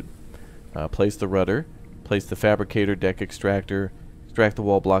completed. Place the rudder, place the fabricator deck extractor, extract the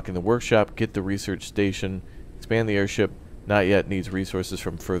wall blocking the workshop, get the research station, expand the airship, not yet needs resources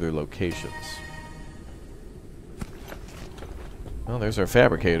from further locations. Well, there's our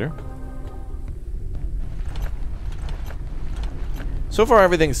fabricator. So far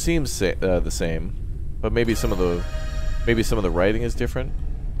everything seems the same, but maybe some of the writing is different.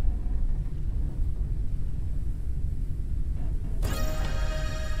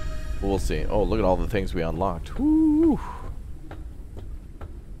 We'll see. Oh, look at all the things we unlocked. Woo!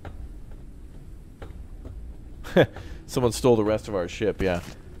 Someone stole the rest of our ship, yeah.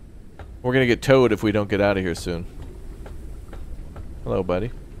 We're gonna get towed if we don't get out of here soon. Hello,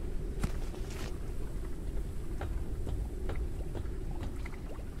 buddy.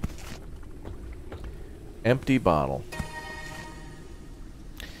 Empty bottle.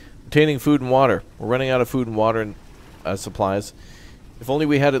 Obtaining food and water. We're running out of food and water and supplies. If only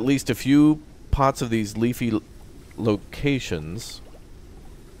we had at least a few pots of these leafy locations.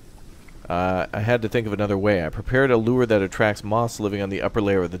 I had to think of another way. I prepared a lure that attracts moths living on the upper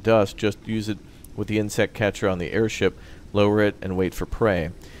layer of the dust. Just use it with the insect catcher on the airship, lower it, and wait for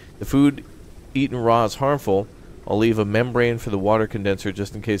prey. The food eaten raw is harmful. I'll leave a membrane for the water condenser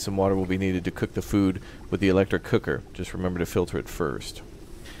just in case some water will be needed to cook the food with the electric cooker. Just remember to filter it first.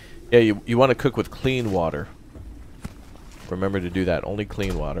 Yeah, you want to cook with clean water. Remember to do that. Only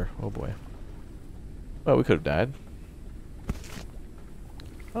clean water. Oh boy. Oh, we could have died.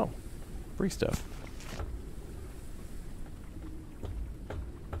 Oh. Free stuff.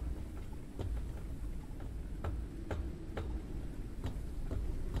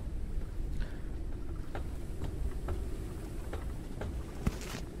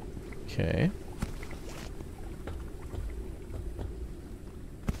 Okay.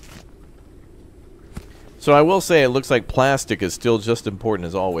 So I will say it looks like plastic is still just important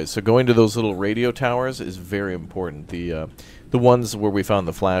as always. So going to those little radio towers is very important. The ones where we found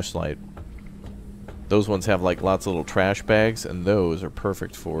the flashlight. Those ones have like lots of little trash bags, and those are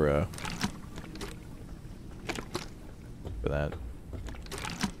perfect for that.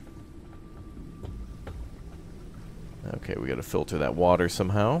 Okay, we got to filter that water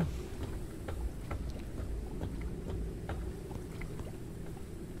somehow.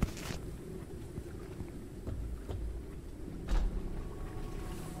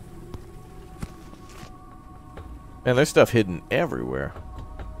 Man, there's stuff hidden everywhere.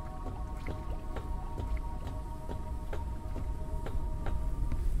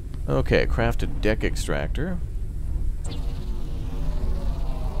 Okay, craft a deck extractor.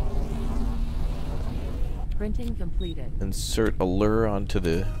 Printing completed. Insert a lure onto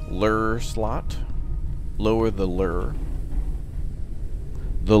the lure slot. Lower the lure.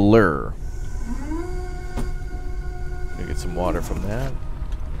 the lure. Gonna get some water from that.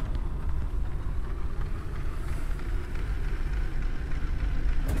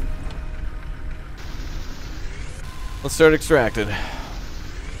 Let's start extracting.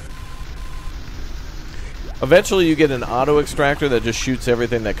 Eventually you get an auto extractor that just shoots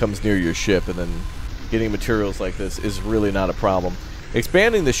everything that comes near your ship, and then getting materials like this is really not a problem.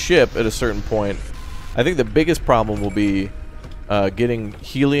 Expanding the ship at a certain point, I think the biggest problem will be getting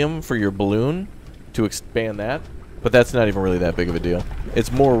helium for your balloon to expand that, but that's not even really that big of a deal.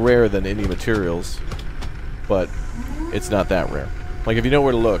 It's more rare than any materials, but it's not that rare. Like, if you know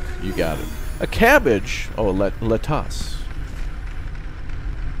where to look, you got it. A cabbage. Oh, lettuce.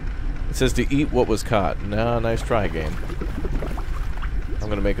 It says to eat what was caught. No, nice try, game. I'm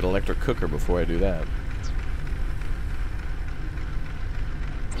going to make an electric cooker before I do that.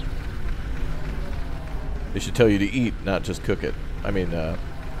 They should tell you to eat, not just cook it. I mean,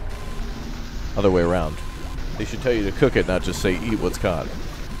 other way around. They should tell you to cook it, not just say eat what's caught.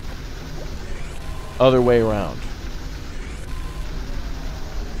 Other way around.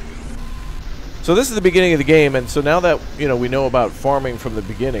 So this is the beginning of the game, and so now that, you know, we know about farming from the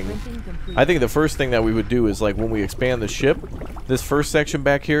beginning, I think the first thing that we would do is, like, when we expand the ship, this first section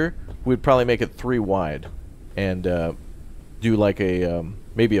back here, we'd probably make it 3 wide, and do like a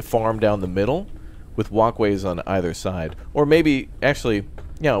maybe a farm down the middle with walkways on either side, or maybe actually,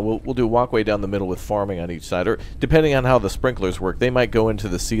 yeah, we'll do a walkway down the middle with farming on each side, or depending on how the sprinklers work, they might go into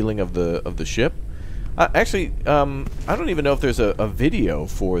the ceiling of the ship. Actually, I don't even know if there's a video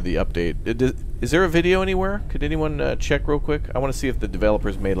for the update. Is there a video anywhere? Could anyone check real quick? I want to see if the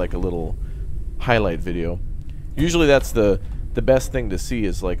developers made like a little highlight video. Usually that's the best thing to see,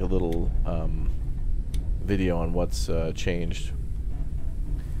 is like a little video on what's changed.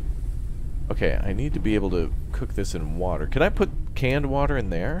 Okay, I need to be able to cook this in water. Can I put canned water in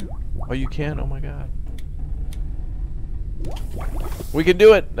there? Oh, you can? Oh my god. We can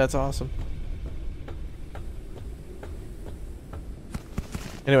do it! That's awesome.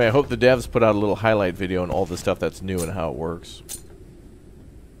 Anyway, I hope the devs put out a little highlight video on all the stuff that's new and how it works.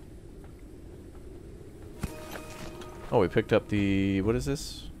 Oh, we picked up the... what is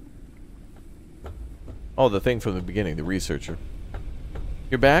this? Oh, the thing from the beginning, the researcher.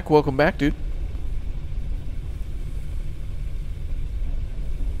 You're back? Welcome back, dude.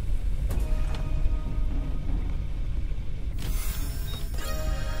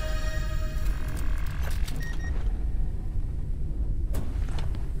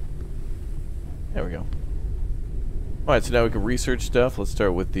 There we go. Alright, so now we can research stuff. Let's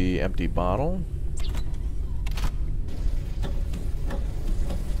start with the empty bottle.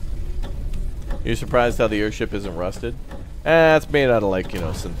 You're surprised how the airship isn't rusted? It's made out of, like, you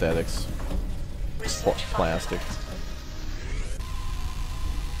know, synthetics. Plastic.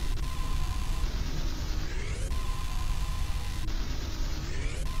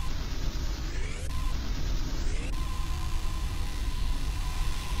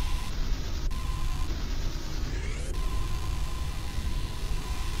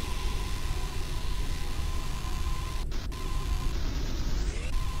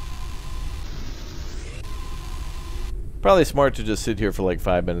 Probably smart to just sit here for like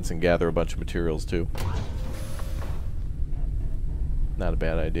 5 minutes and gather a bunch of materials too. Not a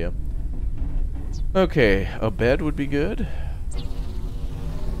bad idea. Okay, a bed would be good.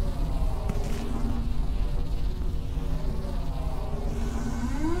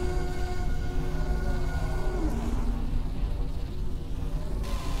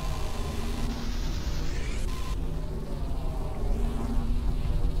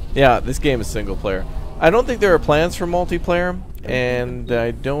 Yeah, this game is single player. I don't think there are plans for multiplayer, and I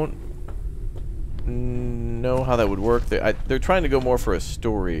don't know how that would work. They're trying to go more for a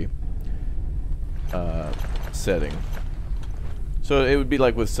story setting. So it would be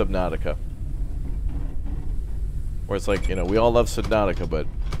like with Subnautica, where it's like, you know, we all love Subnautica, but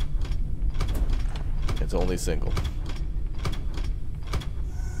it's only single.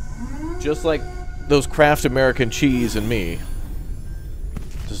 Just like those Kraft American cheese and me.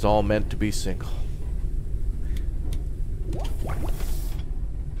 Just all meant to be single.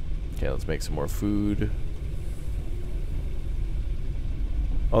 Okay, let's make some more food.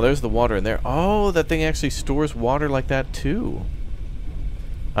 Oh, there's the water in there. Oh, that thing actually stores water like that too.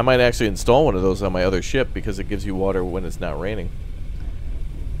 I might actually install one of those on my other ship because it gives you water when it's not raining.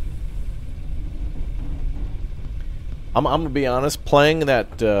 I'm gonna be honest, playing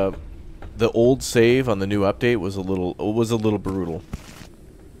that the old save on the new update was a little brutal.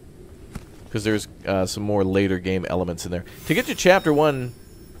 Because there's some more later game elements in there. To get to Chapter 1,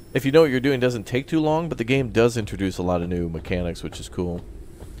 if you know what you're doing, doesn't take too long, but the game does introduce a lot of new mechanics, which is cool.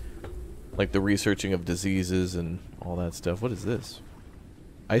 Like the researching of diseases and all that stuff. What is this?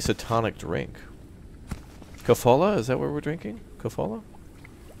 Isotonic drink. Kofola? Is that what we're drinking? Kofola?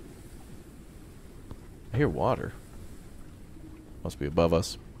 I hear water. Must be above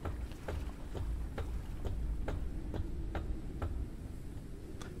us.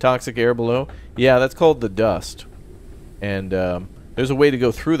 Toxic air below. Yeah, that's called the dust. And there's a way to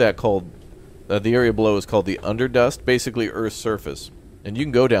go through that called... the area below is called the underdust. Basically Earth's surface. And you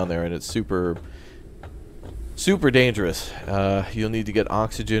can go down there and it's super dangerous. You'll need to get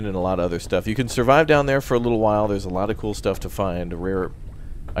oxygen and a lot of other stuff. You can survive down there for a little while. There's a lot of cool stuff to find. Rare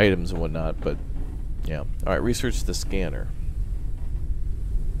items and whatnot. But, yeah. Alright, research the scanner.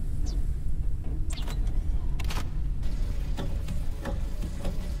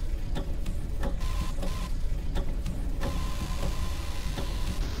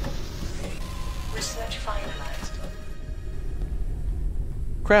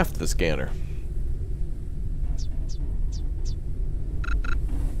 Craft the scanner.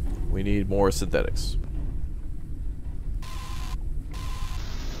 We need more synthetics.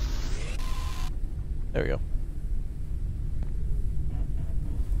 There we go.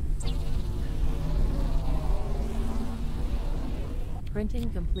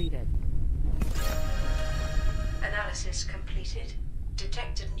 Printing completed. Analysis completed.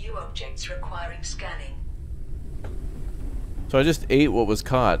 Detected new objects requiring scanning. So I just ate what was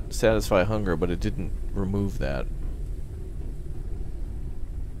caught, satisfy hunger, but it didn't remove that.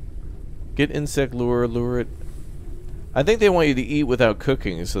 Get insect lure, lure it. I think they want you to eat without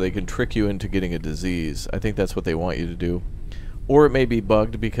cooking so they can trick you into getting a disease. I think that's what they want you to do. Or it may be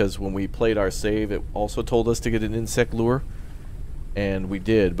bugged because when we played our save, it also told us to get an insect lure. And we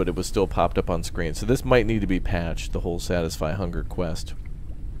did, but it was still popped up on screen. So this might need to be patched, the whole satisfy hunger quest.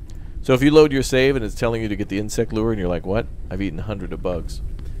 So if you load your save and it's telling you to get the insect lure and you're like, what? I've eaten 100 of bugs.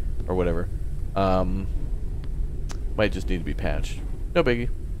 Or whatever. Might just need to be patched. No biggie.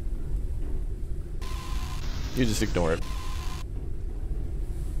 You just ignore it.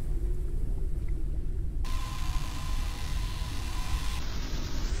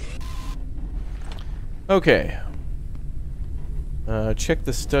 Okay. Check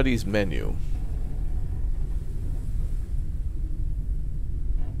the studies menu.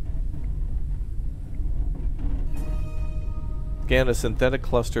 Scan a synthetic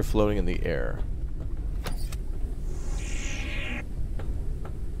cluster floating in the air.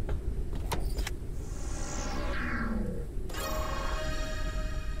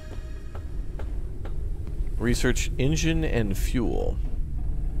 Research engine and fuel.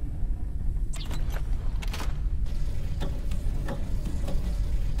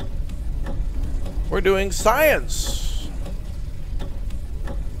 We're doing science!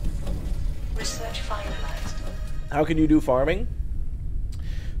 Research finalized. How can you do farming?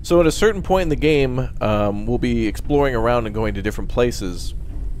 So at a certain point in the game, we'll be exploring around and going to different places,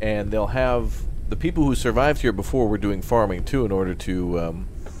 and they'll have the people who survived here before were doing farming too in order to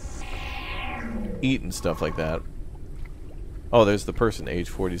eat and stuff like that. Oh, there's the person, age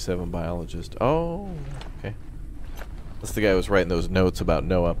 47 biologist. Oh, okay. That's the guy who was writing those notes about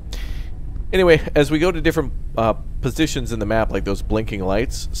Noah. Anyway, as we go to different positions in the map, like those blinking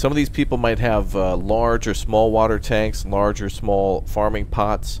lights, some of these people might have large or small water tanks, large or small farming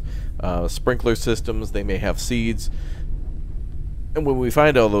pots, sprinkler systems, they may have seeds. And when we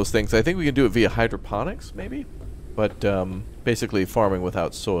find all those things, I think we can do it via hydroponics, maybe? But basically farming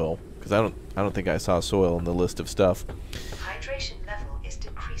without soil, because I don't think I saw soil in the list of stuff. Hydration level is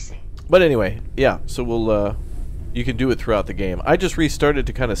decreasing. But anyway, yeah, so we'll you can do it throughout the game. I just restarted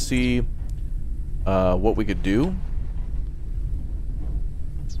to kind of see what we could do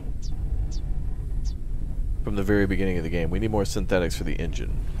from the very beginning of the game. We need more synthetics for the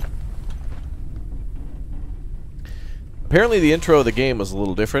engine. Apparently the intro of the game was a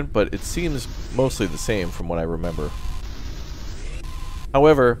little different, but it seems mostly the same from what I remember.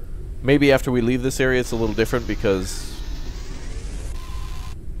 However, maybe after we leave this area it's a little different because...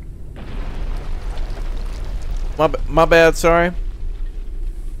 My bad, sorry.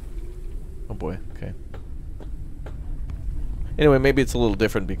 Oh boy, okay. Anyway, maybe it's a little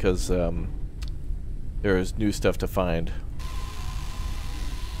different because there is new stuff to find.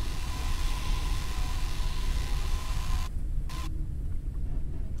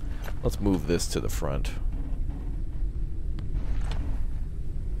 Let's move this to the front.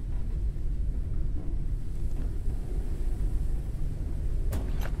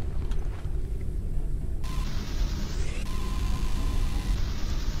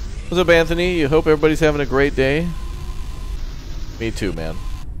 What's up, Anthony? You hope everybody's having a great day? Me too, man.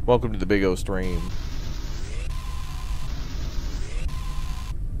 Welcome to the Big O stream.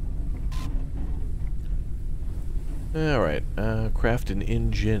 Alright, craft an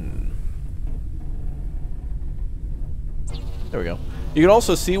engine. There we go. You can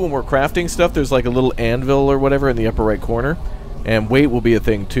also see when we're crafting stuff, there's like a little anvil or whatever in the upper right corner. And weight will be a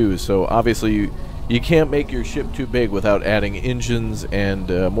thing too, so obviously you can't make your ship too big without adding engines and,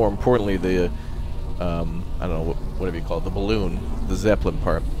 more importantly, the, I don't know, whatever you call it, the balloon, the Zeppelin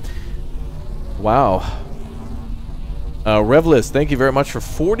part. Wow. Revlist, thank you very much for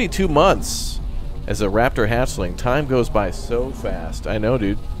 42 months as a Raptor hatchling. Time goes by so fast. I know,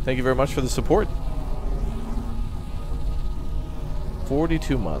 dude. Thank you very much for the support.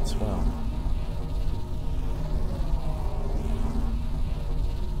 42 months. Wow.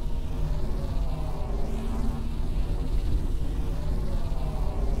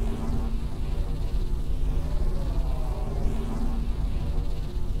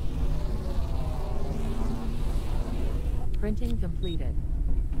 Printing completed.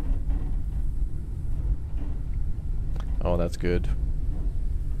 Oh, that's good.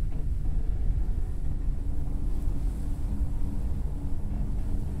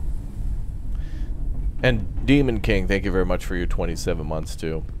 And Demon King, thank you very much for your 27 months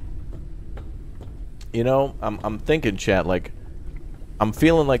too. You know, I'm thinking, chat, like, I'm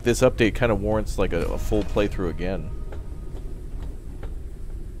feeling like this update kind of warrants like a full playthrough again.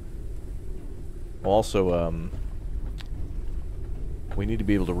 Also, we need to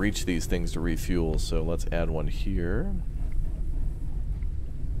be able to reach these things to refuel, so let's add one here.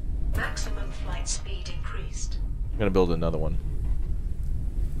 Maximum flight speed increased. I'm gonna build another one.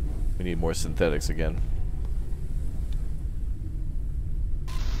 We need more synthetics again.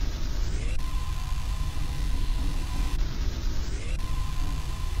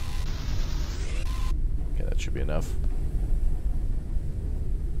 Okay, that should be enough.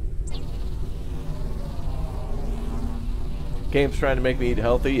 Game's trying to make me eat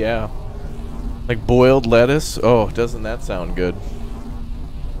healthy, yeah. Like boiled lettuce? Oh, doesn't that sound good?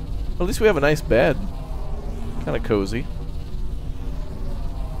 Well, at least we have a nice bed. Kind of cozy.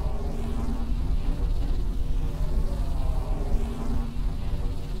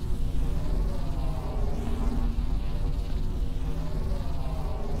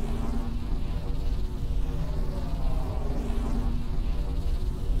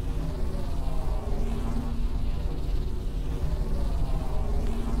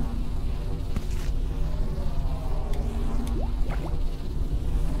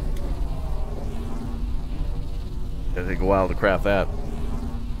 It'll take a while to craft that.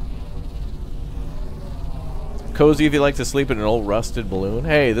 Cozy if you like to sleep in an old rusted balloon.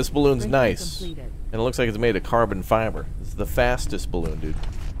 Hey, this balloon's nice. Completed. And it looks like it's made of carbon fiber. This is the fastest balloon, dude.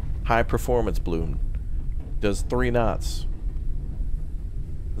 High performance balloon. Does 3 knots.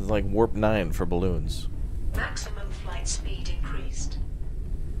 This is like warp 9 for balloons. Maximum flight speed increased.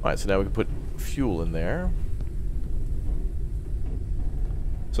 Alright, so now we can put fuel in there.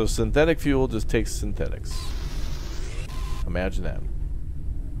 So synthetic fuel just takes synthetics. Imagine that.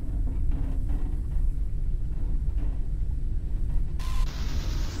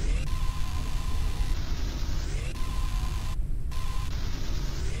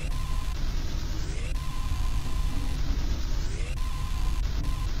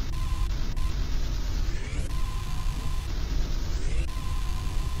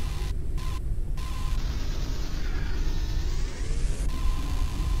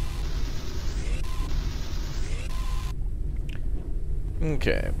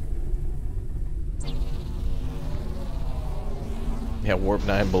 Okay. Yeah, warp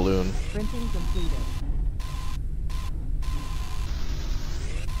 9 balloon. Printing completed.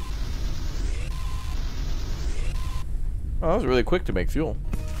 Oh, that was really quick to make fuel.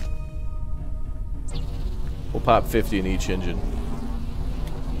 We'll pop 50 in each engine.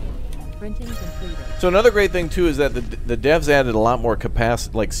 Printing completed. So another great thing too is that the devs added a lot more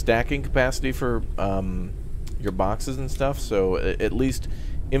capacity, like stacking capacity for your boxes and stuff. So at least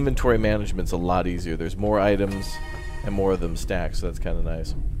inventory management's a lot easier. There's more items and more of them stacked, so that's kind of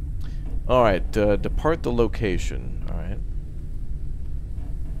nice. All right, depart the location. All right.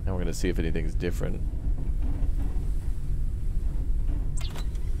 Now we're gonna see if anything's different.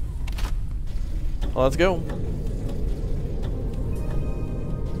 Well, let's go.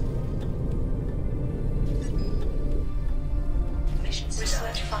 Mission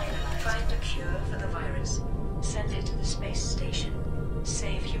research finalized. Find a cure for the virus. Send it to the space station.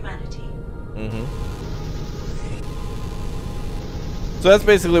 Save humanity. Mm-hmm. So that's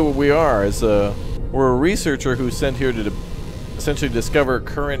basically what we are. Is we're a researcher who's sent here to essentially discover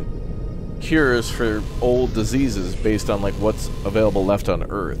current cures for old diseases based on like what's available left on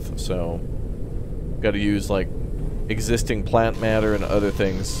Earth. So got to use like existing plant matter and other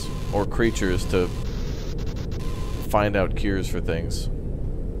things or creatures to find out cures for things.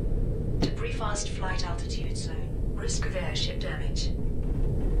 Debris fast flight altitude zone. Risk of airship damage.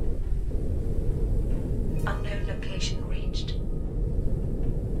 Unknown location reached.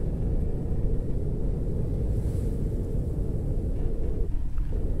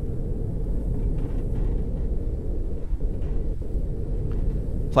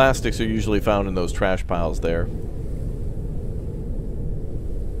 Plastics are usually found in those trash piles there.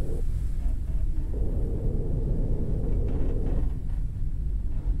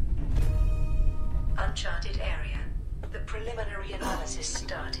 Uncharted area. The preliminary analysis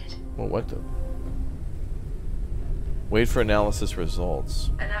started. Well, what the? Wait for analysis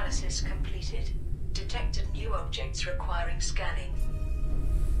results. Analysis completed. Detected new objects requiring scanning.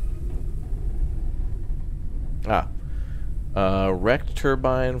 Ah. Wrecked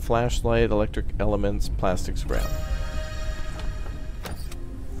turbine, flashlight, electric elements, plastic scrap.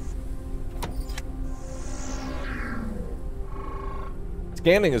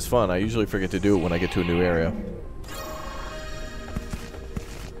 Scanning is fun. I usually forget to do it when I get to a new area.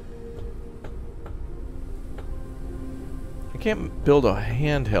 I can't build a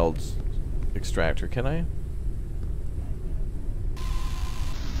handheld extractor, can I?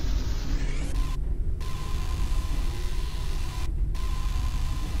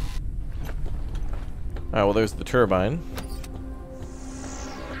 Alright, well there's the turbine.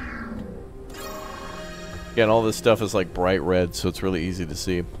 Again, all this stuff is like bright red, so it's really easy to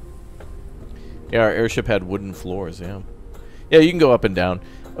see. Yeah, our airship had wooden floors, yeah. Yeah, you can go up and down.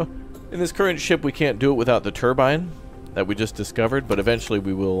 Oh, in this current ship, we can't do it without the turbine that we just discovered, but eventually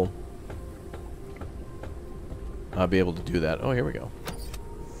we will be able to do that. Oh, here we go.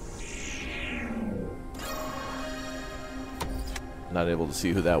 Not able to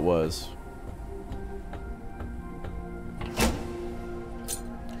see who that was.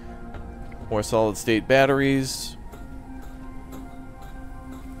 More solid-state batteries.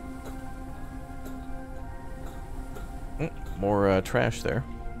 More trash there.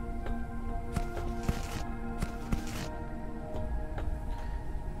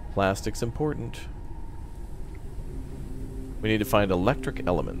 Plastic's important. We need to find electric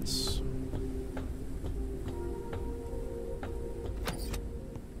elements.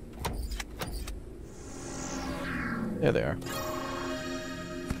 There they are.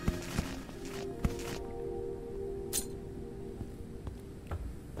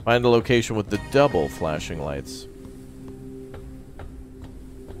 Find a location with the double flashing lights.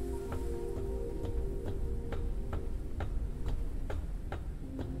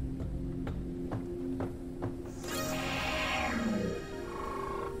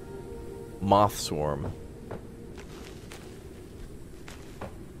 Moth swarm.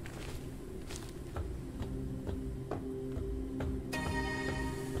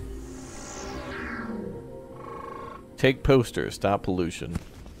 Take poster. Stop pollution.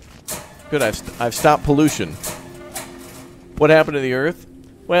 Good, I've stopped pollution. What happened to the Earth?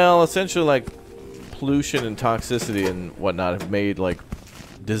 Well, essentially, like, pollution and toxicity and whatnot have made, like,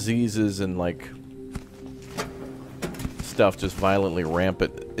 diseases and, like, stuff just violently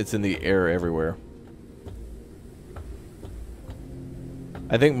rampant. It's in the air everywhere.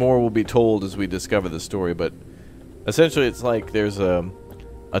 I think more will be told as we discover the story, but essentially it's like there's a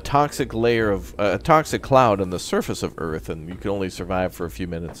toxic layer of a toxic cloud on the surface of Earth, and you can only survive for a few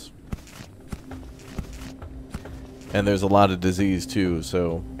minutes. And there's a lot of disease too,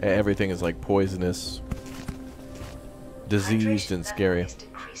 so everything is like poisonous, diseased, and scary.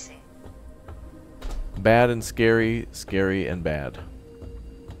 Bad and scary, scary and bad.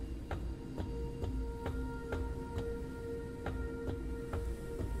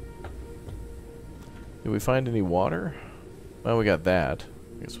 Did we find any water? Well, we got that.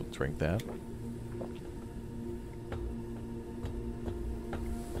 I guess we'll drink that.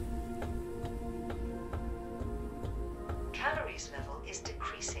 Calories level is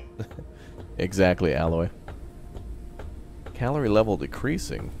decreasing. Exactly, Alloy. Calorie level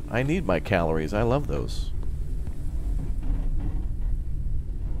decreasing. I need my calories. I love those.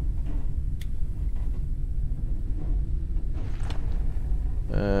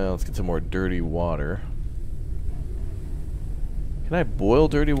 Let's get some more dirty water. Can I boil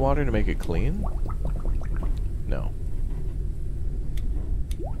dirty water to make it clean? No.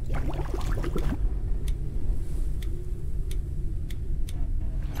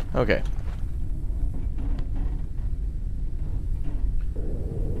 Okay.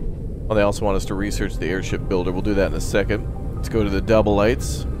 Well, they also want us to research the airship builder. We'll do that in a second. Let's go to the double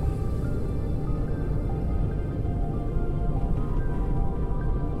lights.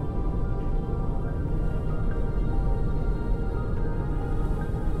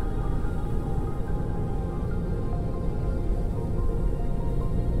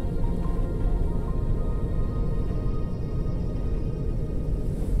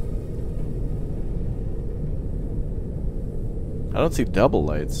 I don't see double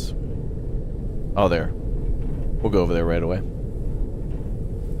lights. Oh, there. We'll go over there right away.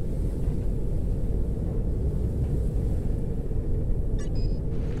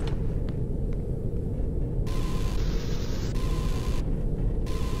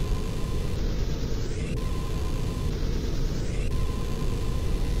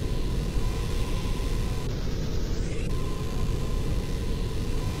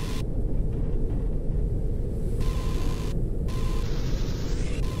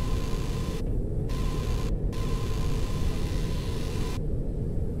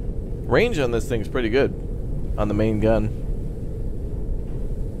 Range on this thing's pretty good on the main gun.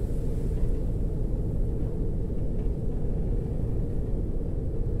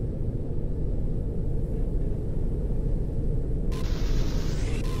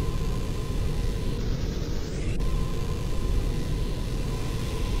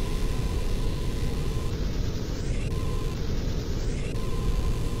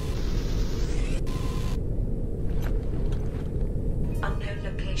 Unknown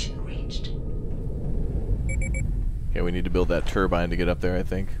location reached. Okay, we need to build that turbine to get up there, I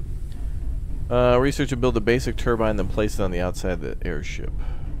think. Research and build the basic turbine, then place it on the outside of the airship.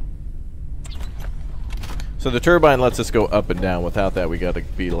 So the turbine lets us go up and down. Without that, we got to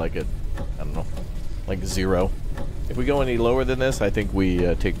be like at, I don't know, like 0. If we go any lower than this, I think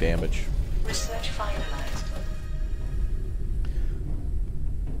we take damage. Research finalized.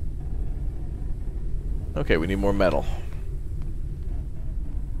 Okay, we need more metal.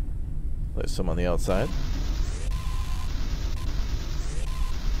 There's some on the outside.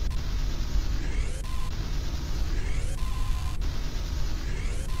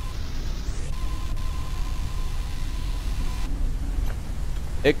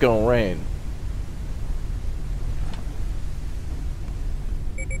 It gonna rain.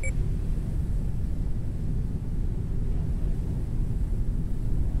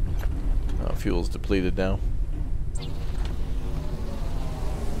 Oh, fuel's depleted now.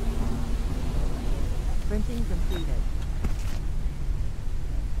 Printing completed.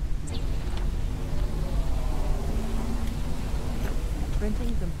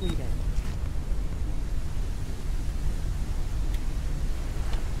 Printing completed.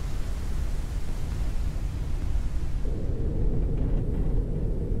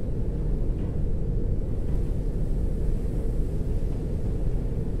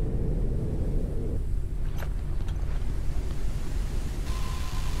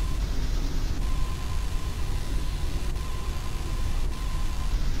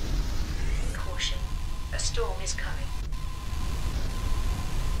 Caution. A storm is coming.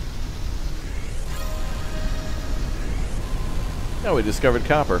 Now we discovered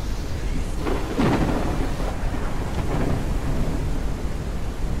copper.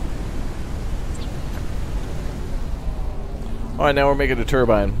 Alright, now we're making a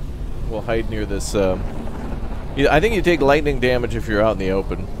turbine. We'll hide near this. I think you take lightning damage if you're out in the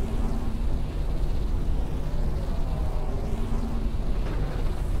open.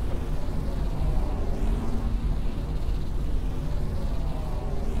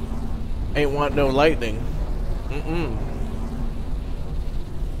 Ain't want no lightning. Mm-mm.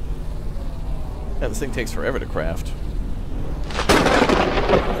 Yeah, this thing takes forever to craft.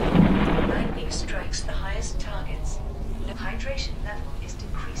 Lightning strikes the highest targets. The hydration level is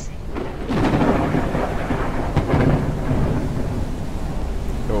decreasing.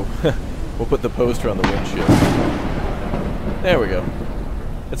 Oh, we'll put the poster on the windshield. There we go.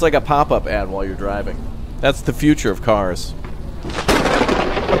 It's like a pop-up ad while you're driving. That's the future of cars.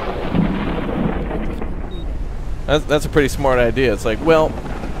 That's a pretty smart idea. It's like, well,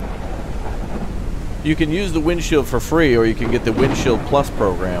 you can use the windshield for free, or you can get the Windshield Plus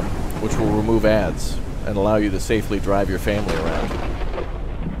program, which will remove ads and allow you to safely drive your family around.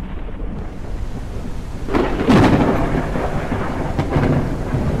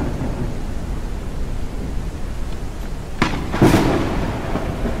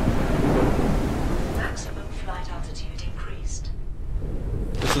 Maximum flight altitude increased.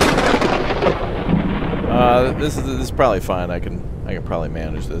 This is probably fine. I can probably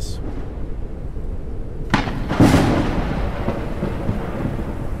manage this.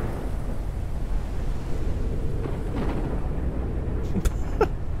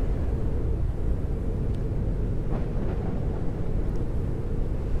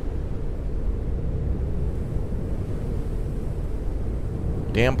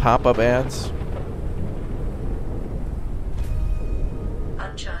 Damn pop-up ads.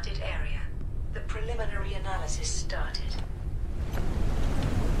 Uncharted area. The preliminary analysis started.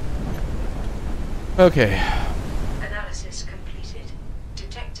 Okay. Analysis completed.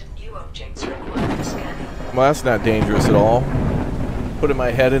 Detected new objects required for scanning. Well, that's not dangerous at all. Putting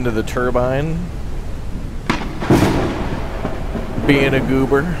my head into the turbine. Being a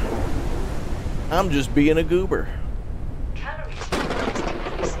goober. I'm just being a goober.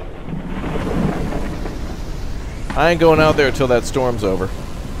 I ain't going out there till that storm's over.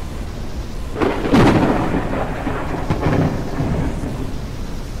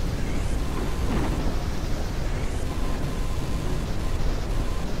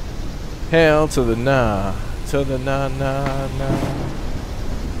 Hell to the nah, to the nah, nah, nah.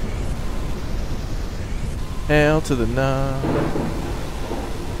 Hell to the nah.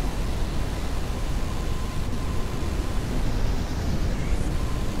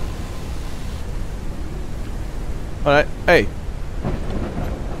 Alright, hey.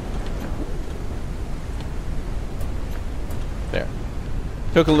 There.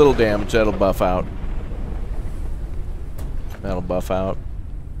 Took a little damage, that'll buff out. That'll buff out.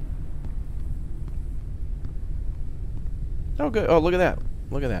 Oh, good. Oh, look at that.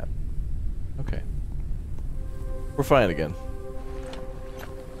 Look at that. Okay. We're fine again.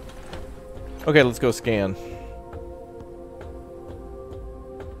 Okay, let's go scan.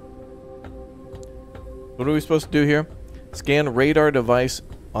 What are we supposed to do here? Scan radar device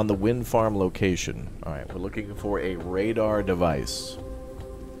on the wind farm location. Alright, we're looking for a radar device.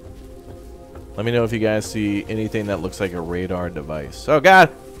 Let me know if you guys see anything that looks like a radar device. Oh, God!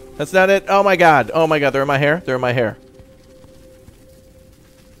 That's not it! Oh, my God! Oh, my God, they're in my hair? They're in my hair.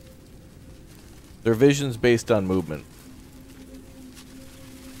 Their vision's based on movement.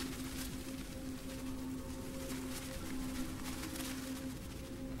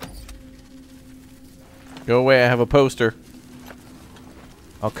 Go away, I have a poster.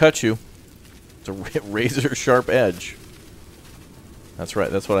 I'll cut you. It's a razor sharp edge. That's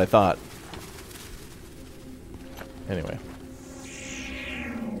right, that's what I thought. Anyway.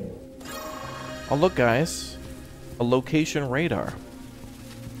 Oh, look, guys. A location radar.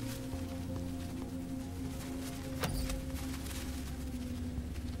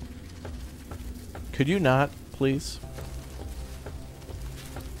 Could you not, please?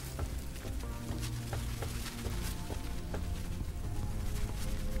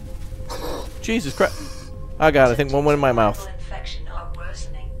 Jesus Christ. Oh God, I think one went in my mouth. Infection are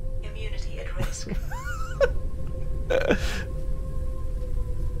worsening. Immunity at risk.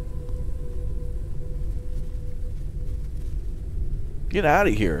 Get out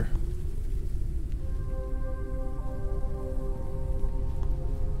of here.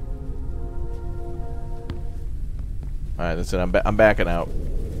 Alright, that's it. I'm backing out.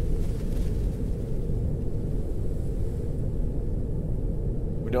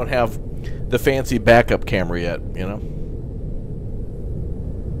 We don't have the fancy backup camera yet, you know?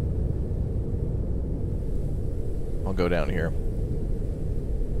 I'll go down here.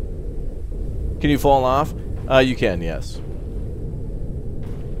 Can you fall off? You can, yes.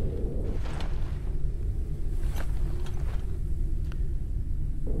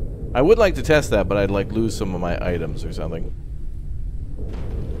 I would like to test that, but I'd like lose some of my items or something.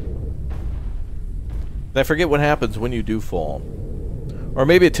 I forget what happens when you do fall. Or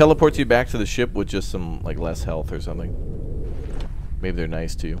maybe it teleports you back to the ship with just some, like, less health or something. Maybe they're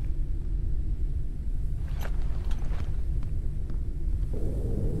nice to you.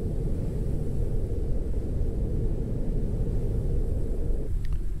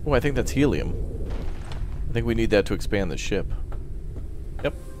 Oh, I think that's helium. I think we need that to expand the ship.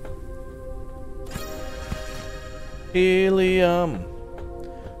 Yep. Helium.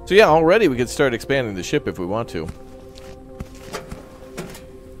 So yeah, already we could start expanding the ship if we want to.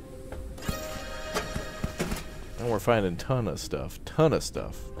 And we're finding ton of stuff. Ton of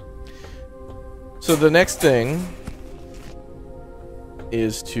stuff. So the next thing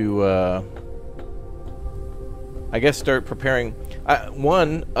is to, I guess, start preparing.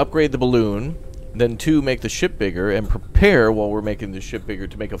 One, upgrade the balloon. Then two, make the ship bigger, and prepare while we're making the ship bigger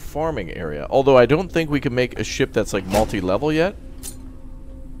to make a farming area. Although I don't think we can make a ship that's like multi-level yet.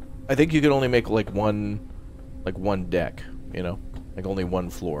 I think you can only make like one deck, you know, like only one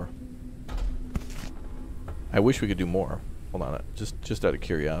floor. I wish we could do more. Hold on, just out of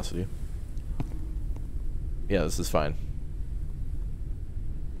curiosity. Yeah, this is fine.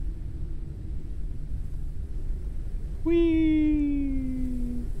 Whee!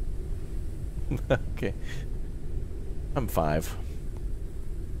 Okay. I'm 5.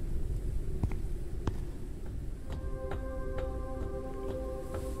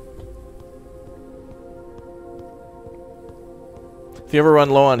 If you ever run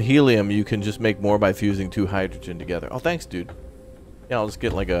low on helium, you can just make more by fusing 2 hydrogen together. Oh, thanks, dude. Yeah, I'll just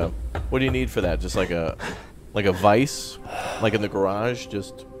get like a... What do you need for that? Just like a vice? Like in the garage?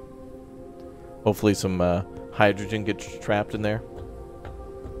 Just... Hopefully some hydrogen gets trapped in there.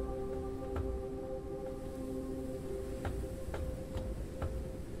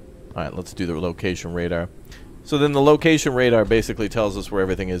 Alright, let's do the location radar. So then the location radar basically tells us where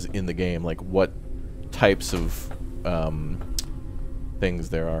everything is in the game, like what types of things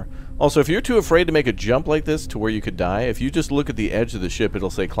there are. Also, if you're too afraid to make a jump like this to where you could die, if you just look at the edge of the ship,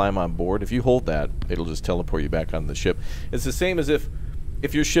 it'll say climb on board. If you hold that, it'll just teleport you back on the ship. It's the same as if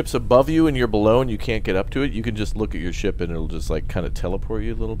your ship's above you and you're below and you can't get up to it, you can just look at your ship and it'll just like kind of teleport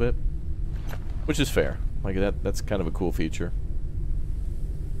you a little bit. Which is fair. Like that's kind of a cool feature.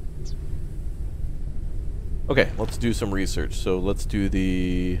 Okay, let's do some research. So let's do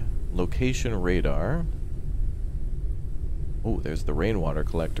the location radar. Oh, there's the rainwater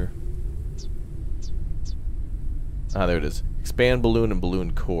collector. Ah, there it is. Expand balloon and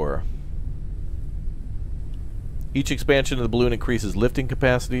balloon core. Each expansion of the balloon increases lifting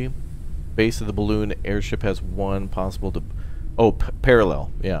capacity. Base of the balloon airship has one possible to... Oh,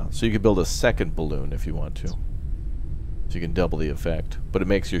 parallel. Yeah, so you can build a second balloon if you want to. So you can double the effect. But it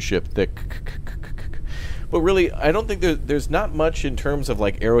makes your ship thick. But really, I don't think there's not much in terms of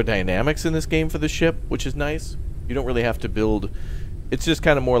like aerodynamics in this game for the ship, which is nice. You don't really have to build... It's just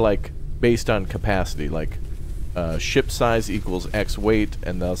kind of more like based on capacity, like ship size equals X weight,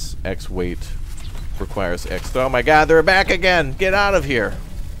 and thus X weight requires X... Oh my god, they're back again! Get out of here!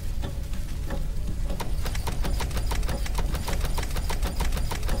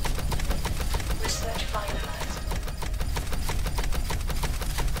 Research finalized.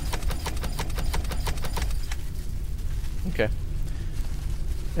 Okay.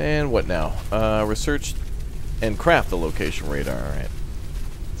 And what now? Research and craft the location radar. Alright.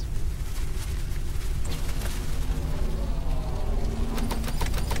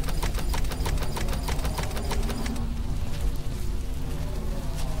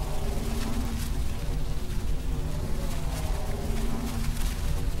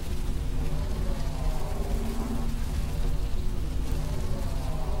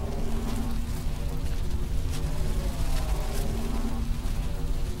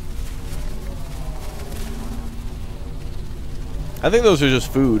 I think those are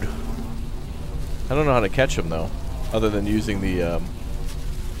just food. I don't know how to catch them though, other than using the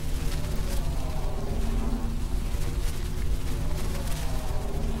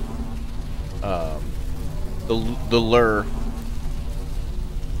lure.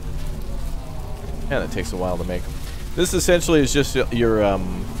 Yeah, that takes a while to make. This essentially is just your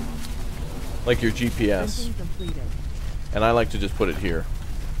like your GPS, Printing completed. and I like to just put it here,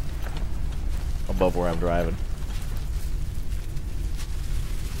 above where I'm driving.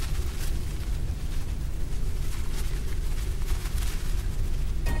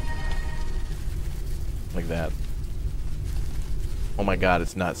 Like that. Oh my god,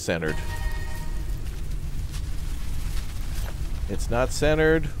 it's not centered. It's not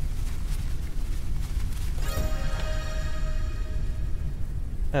centered.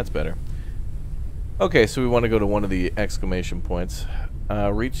 That's better. Okay, so we want to go to one of the exclamation points.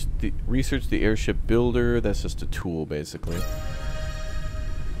 Research the airship builder. That's just a tool, basically.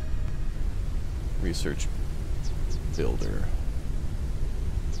 Research builder.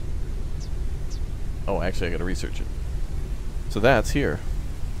 Oh, actually, I gotta research it. So that's here.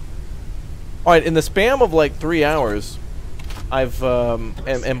 Alright, in the span of like 3 hours, I've,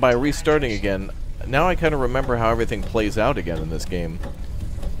 and by restarting again, now I kind of remember how everything plays out again in this game.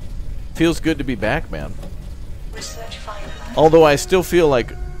 Feels good to be back, man. Research finalized. Although I still feel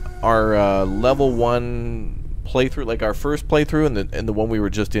like our level 1 playthrough, like our first playthrough and the one we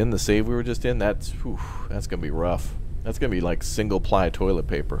were just in, the save we were just in, that's gonna be rough. That's gonna be like single-ply toilet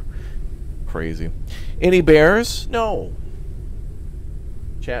paper. Crazy. Any bears? No.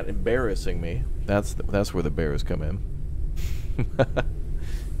 Chat embarrassing me. That's where the bears come in.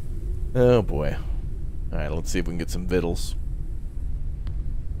 Oh boy. All right, let's see if we can get some vittles.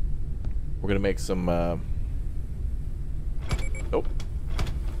 We're gonna make some. Oh.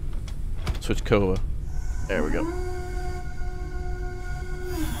 Switch Kova. There we go.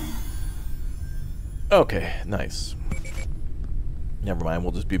 Okay, nice. Never mind,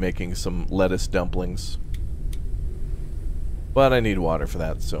 we'll just be making some lettuce dumplings. But I need water for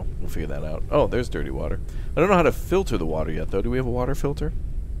that, so we'll figure that out. Oh, there's dirty water. I don't know how to filter the water yet, though. Do we have a water filter?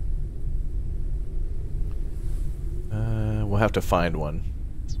 We'll have to find one.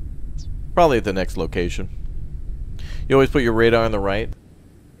 Probably at the next location. You always put your radar on the right?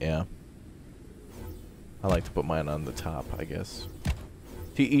 Yeah. I like to put mine on the top, I guess.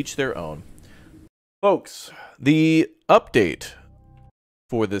 To each their own. Folks, the update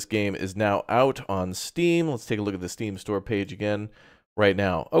for this game is now out on Steam. Let's take a look at the Steam store page again right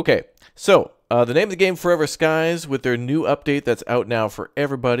now. Okay, so the name of the game, Forever Skies, with their new update that's out now for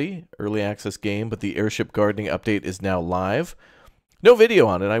everybody. Early access game, but the Airship Gardening update is now live. No video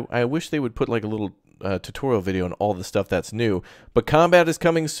on it. I wish they would put like a little tutorial video on all the stuff that's new. But combat is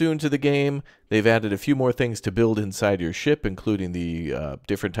coming soon to the game. They've added a few more things to build inside your ship, including the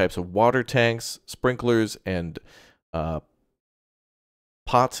different types of water tanks, sprinklers, and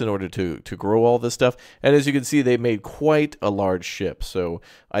pots in order to grow all this stuff. And as you can see, they made quite a large ship. So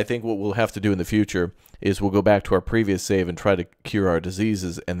I think what we'll have to do in the future is we'll go back to our previous save and try to cure our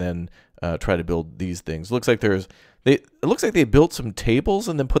diseases, and then try to build these things. Looks like it looks like they built some tables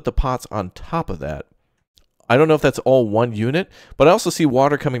and then put the pots on top of that. I don't know if that's all one unit, but I also see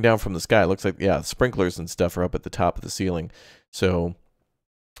water coming down from the sky. It looks like, yeah, sprinklers and stuff are up at the top of the ceiling. So,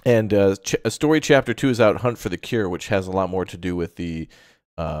 and story chapter 2 is out, Hunt for the Cure, which has a lot more to do with the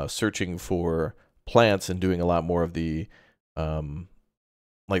searching for plants and doing a lot more of the the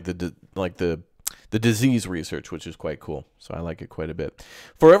disease research, which is quite cool. So I like it quite a bit.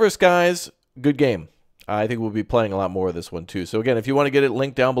 Forever Skies, good game. I think we'll be playing a lot more of this one too. So again, if you want to get it,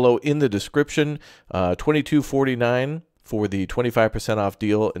 link down below in the description. $22.49 for the 25% off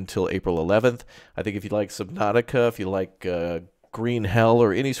deal until April 11th. I think if you like Subnautica, if you like Green Hell,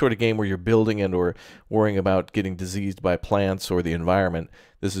 or any sort of game where you're building and or worrying about getting diseased by plants or the environment,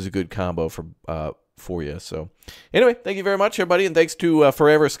 this is a good combo for you. So anyway, thank you very much, everybody, and thanks to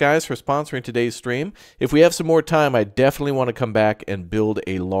Forever Skies for sponsoring today's stream. If we have some more time, I definitely want to come back and build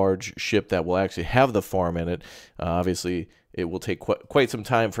a large ship that will actually have the farm in it. Obviously, it will take quite some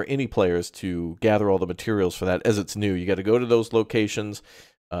time for any players to gather all the materials for that, as it's new. You got to go to those locations,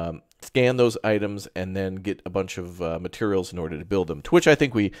 scan those items, and then get a bunch of materials in order to build them, to which I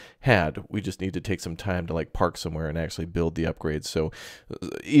think we had. We just need to take some time to like park somewhere and actually build the upgrades. So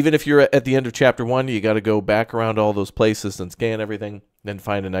even if you're at the end of chapter 1, you got to go back around all those places and scan everything, then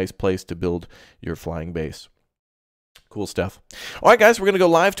find a nice place to build your flying base. Cool stuff. All right, guys, we're going to go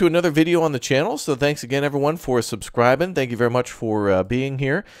live to another video on the channel. So thanks again, everyone, for subscribing. Thank you very much for being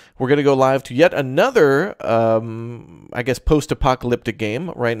here. We're going to go live to yet another, I guess, post-apocalyptic game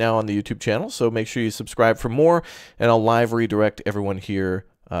right now on the YouTube channel. So make sure you subscribe for more, and I'll live redirect everyone here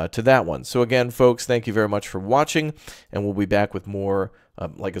to that one. So again, folks, thank you very much for watching, and we'll be back with more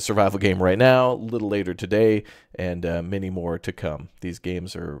like a survival game right now, a little later today, and many more to come. These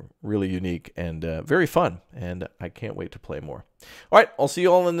games are really unique and very fun, and I can't wait to play more. All right, I'll see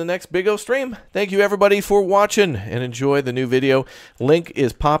you all in the next Big O stream. Thank you, everybody, for watching, and enjoy the new video. Link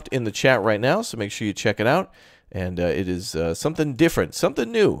is popped in the chat right now, so make sure you check it out. And it is something different,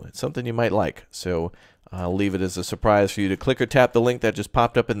 something new, something you might like. So I'll leave it as a surprise for you to click or tap the link that just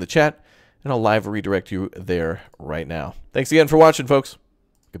popped up in the chat, and I'll live redirect you there right now. Thanks again for watching, folks.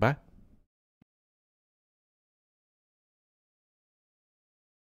 Goodbye.